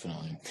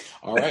 Definitely.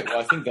 All right. Well,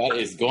 I think that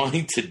is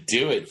going to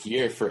do it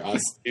here for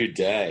us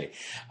today.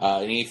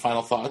 Any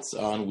final thoughts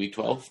on Week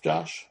 12,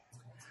 Josh?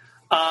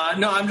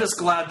 No, I'm just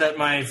glad that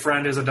my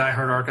friend who's a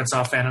diehard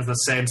Arkansas fan has the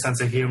same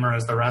sense of humor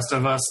as the rest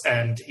of us,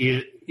 and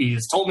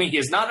he's told me he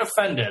is not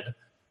offended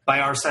by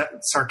our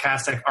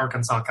sarcastic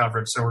Arkansas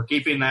coverage. So we're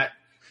keeping that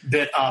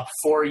bit up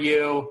for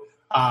you.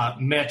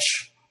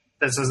 Mitch,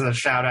 this is a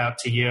shout-out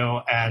to you,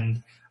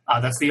 and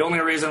that's the only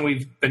reason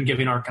we've been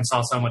giving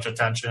Arkansas so much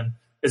attention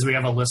is we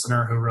have a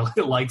listener who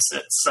really likes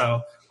it.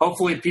 So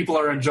hopefully people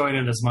are enjoying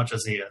it as much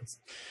as he is.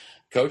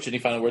 Coach, any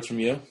final words from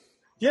you?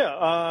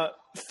 Yeah,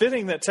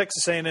 fitting that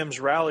Texas A&M's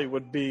rally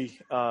would be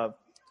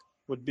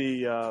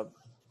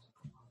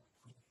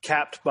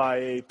capped by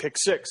a pick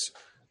six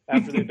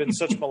after they've been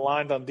such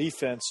maligned on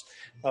defense.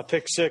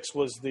 Pick six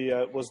was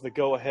the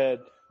go ahead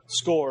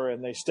score,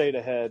 and they stayed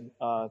ahead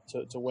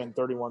to win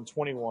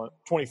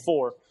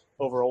 31-24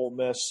 over Ole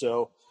Miss.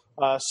 So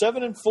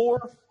 7-4.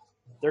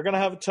 They're going to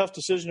have a tough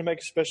decision to make,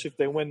 especially if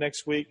they win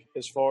next week,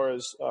 as far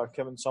as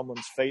Kevin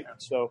Sumlin's fate.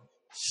 So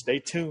stay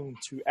tuned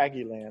to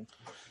Aggieland.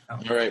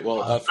 All right.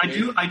 Well,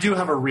 I do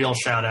have a real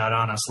shout out,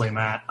 honestly,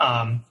 Matt.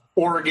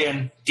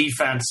 Oregon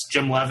defense,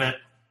 Jim Leavitt.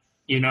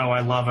 You know I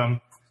love him.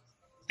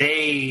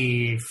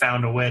 They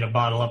found a way to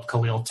bottle up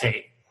Khalil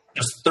Tate.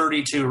 Just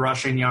 32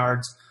 rushing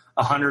yards,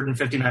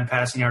 159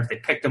 passing yards. They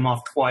picked him off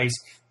twice,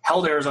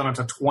 held Arizona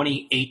to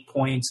 28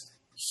 points.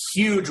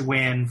 Huge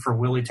win for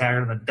Willie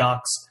Taggart and the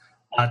Ducks.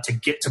 To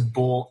get to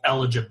bowl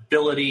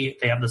eligibility.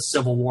 They have the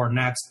Civil War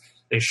next.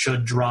 They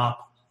should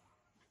drop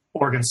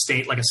Oregon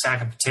State like a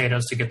sack of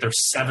potatoes to get their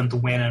 7th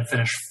win and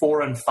finish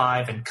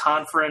 4-5 in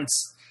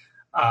conference.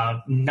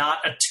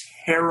 Not a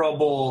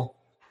terrible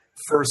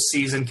first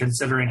season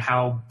considering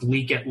how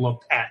bleak it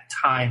looked at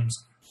times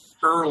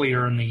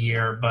earlier in the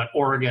year, but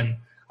Oregon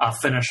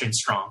finishing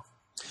strong.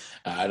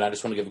 And I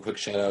just want to give a quick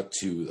shout out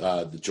to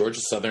the Georgia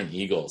Southern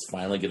Eagles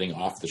finally getting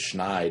off the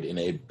schneid in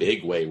a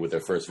big way with their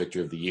first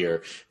victory of the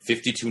year,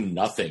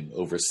 52-0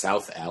 over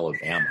South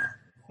Alabama.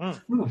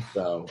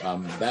 So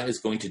that is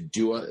going to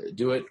do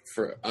it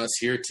for us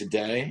here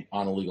today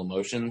on Illegal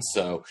Motion.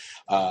 So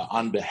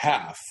on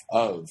behalf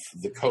of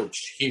the coach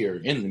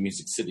here in the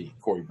Music City,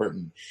 Corey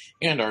Burton,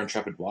 and our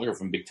intrepid blogger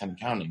from Big Ten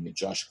Accounting,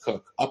 Josh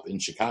Cook, up in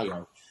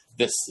Chicago,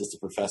 This is the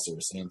professor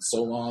saying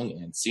so long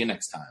and see you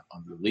next time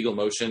on the Legal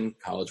Motion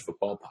College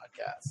Football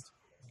Podcast.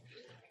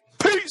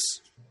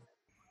 Peace!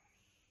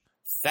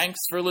 Thanks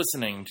for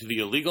listening to the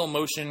Illegal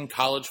Motion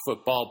College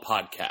Football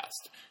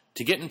Podcast.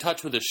 To get in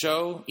touch with the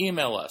show,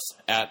 email us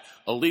at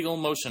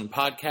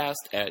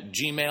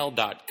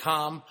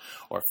illegalmotionpodcast@gmail.com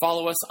or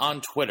follow us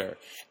on Twitter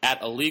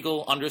at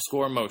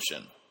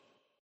illegal_motion.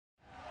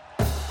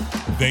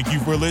 Thank you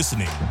for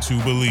listening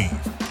to Believe.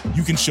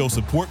 You can show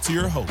support to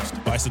your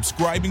host by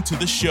subscribing to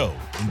the show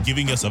and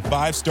giving us a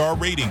 5-star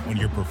rating on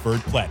your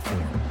preferred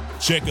platform.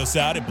 Check us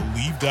out at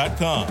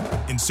Believe.com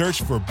and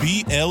search for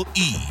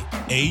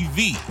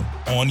BLEAV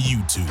on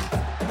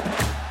YouTube.